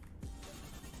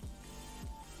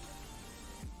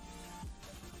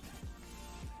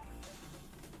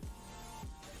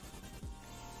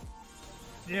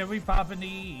 Yeah, we popping the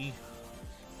EE.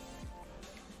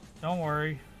 Don't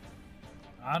worry.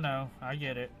 I know. I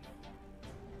get it.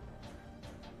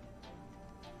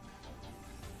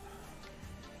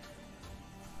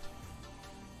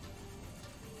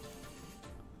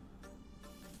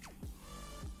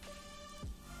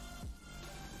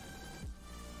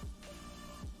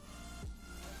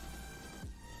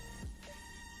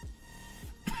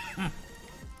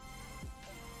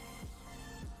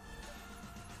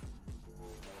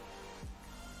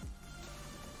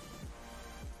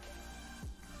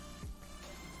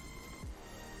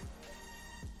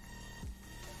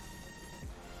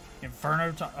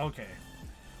 Inferno time. Okay.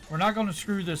 We're not going to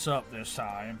screw this up this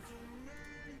time.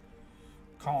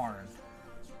 Karn.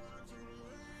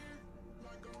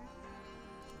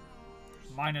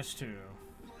 -2.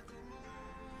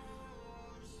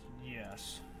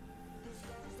 Yes.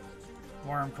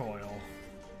 Worm coil.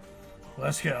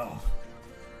 Let's go.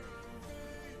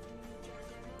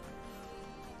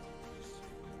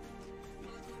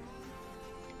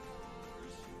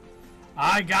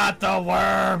 I got the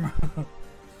worm!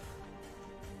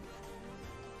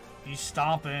 He's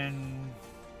stomping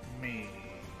me.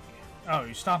 Oh,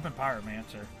 he's stomping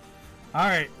Pyromancer.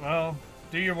 Alright, well,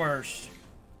 do your worst.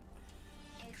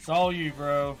 It's all you,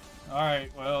 bro.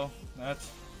 Alright, well, that's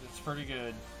pretty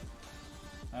good.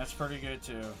 That's pretty good,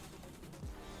 too.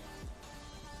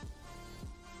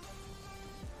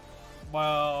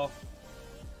 Well...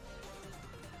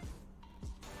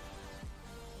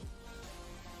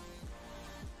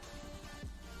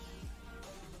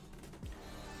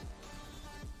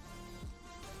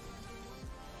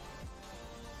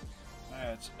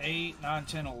 That's 8, 9,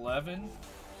 10, 11.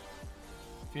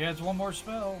 If he has one more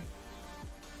spell.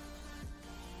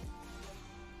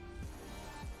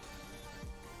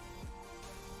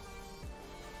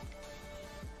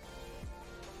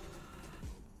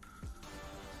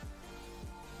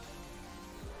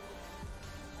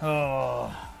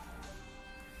 Oh.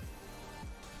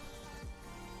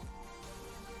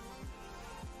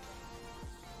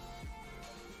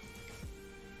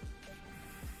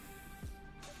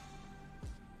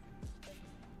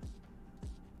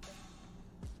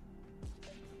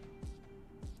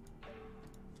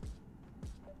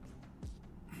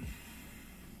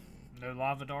 No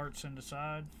lava darts in the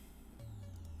side.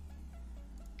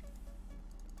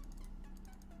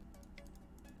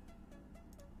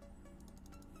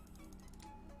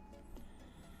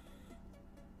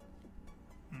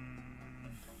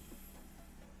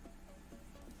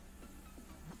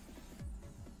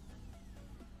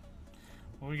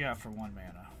 What we got for 1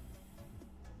 mana?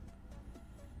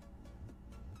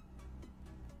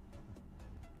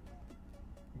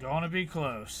 Gonna be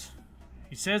close.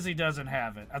 He says he doesn't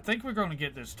have it. I think we're going to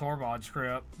get this Torbod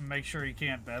script. Make sure he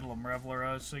can't Bedlam Reveler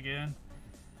us again.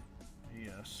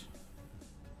 Yes.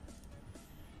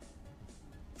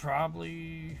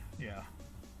 Probably, yeah.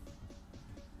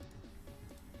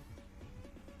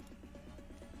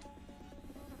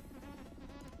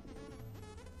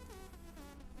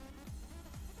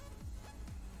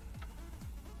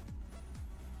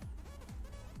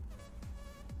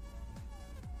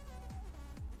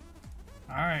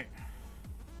 Alright.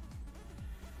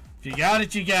 If you got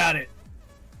it, you got it.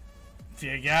 If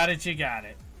you got it, you got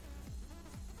it.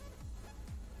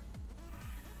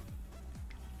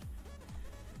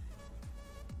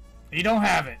 You don't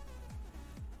have it.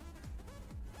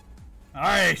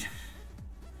 Alright.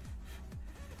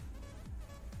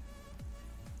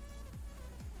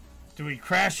 Do we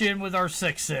crash in with our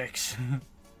 6/6?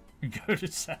 Go to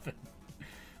 7.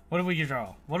 What do we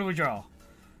draw? What do we draw?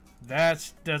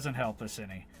 That doesn't help us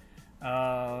any.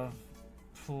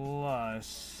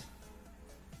 Plus...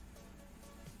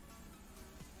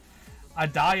 I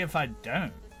die if I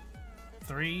don't.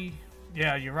 3...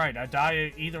 Yeah, you're right. I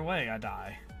die either way. I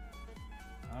die.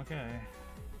 Okay.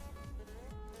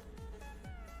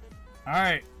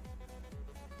 Alright.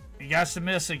 You got to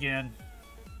miss again.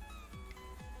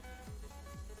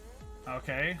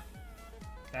 Okay.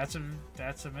 That's a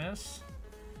miss.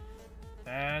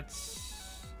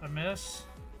 That's a miss.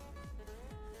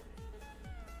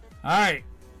 Alright.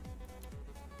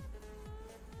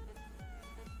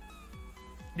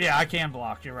 Yeah, I can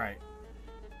block. You're right.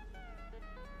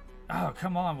 Oh,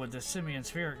 come on with the Simian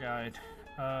Spirit Guide.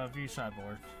 View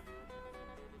sideboard.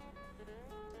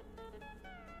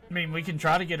 I mean, we can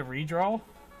try to get a redraw.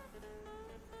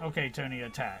 Okay, Tony,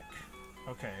 attack.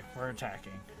 Okay, we're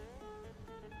attacking.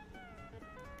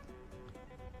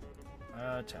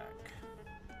 Attack.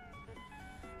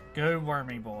 Go,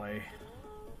 Wormy Boy.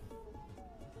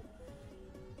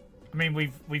 I mean,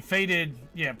 we faded...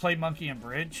 Yeah, play Monkey and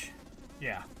Bridge.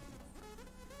 Yeah.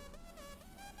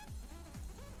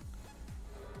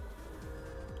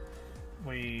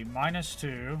 We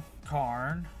 -2.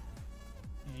 Karn.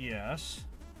 Yes.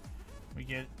 We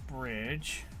get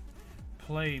Bridge.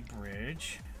 Play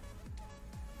Bridge.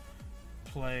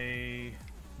 Play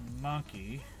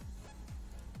Monkey.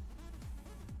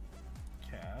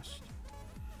 Cast.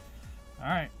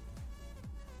 Alright.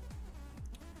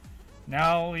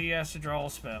 Now he has to draw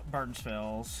burn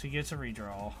spells. He gets a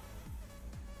redraw.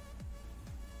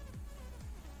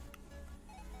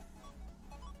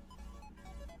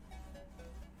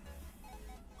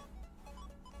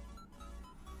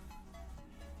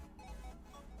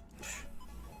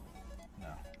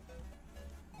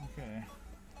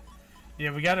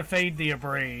 Yeah, we gotta fade the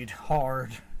abrade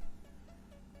hard.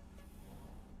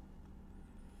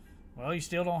 Well, you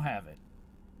still don't have it.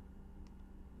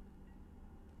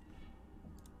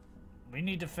 We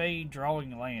need to fade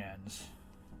drawing lands.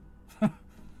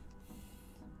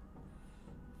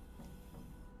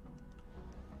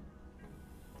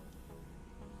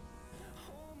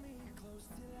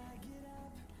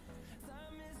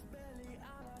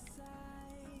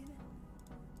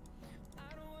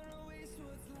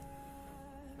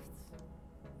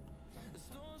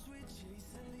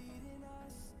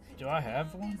 Do I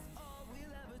have one?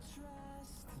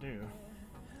 I do.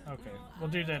 Okay, we'll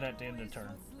do that at the end of the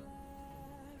turn.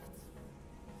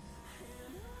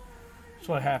 That's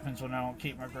what happens when I don't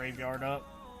keep my graveyard up.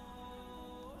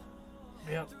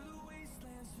 Yep.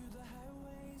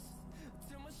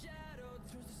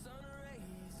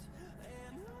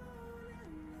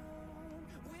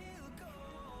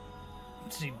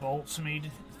 Let's see, bolts me.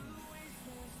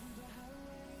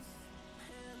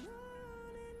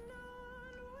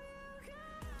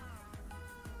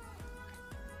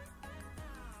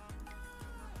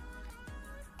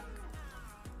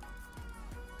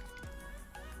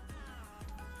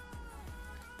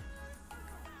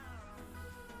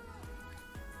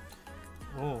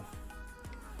 Oh. All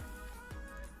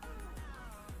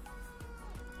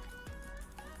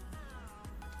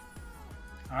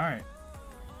right.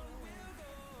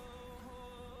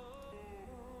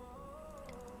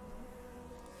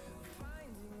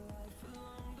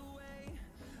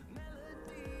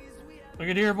 Look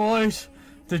at here, boys.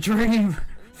 The dream.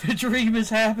 The dream is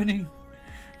happening.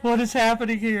 What is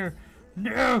happening here?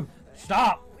 No!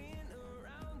 Stop!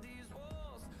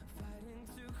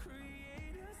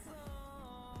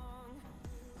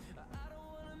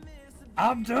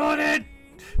 I'm doing it!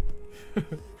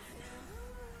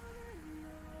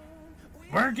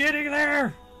 We're getting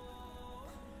there!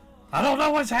 I don't know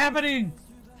what's happening!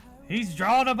 He's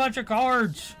drawing a bunch of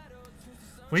cards!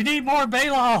 We need more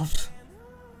Bailoffs!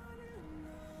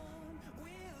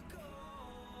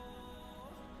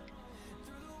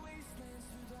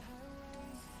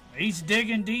 He's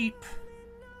digging deep.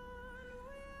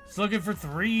 He's looking for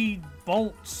 3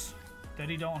 bolts that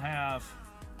he don't have.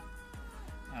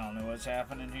 I don't know what's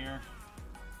happening here.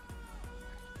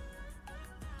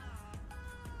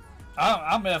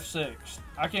 I'm F6.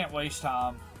 I can't waste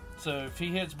time. So if he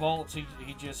hits bolts, he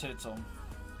just hits them.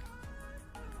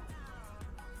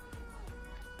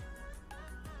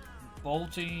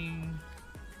 Bolting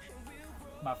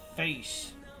my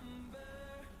face.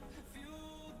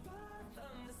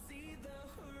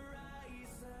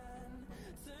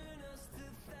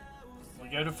 We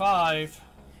go to 5.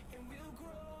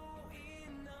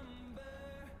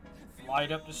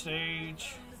 Light up the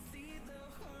stage.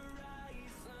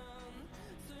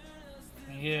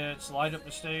 He hits, light up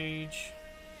the stage.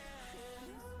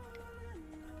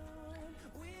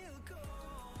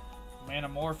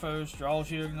 Manamorphose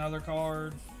draws you another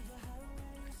card.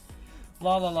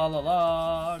 La la la la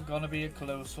la. Gonna be a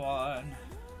close one.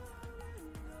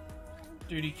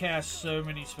 Dude, he casts so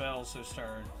many spells this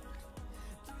turn.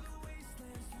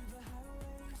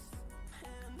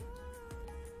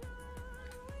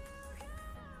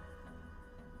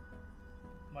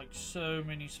 Like, so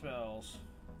many spells.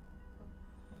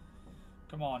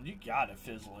 Come on, you gotta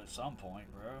fizzle at some point,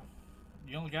 bro.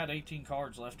 You only got 18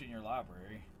 cards left in your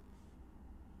library.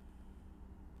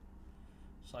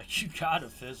 It's like, you gotta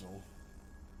fizzle.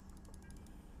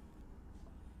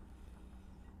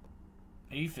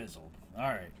 He fizzled.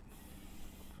 Alright.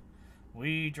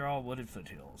 We draw Wooded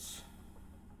Foothills.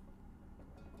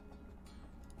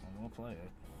 And we'll play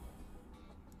it.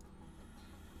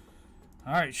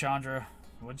 Alright, Chandra.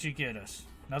 What'd you get us?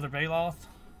 Another Bailoff?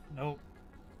 Nope.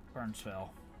 Burn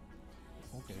spell.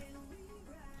 Okay.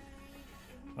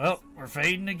 Well, we're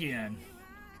fading again.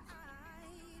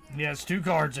 He has 2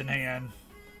 cards in hand.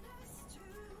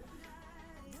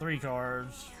 3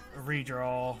 cards. A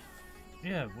redraw.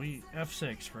 Yeah, we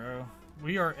F6, bro.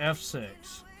 We are F6.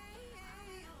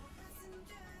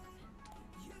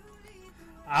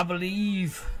 I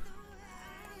believe.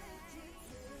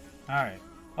 Alright.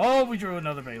 Oh, we drew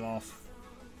another Bailoff.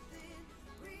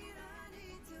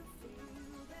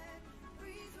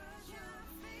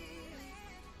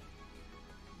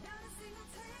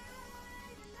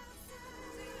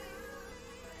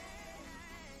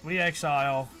 We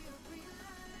exile.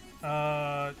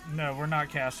 No, we're not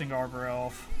casting Arbor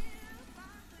Elf.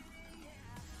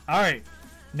 Alright.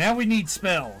 Now we need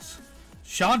spells.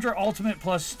 Chandra Ultimate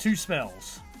plus 2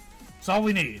 spells. That's all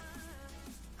we need.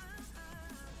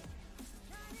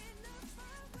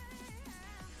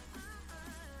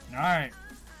 Alright.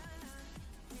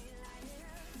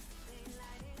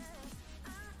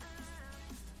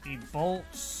 He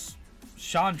bolts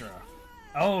Chandra.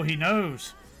 Oh, he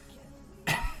knows.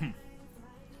 Good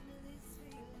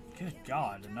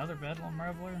God, another Bedlam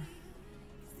Reveler?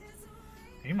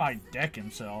 He might deck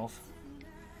himself.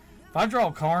 If I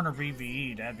draw Karn or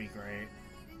BBE, that'd be great.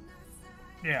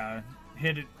 Yeah,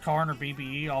 hit it Karn or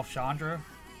BBE off Chandra.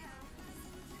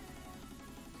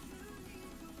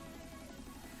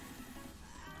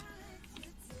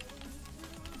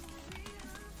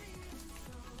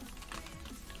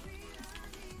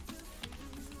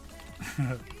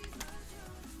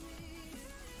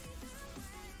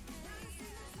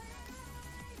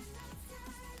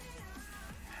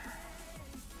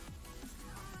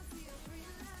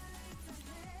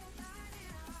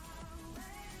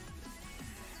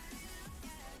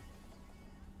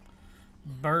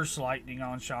 Burst lightning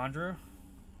on Chandra.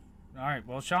 Alright,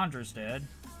 well, Chandra's dead.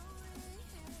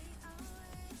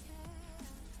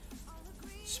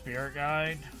 Spirit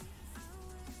Guide.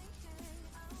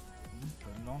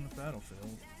 Put it on the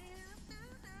battlefield.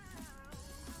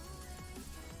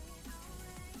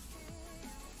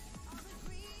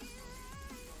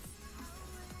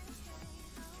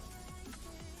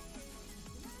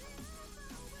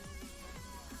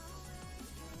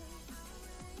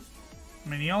 I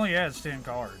mean, he only has 10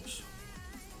 cards.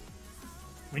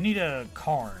 We need a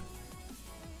Karn.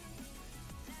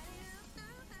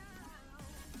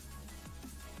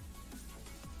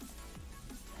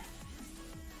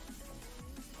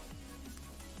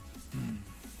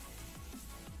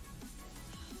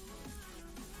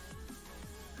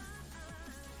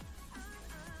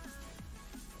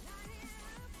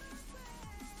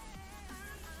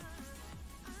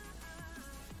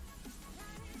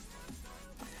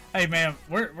 Hey man,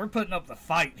 we're putting up the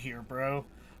fight here, bro.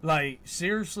 Like,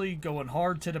 seriously, going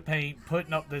hard to the paint,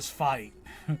 putting up this fight.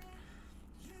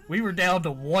 We were down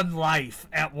to 1 life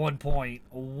at one point.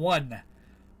 1.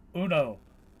 Uno.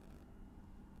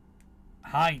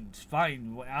 Heinz.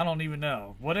 Fine. I don't even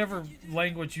know. Whatever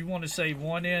language you want to say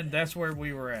 1 in, that's where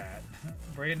we were at.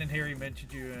 Brandon Harry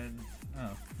mentioned you in...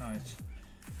 Oh, nice.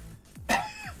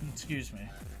 Excuse me.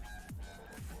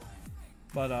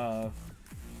 But,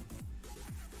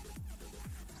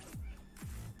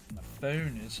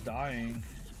 phone is dying.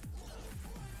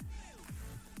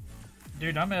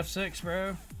 Dude, I'm F6,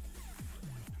 bro.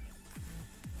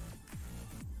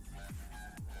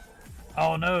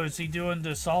 Oh no, is he doing the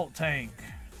assault tank?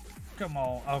 Come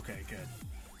on. Okay, good.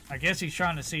 I guess he's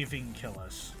trying to see if he can kill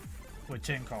us with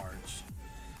 10 cards.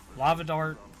 Lava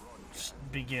Dart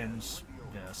begins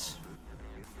this.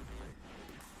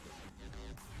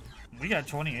 We got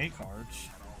 28 cards.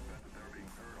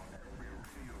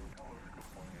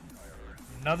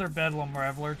 Another Bedlam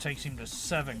Reveler takes him to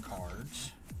 7 cards.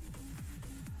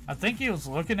 I think he was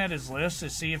looking at his list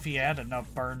to see if he had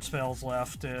enough burn spells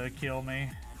left to kill me.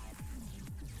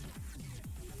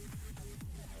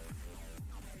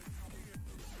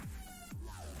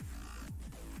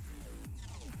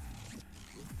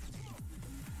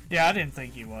 Yeah, I didn't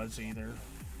think he was either.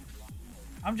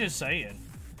 I'm just saying.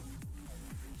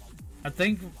 I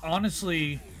think,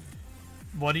 honestly,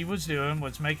 what he was doing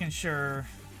was making sure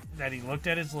that he looked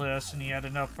at his list and he had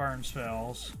enough burn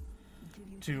spells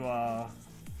to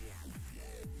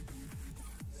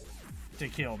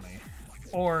kill me.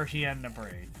 Or he had an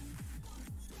abrade.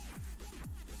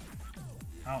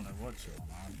 I don't know what's going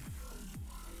on.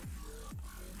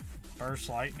 Burst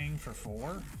lightning for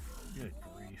 4? Good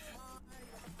grief.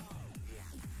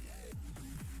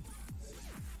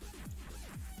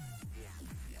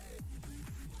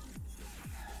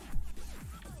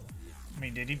 I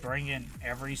mean, did he bring in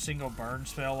every single burn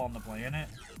spell on the planet?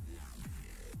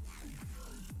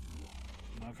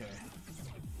 Okay.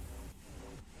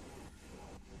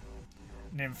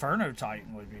 An Inferno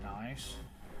Titan would be nice.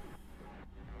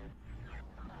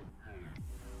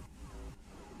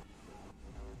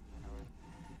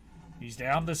 He's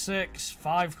down to 6.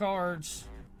 5 cards.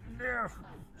 No,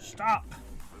 stop.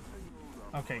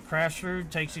 Okay, Crash Through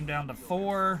takes him down to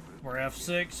 4. We're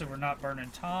F6, so we're not burning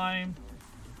time.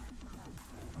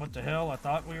 What the hell? I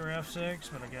thought we were F6,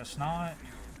 but I guess not.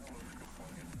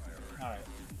 Alright.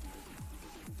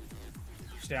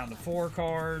 It's down to 4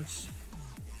 cards.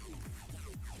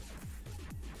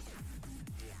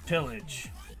 Pillage.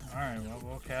 Alright, well,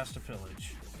 we'll cast a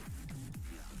Pillage.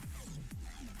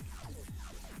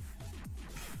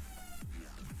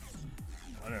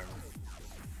 Whatever.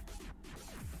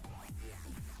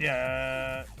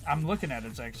 Yeah, I'm looking at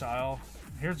his exile.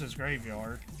 Here's his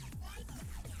graveyard.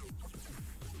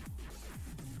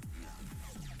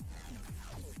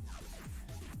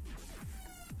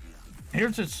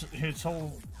 Here's his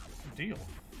whole deal.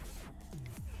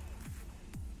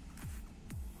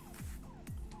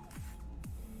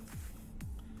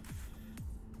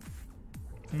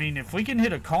 I mean, if we can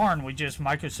hit a Karn, we just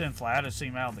Mycosynth Lattice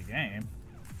him out of the game.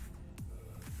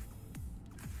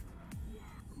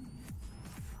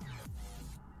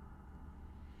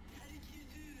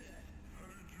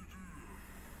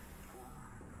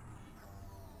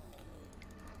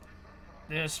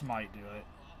 This might do it.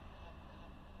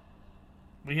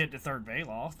 We hit the third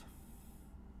Baloth.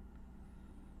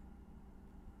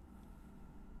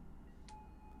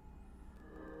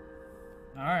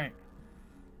 Alright.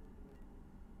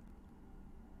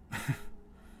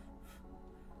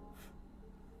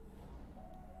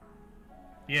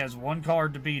 He has one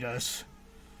card to beat us.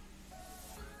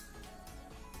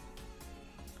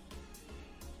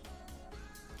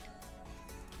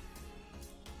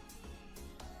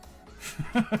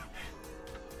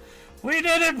 We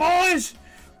did it, boys!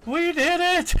 We did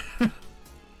it!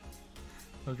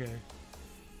 Okay.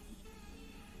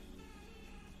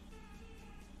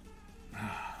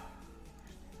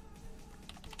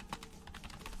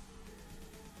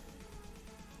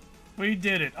 We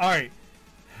did it. Alright.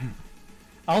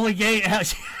 Only game.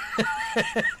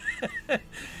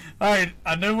 Alright,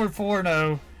 I know we're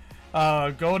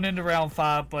 4-0 going into round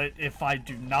 5, but if I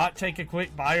do not take a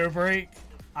quick bio break,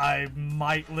 I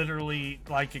might literally,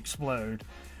 like, explode.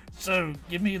 So,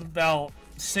 give me about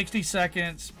 60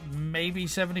 seconds, maybe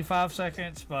 75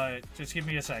 seconds, but just give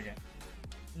me a second.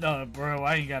 No, bro,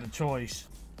 I ain't got a choice.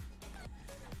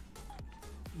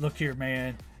 Look here,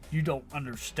 man. You don't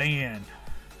understand.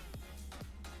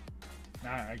 Nah,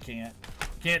 I can't.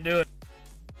 Can't do it.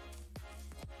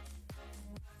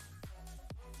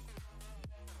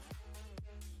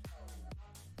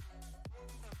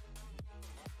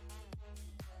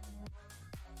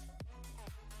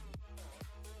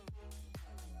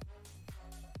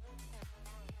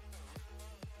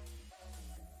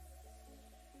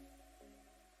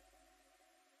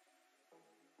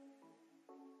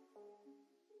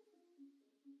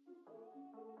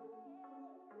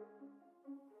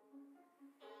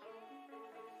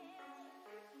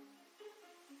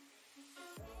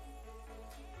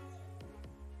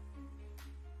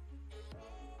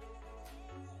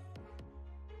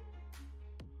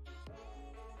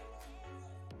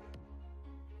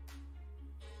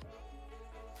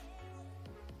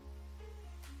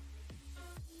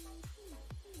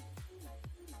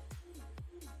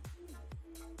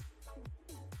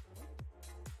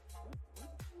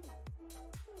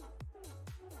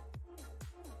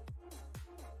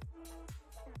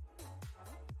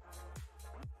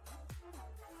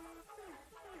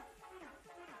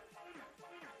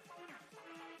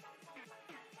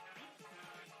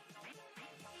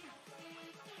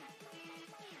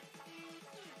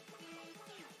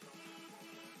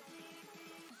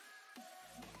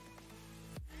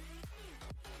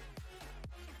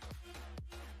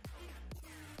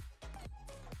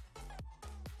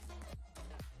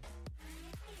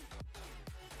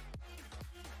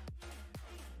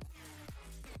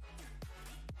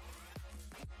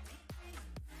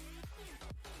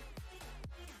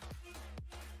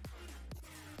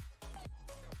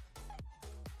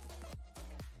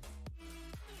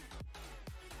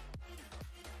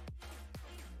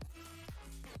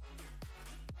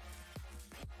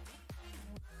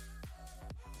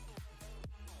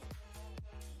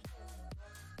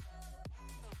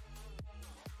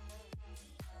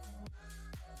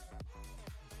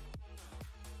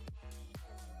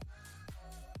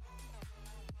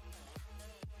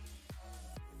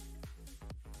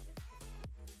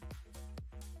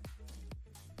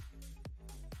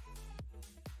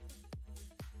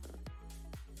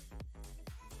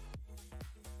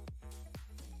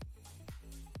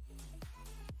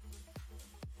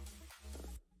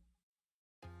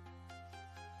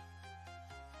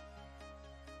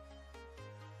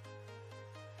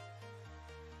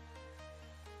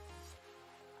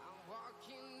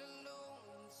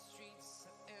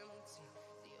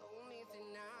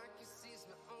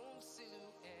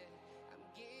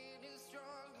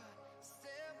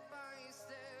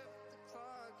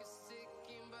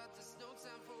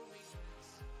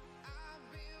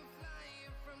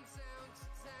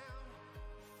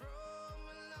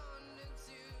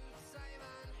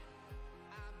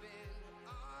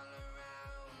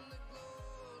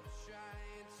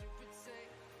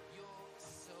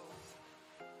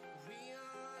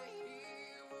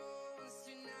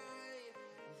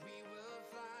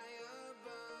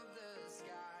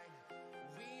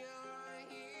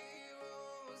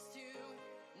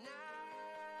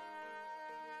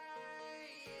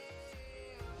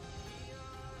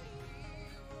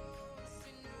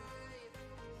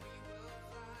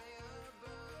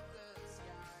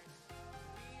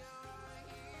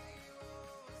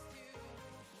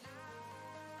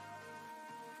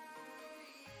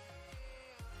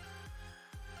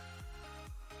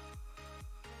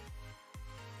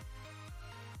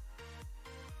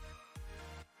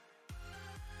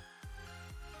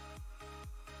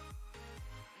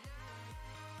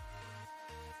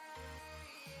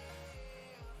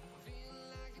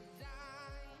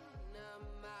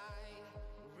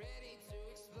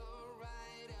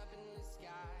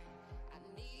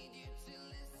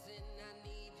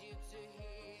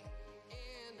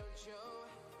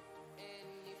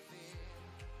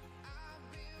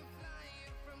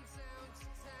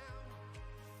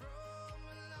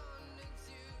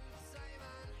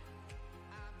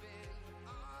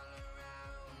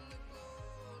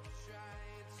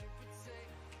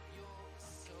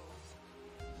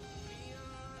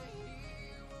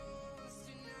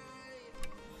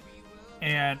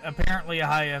 And apparently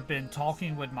I have been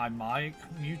talking with my mic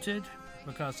muted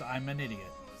because I'm an idiot.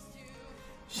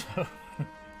 So...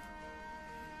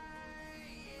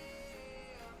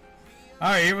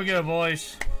 Alright, here we go,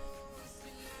 boys.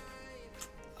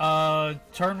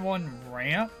 Turn 1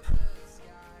 ramp,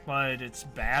 but it's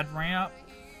bad ramp.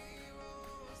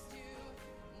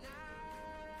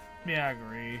 Yeah, I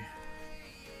agree.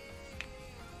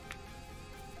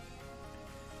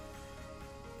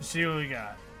 Let's see what we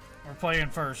got. We're playing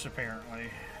first, apparently.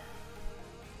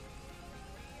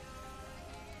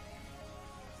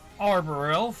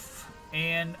 Arbor Elf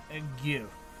and Gyu.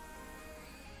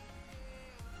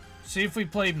 See if we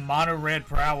play Mono Red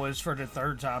Prowess for the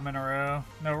 3rd time in a row.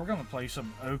 No, we're gonna play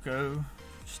some Oko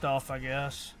stuff, I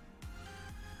guess.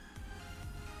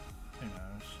 Who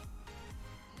knows?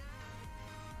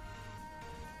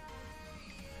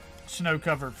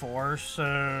 Snow-covered forest,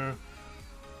 so...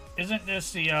 Isn't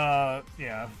this the,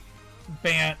 yeah,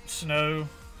 Bant Snow?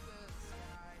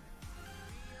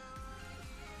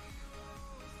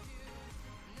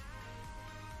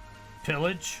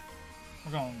 Pillage?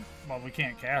 We're going, well, we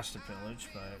can't cast a pillage,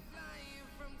 but...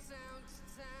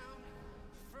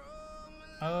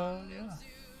 yeah.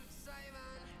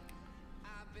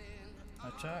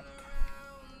 Attack.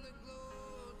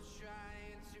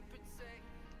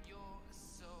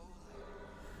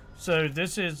 So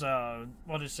this is,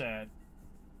 what is that?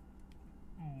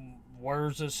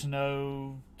 Where's the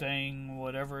Snow thing,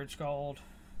 whatever it's called?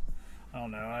 I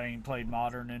don't know, I ain't played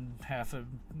Modern in half a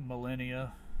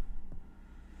millennia.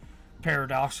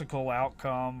 Paradoxical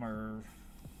outcome, or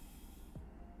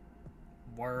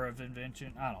War of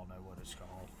Invention. I don't know what it's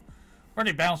called.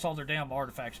 Already bounced all their damn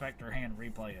artifacts back to their hand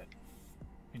and replay it.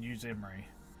 And use Emery.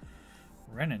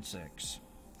 Renin 6.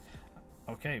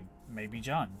 Okay, maybe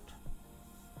John.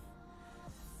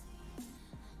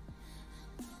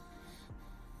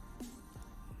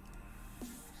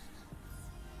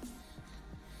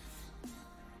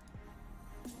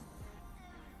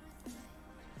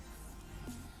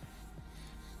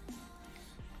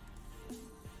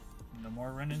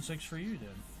 More Renin 6 for you, then.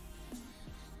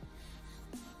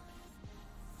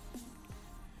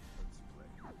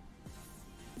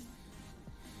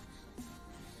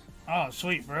 Oh,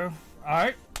 sweet, bro.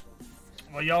 Alright.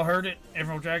 Well, y'all heard it.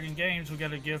 Emerald Dragon Games, we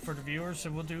got a gift for the viewers,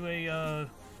 so we'll do a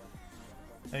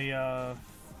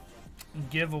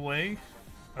giveaway.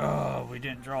 Oh, we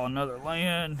didn't draw another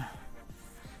land.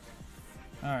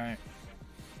 Alright.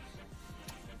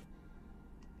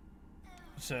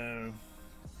 So...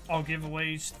 all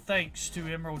giveaways thanks to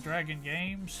Emerald Dragon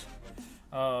Games.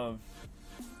 So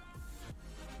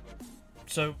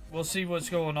we'll see what's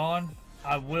going on.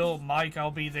 Mike,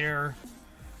 I'll be there,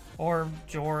 or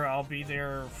Jor, I'll be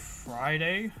there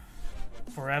Friday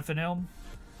for F&M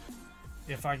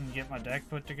if I can get my deck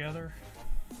put together.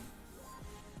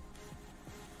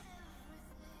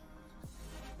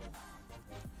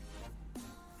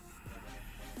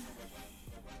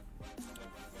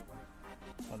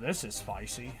 Well, this is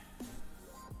spicy.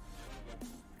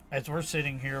 As we're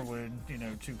sitting here with, you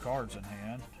know, 2 cards in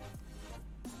hand.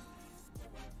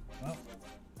 Well,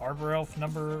 Arbor Elf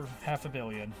number 500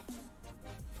 million.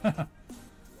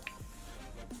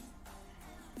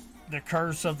 The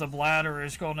curse of the bladder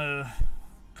is going to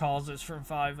cause us from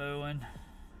 5-0ing.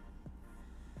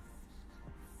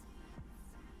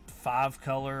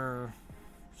 5-color.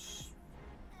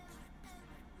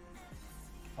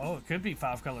 Oh, it could be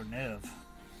 5-color Niv.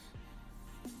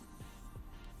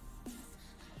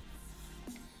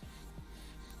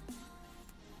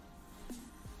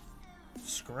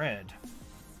 Scred.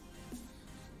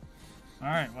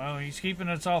 Alright, well, he's keeping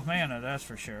us off mana, that's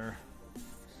for sure.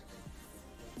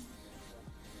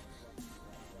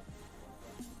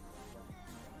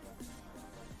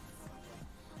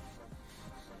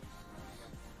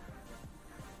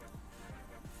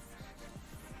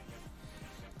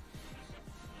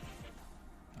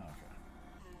 Okay.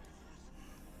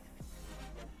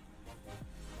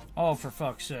 Oh, for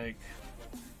fuck's sake.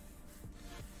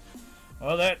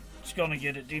 Well, that's gonna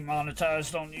get it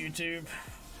demonetized on YouTube.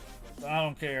 I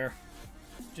don't care.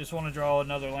 Just want to draw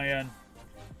another land.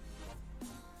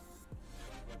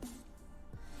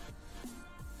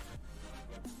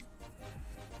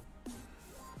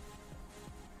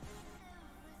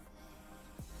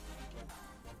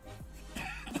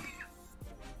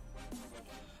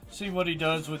 See what he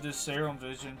does with this Serum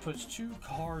Vision. Puts 2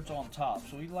 cards on top,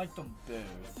 so he liked them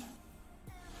both.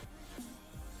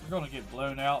 We're gonna get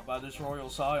blown out by this Royal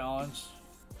Scions.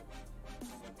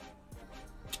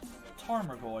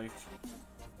 Tarmogoyf.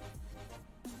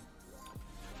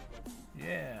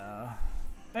 Yeah.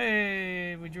 Hey!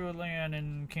 Yay, we drew a land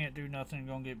and can't do nothing.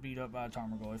 Gonna get beat up by a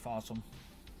Tarmogoyf. Awesome.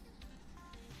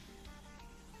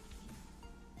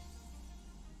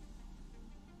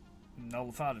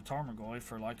 Nullified a Tarmogoyf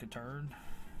for like a turn.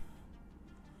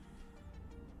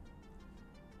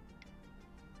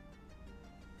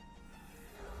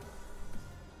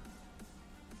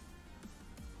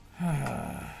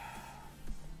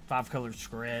 Five color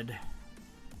Scred.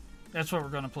 That's what we're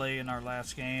going to play in our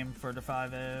last game for the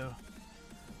 5-0.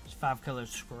 It's 5 color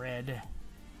Scred.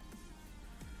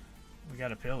 We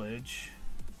got a pillage.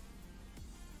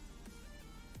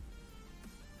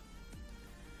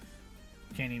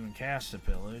 Can't even cast a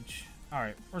pillage.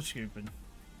 Alright, we're scooping.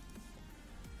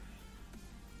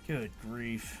 Good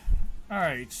grief.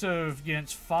 Alright, so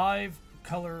against 5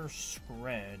 color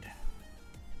Scred.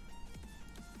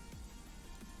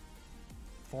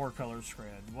 4 color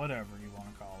Scred, whatever you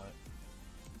want to call it.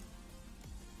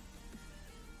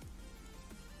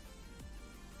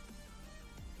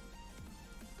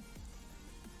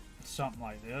 Something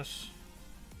like this.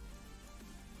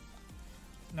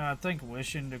 No, I think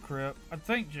Wishing to Crypt. I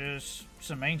think just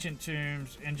some Ancient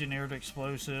Tombs, Engineered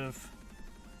Explosive.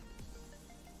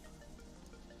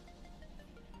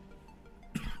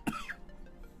 I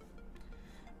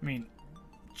mean,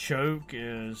 Choke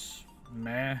is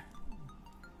meh.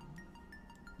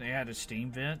 They had a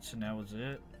steam vents and that was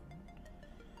it.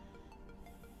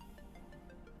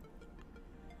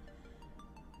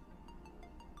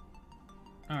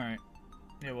 Alright.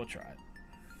 Yeah, we'll try it.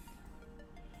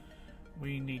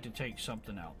 We need to take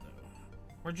something out though.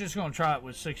 We're just going to try it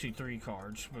with 63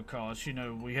 cards because, you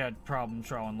know, we had problems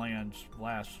drawing lands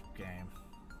last game.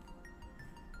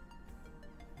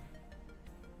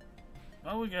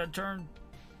 Oh, we got to turn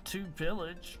 2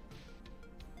 pillage.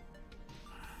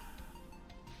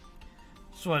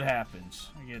 That's what happens.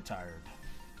 I get tired.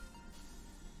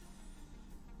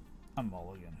 I'm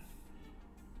mulligan.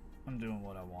 I'm doing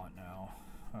what I want now.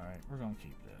 Alright, we're going to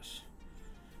keep this.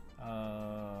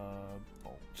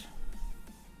 Bolt.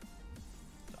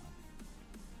 Done.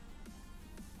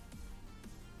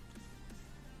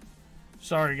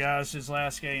 Sorry guys, his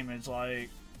last game is like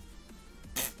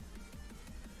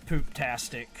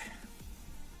poop-tastic.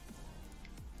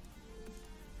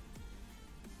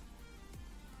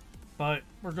 But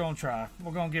we're going to try.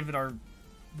 We're going to give it our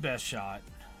best shot.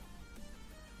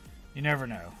 You never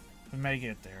know. We may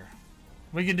get there.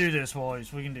 We can do this,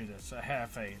 boys. We can do this. I have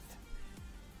faith.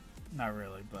 Not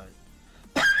really, but...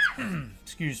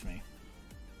 Excuse me.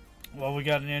 Well, we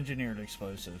got an Engineered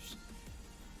Explosives.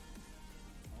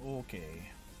 Okay.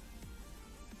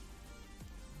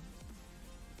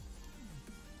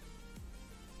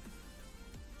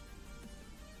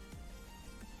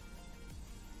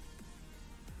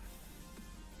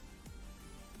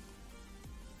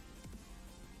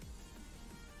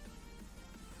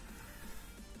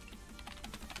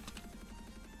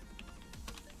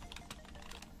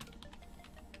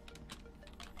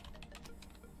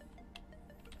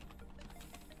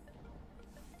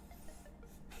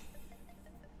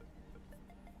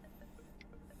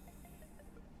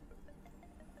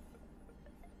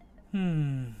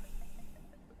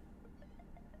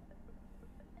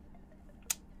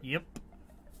 Yep.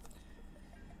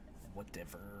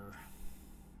 Whatever.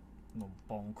 Little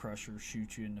bone crusher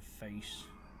shoot you in the face.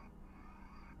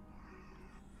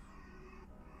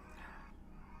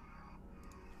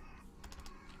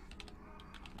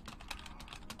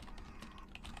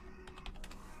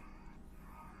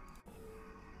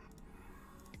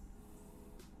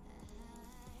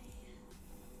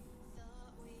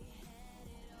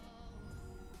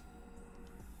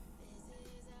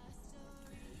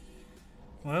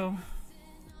 Well,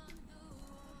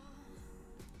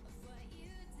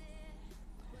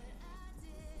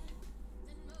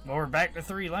 we're back to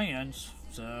 3 lands,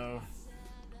 so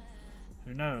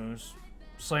who knows?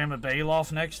 Slam a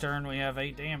Baloth next turn, we have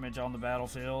 8 damage on the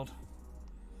battlefield.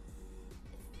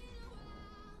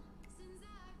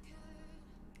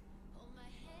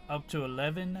 Up to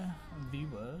 11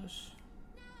 viewers.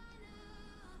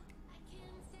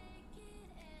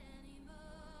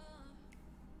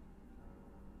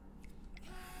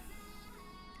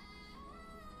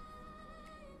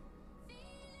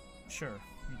 Sure,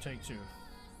 you take 2.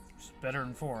 It's better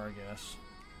than 4, I guess.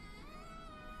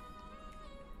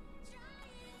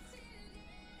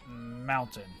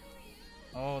 Mountain.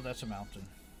 Oh, that's a mountain.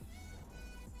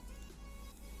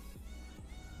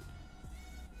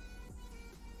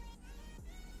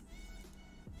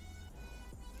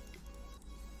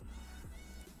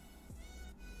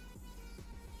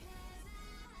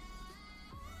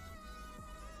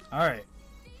 Alright.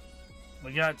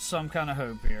 We got some kind of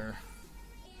hope here.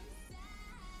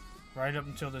 Right up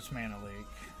until this mana leak.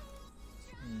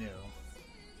 No.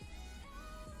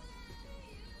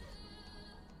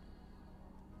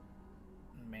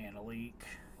 Mana leak.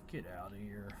 Get out of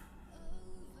here.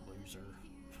 Loser.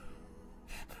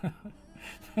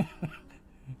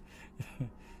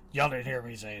 Y'all didn't hear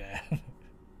me say that.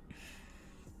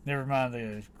 Never mind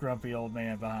the grumpy old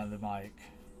man behind the mic.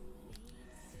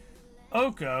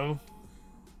 Oko.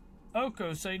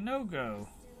 Oko say no go.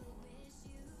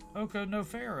 Oko no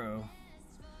pharaoh.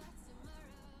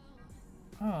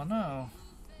 Oh no.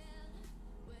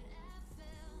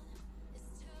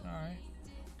 Alright.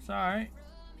 It's alright.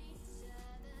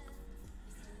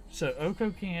 So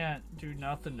Oko can't do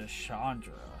nothing to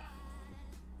Chandra.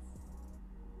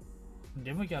 And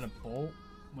then we got a bolt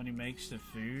when he makes the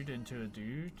food into a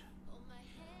dude.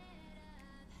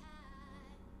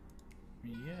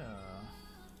 Yeah.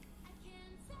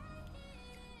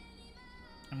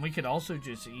 And we could also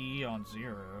just E on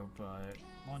 0, but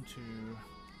 1, 2,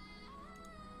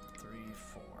 3,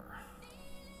 4.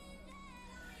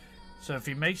 So if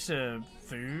he makes the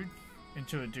food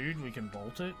into a dude, we can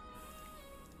bolt it.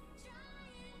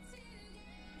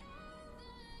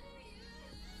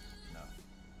 No.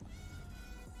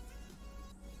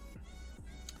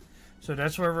 So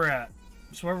that's where we're at.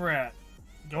 That's where we're at.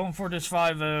 Going for this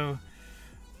 5-0.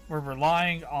 We're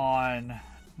relying on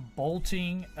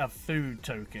bolting a food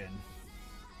token.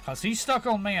 Because he's stuck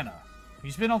on mana.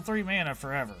 He's been on 3 mana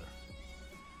forever.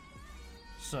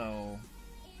 So...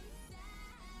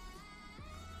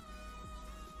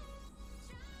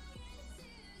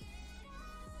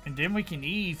 and then we can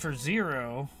E for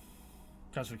 0.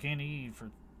 Because we can't E for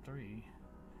 3.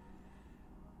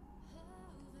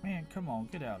 Man, come on.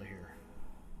 Get out of here.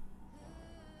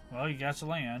 Well, you got to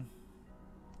land.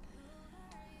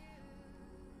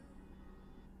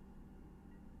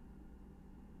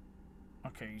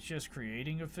 Okay, he's just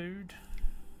creating a food.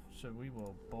 So we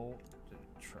will bolt the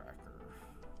tracker.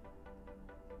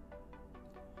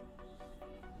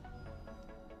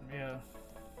 Yeah.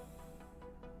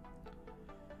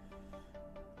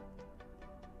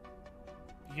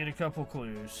 You get a couple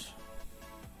clues.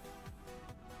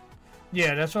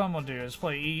 Yeah, that's what I'm going to do, is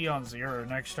play E on 0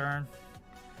 next turn.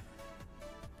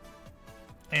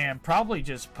 And probably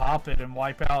just pop it and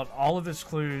wipe out all of his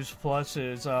clues plus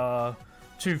his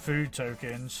 2 food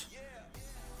tokens.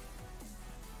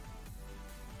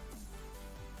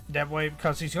 That way,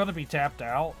 because he's going to be tapped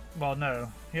out. Well, no.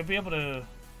 He'll be able to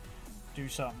do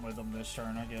something with them this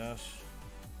turn, I guess.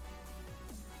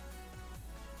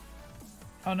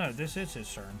 Oh no, this is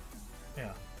his turn.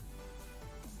 Yeah.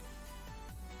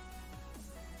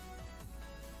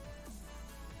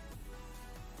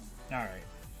 Alright.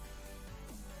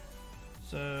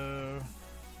 So...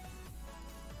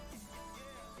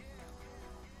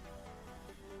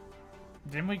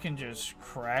 then we can just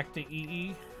crack the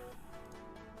EE.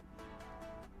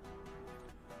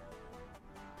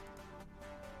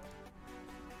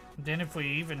 Then if we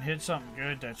even hit something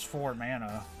good that's 4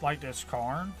 mana, like this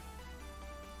Karn.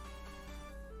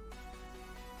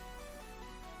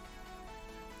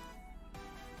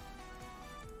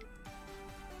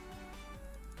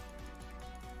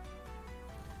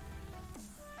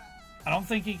 I don't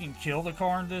think he can kill the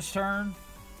Karn this turn.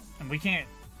 And we can't...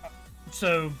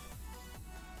 so...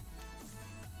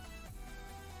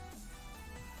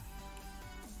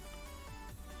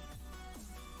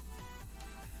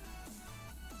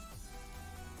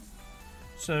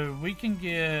 so we can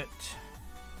get...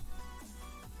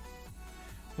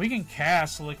 we can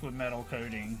cast Liquid Metal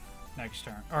Coating next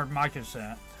turn. Or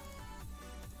Mycosynth.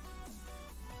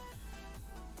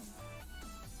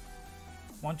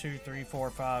 One, two, three, four,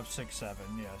 five, six, 7.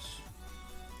 Yes.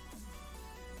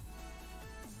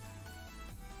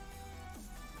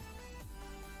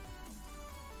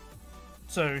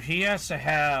 So he has to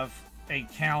have a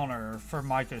counter for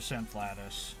Mycosynth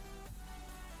Lattice.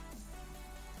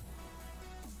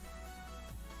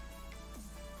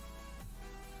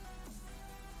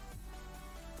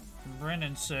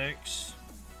 Brennan 6.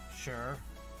 Sure.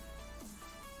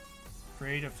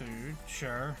 Create a food.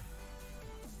 Sure.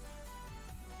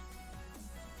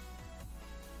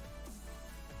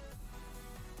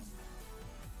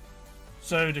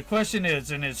 So the question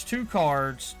is, in his 2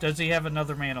 cards, does he have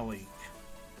another mana leak?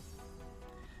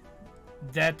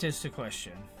 That is the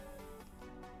question.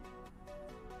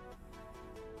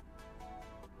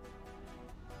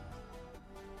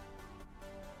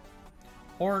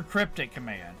 Or a Cryptic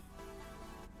Command.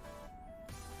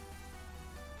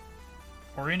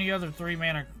 Or any other 3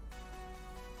 mana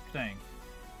thing.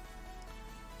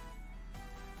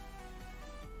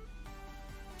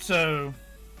 So...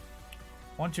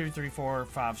 1, 2, 3, 4,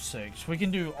 5, 6. We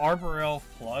can do Arbor Elf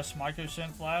plus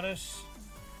Mycosynth Lattice.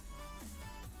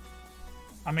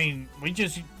 I mean, we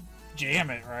just jam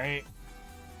it, right?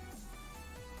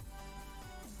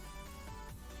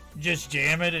 Just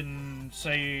jam it and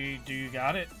say, do you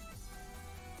got it?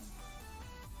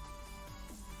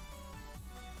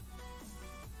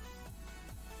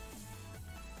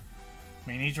 I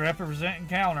mean, he's representing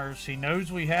counters. He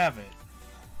knows we have it.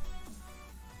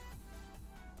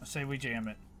 I say we jam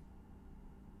it.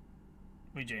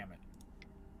 We jam it.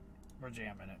 We're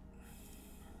jamming it.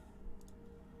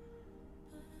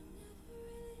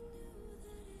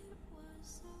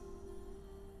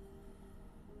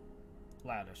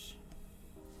 Lattice.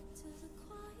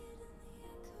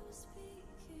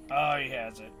 Oh, he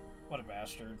has it. What a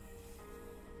bastard.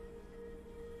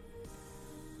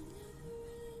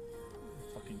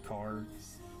 Fucking card.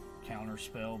 Counter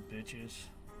spell, bitches.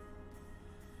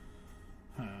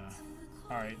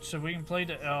 Alright, so we can play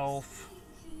the elf.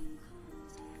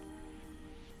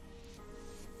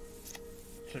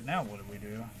 So now what do we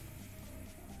do?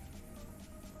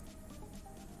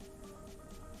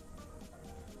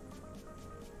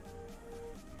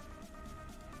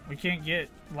 We can't get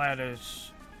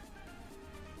Lattice.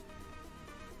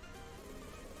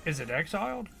 Is it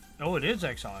exiled? Oh, it is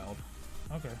exiled.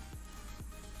 Okay.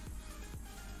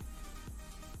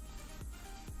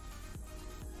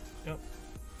 Yep.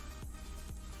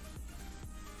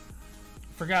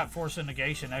 Forgot Force of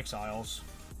Negation exiles.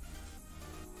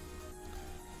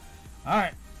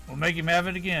 Alright, we'll make him have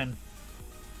it again.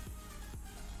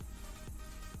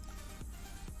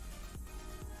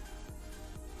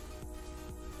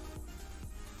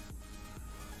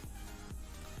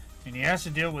 And he has to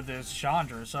deal with this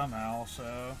Chandra somehow,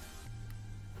 so...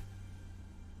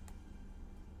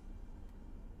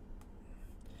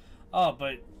 Oh,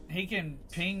 but he can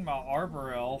ping my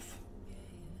Arbor Elf,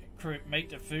 make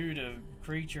the food a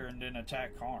creature, and then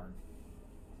attack Karn.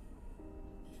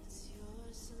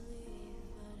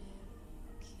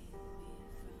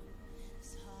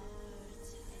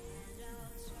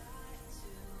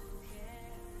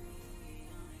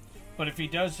 But if he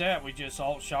does that, we just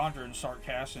alt Chandra and start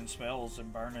casting spells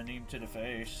and burning him to the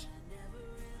face.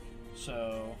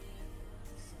 So...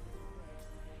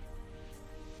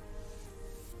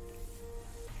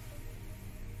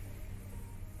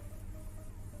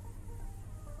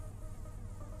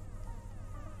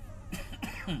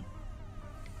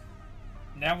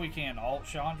 Now we can alt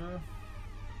Chandra.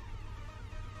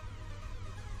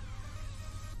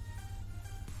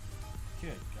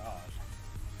 Good God.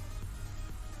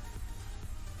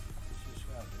 What's this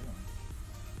guy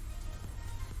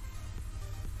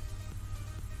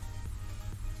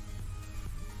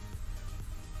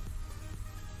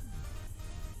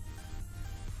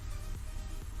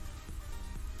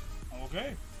doing?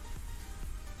 Okay.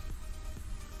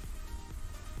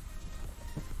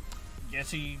 Guess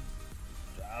he...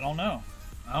 I don't know.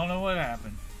 I don't know what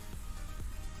happened.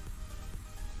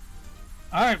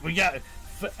 Alright, we got...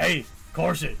 Hey,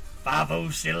 Corset.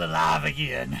 5-0 still alive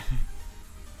again.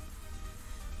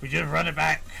 We just run it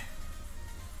back.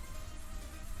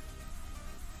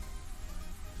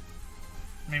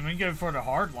 I mean, we can go for the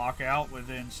hard lockout with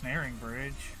the ensnaring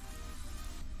bridge.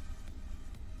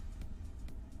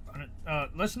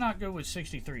 Let's not go with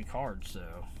 63 cards,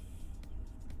 though.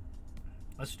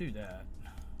 Let's do that.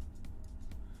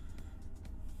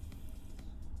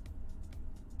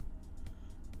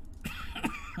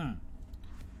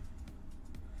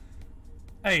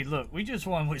 Hey, look, we just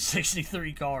won with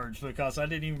 63 cards because I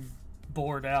didn't even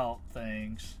board out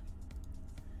things.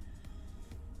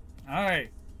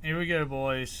 Alright, here we go,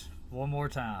 boys. One more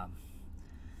time.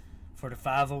 For the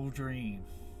 5-0 dream.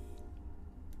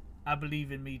 I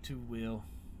believe in me too, Will.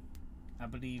 I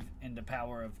believe in the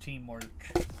power of teamwork.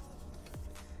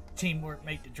 Teamwork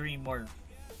make the dream work.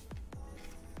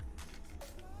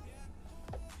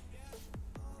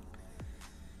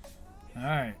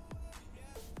 Alright.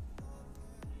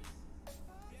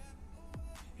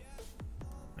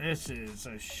 This is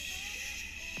a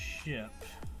ship.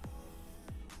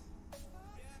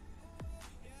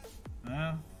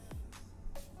 Well,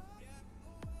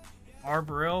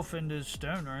 Arbor Elf into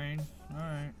Stone Rain.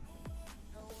 Alright.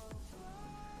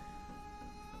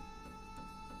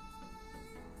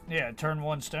 Yeah, turn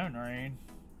 1 Stone Rain.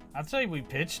 I'd say we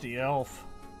pitch the elf.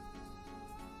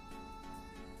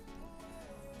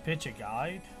 Pitch a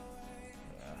guide?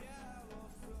 Yeah.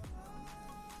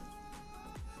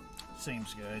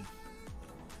 Seems good.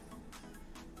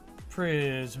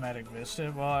 Prismatic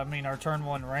Vista. Well, I mean, our turn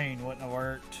 1 rain wouldn't have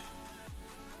worked.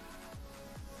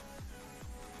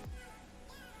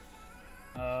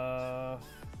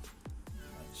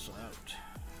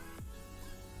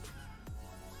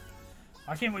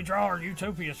 Why can't we draw our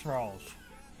Utopia Sprawls?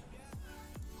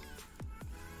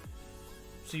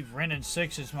 See, Ren and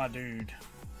 6 is my dude.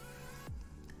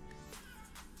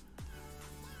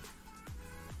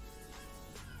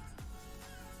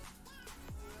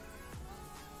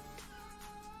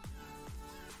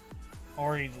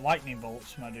 Or he lightning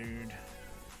bolts my dude.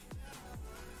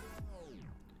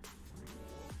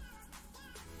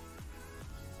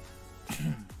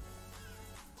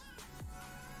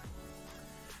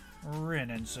 Ren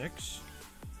and 6.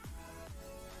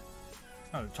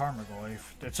 Oh,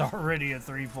 Tarmogoyf. That's already a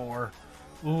 3/4.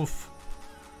 Oof.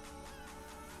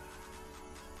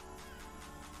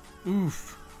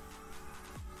 Oof.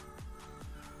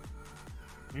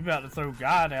 We about to throw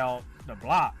God out the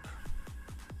block.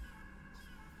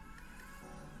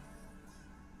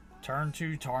 Turn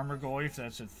 2 Tarmogoyf,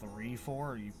 that's a 3/4.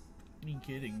 Are you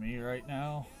kidding me right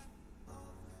now?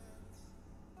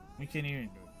 We can't even...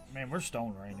 Man, we're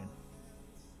stone raining.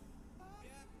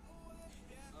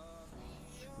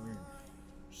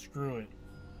 Screw it.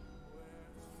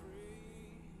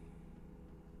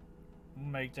 We'll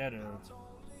make that a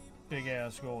big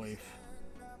ass Goyf.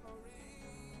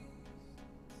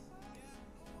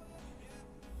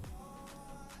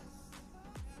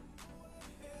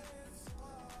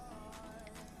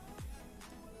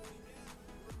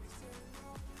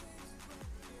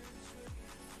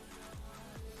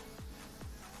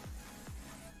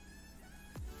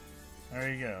 There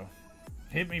you go.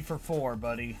 Hit me for 4,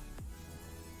 buddy.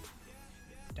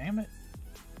 Damn it.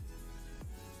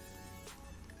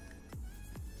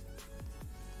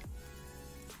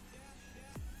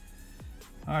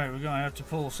 Alright, we're gonna have to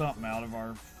pull something out of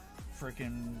our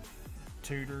freaking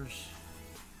tutors.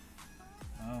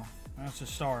 Well, that's a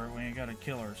start. We ain't gotta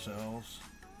kill ourselves.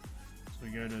 So we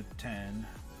go to 10.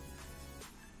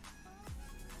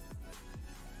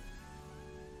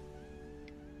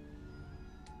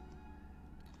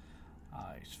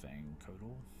 Ice Fang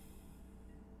Codal.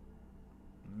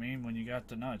 I mean, when you got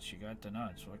the nuts, you got the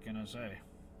nuts. What can I say?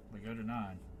 We go to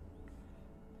 9.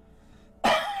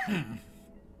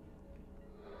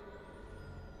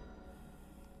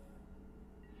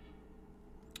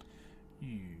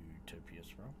 Utopia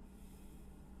Sprawl.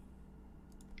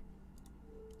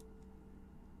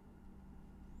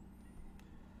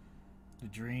 The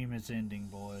dream is ending,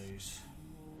 boys.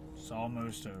 It's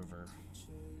almost over.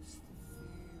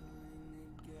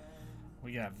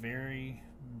 We got very,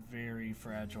 very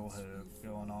fragile hope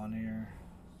going on here.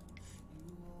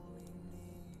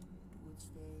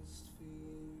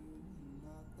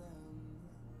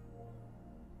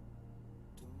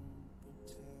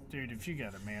 Dude, if you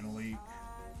got a mana leak,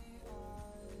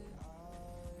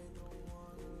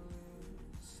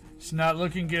 it's not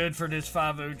looking good for this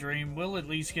 5-0 dream. We'll at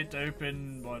least get to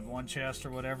open, what, 1 chest or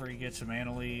whatever. He gets a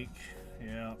mana leak.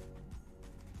 Yeah.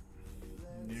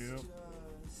 Yep.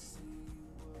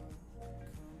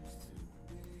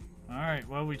 Alright,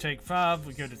 well, we take 5,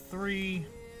 we go to 3,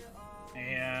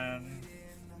 and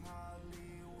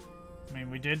I mean,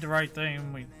 we did the right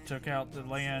thing. We took out the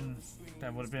land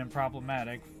that would have been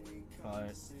problematic,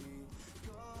 but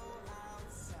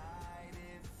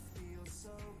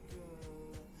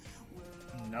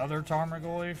another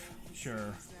Tarmogoyf?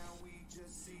 Sure.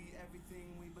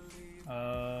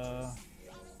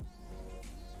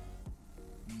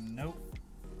 Nope.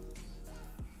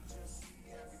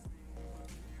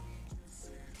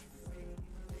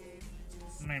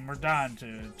 I mean, we're dying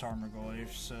to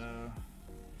Tarmogoyf, so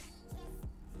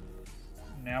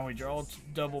now we draw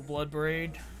double Blood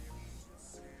Braid.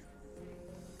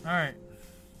 Alright.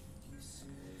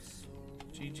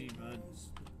 GG, bud.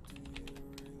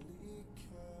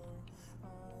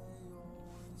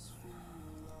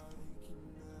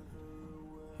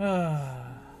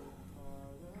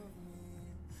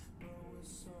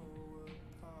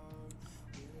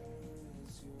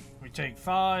 We take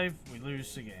 5, we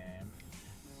lose the game.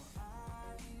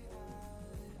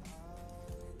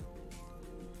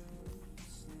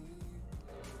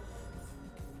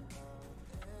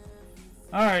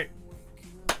 Alright.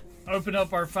 Open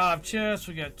up our 5 chests.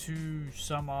 We got 2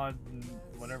 some odd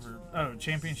whatever. Oh,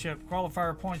 championship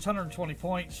qualifier points, 120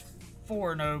 points.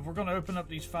 4-0. We're going to open up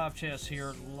these 5 chests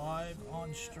here live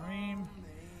on stream.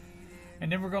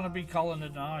 And then we're going to be calling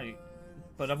it a night.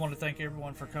 But I want to thank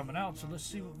everyone for coming out. So let's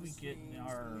see what we get in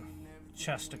our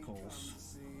chesticles.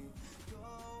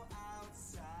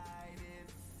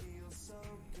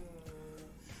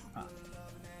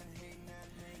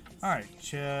 Alright,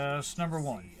 chest number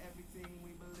 1.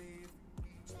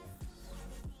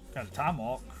 Got a Time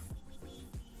Walk.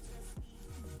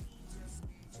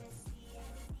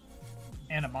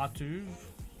 Animatu.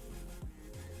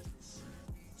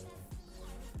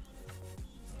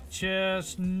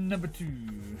 chest number 2.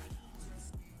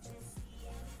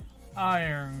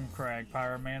 Iron Crag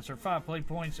Pyromancer, 5 play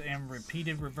points and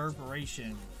repeated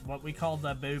reverberation. What we call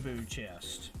the boo-boo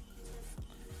chest.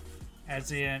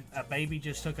 As in, a baby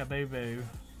just took a boo-boo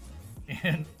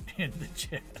in the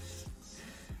chest.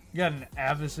 We got an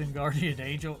Avacyn Guardian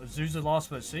Angel, Azusa Lost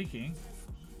But Seeking.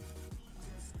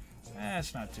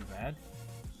 That's not too bad.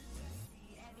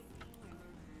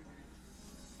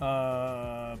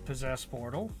 Possess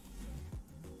Portal.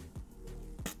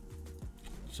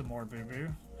 Some more boo-boo.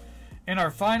 And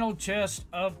our final chest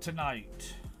of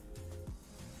tonight.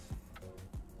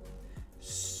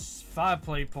 5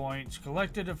 play points,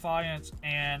 Collected Defiance,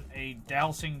 and a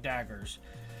Dousing Daggers.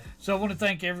 So I want to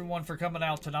thank everyone for coming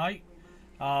out tonight.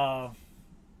 All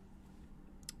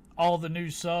the new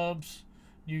subs.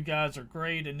 You guys are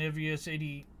great. Anivius,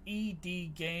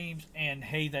 ED Games, and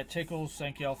Hey That Tickles.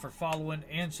 Thank y'all for following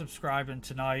and subscribing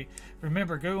tonight.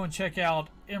 Remember, go and check out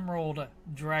Emerald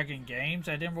Dragon Games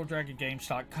at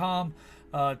emeralddragongames.com.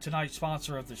 Tonight's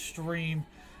sponsor of the stream.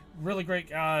 Really great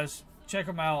guys. Check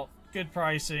them out. Good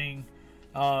pricing.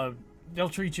 They'll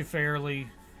treat you fairly.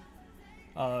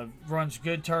 Runs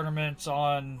good tournaments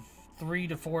on 3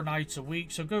 to 4 nights a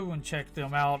week. So go and check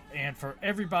them out. And for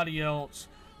everybody else,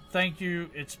 thank you.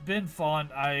 It's been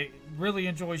fun. I really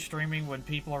enjoy streaming when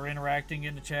people are interacting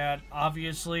in the chat.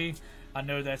 Obviously, I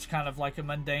know that's kind of like a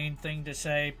mundane thing to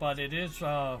say, but it is.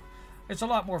 It's a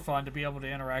lot more fun to be able to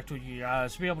interact with you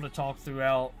guys, be able to talk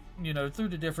throughout, through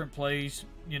the different plays.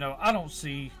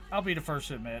 I'll be the first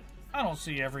to admit, I don't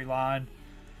see every line,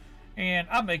 and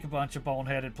I make a bunch of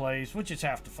boneheaded plays, which is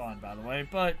half the fun, by the way.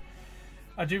 But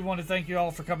I do want to thank you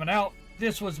all for coming out.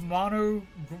 This was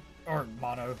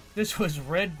This was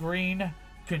Red Green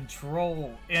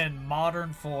Control in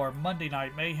Modern for Monday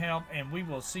Night Mayhem, and we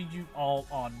will see you all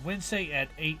on Wednesday at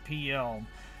 8 p.m.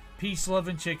 Peace, love,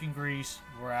 and chicken grease.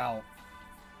 We're out.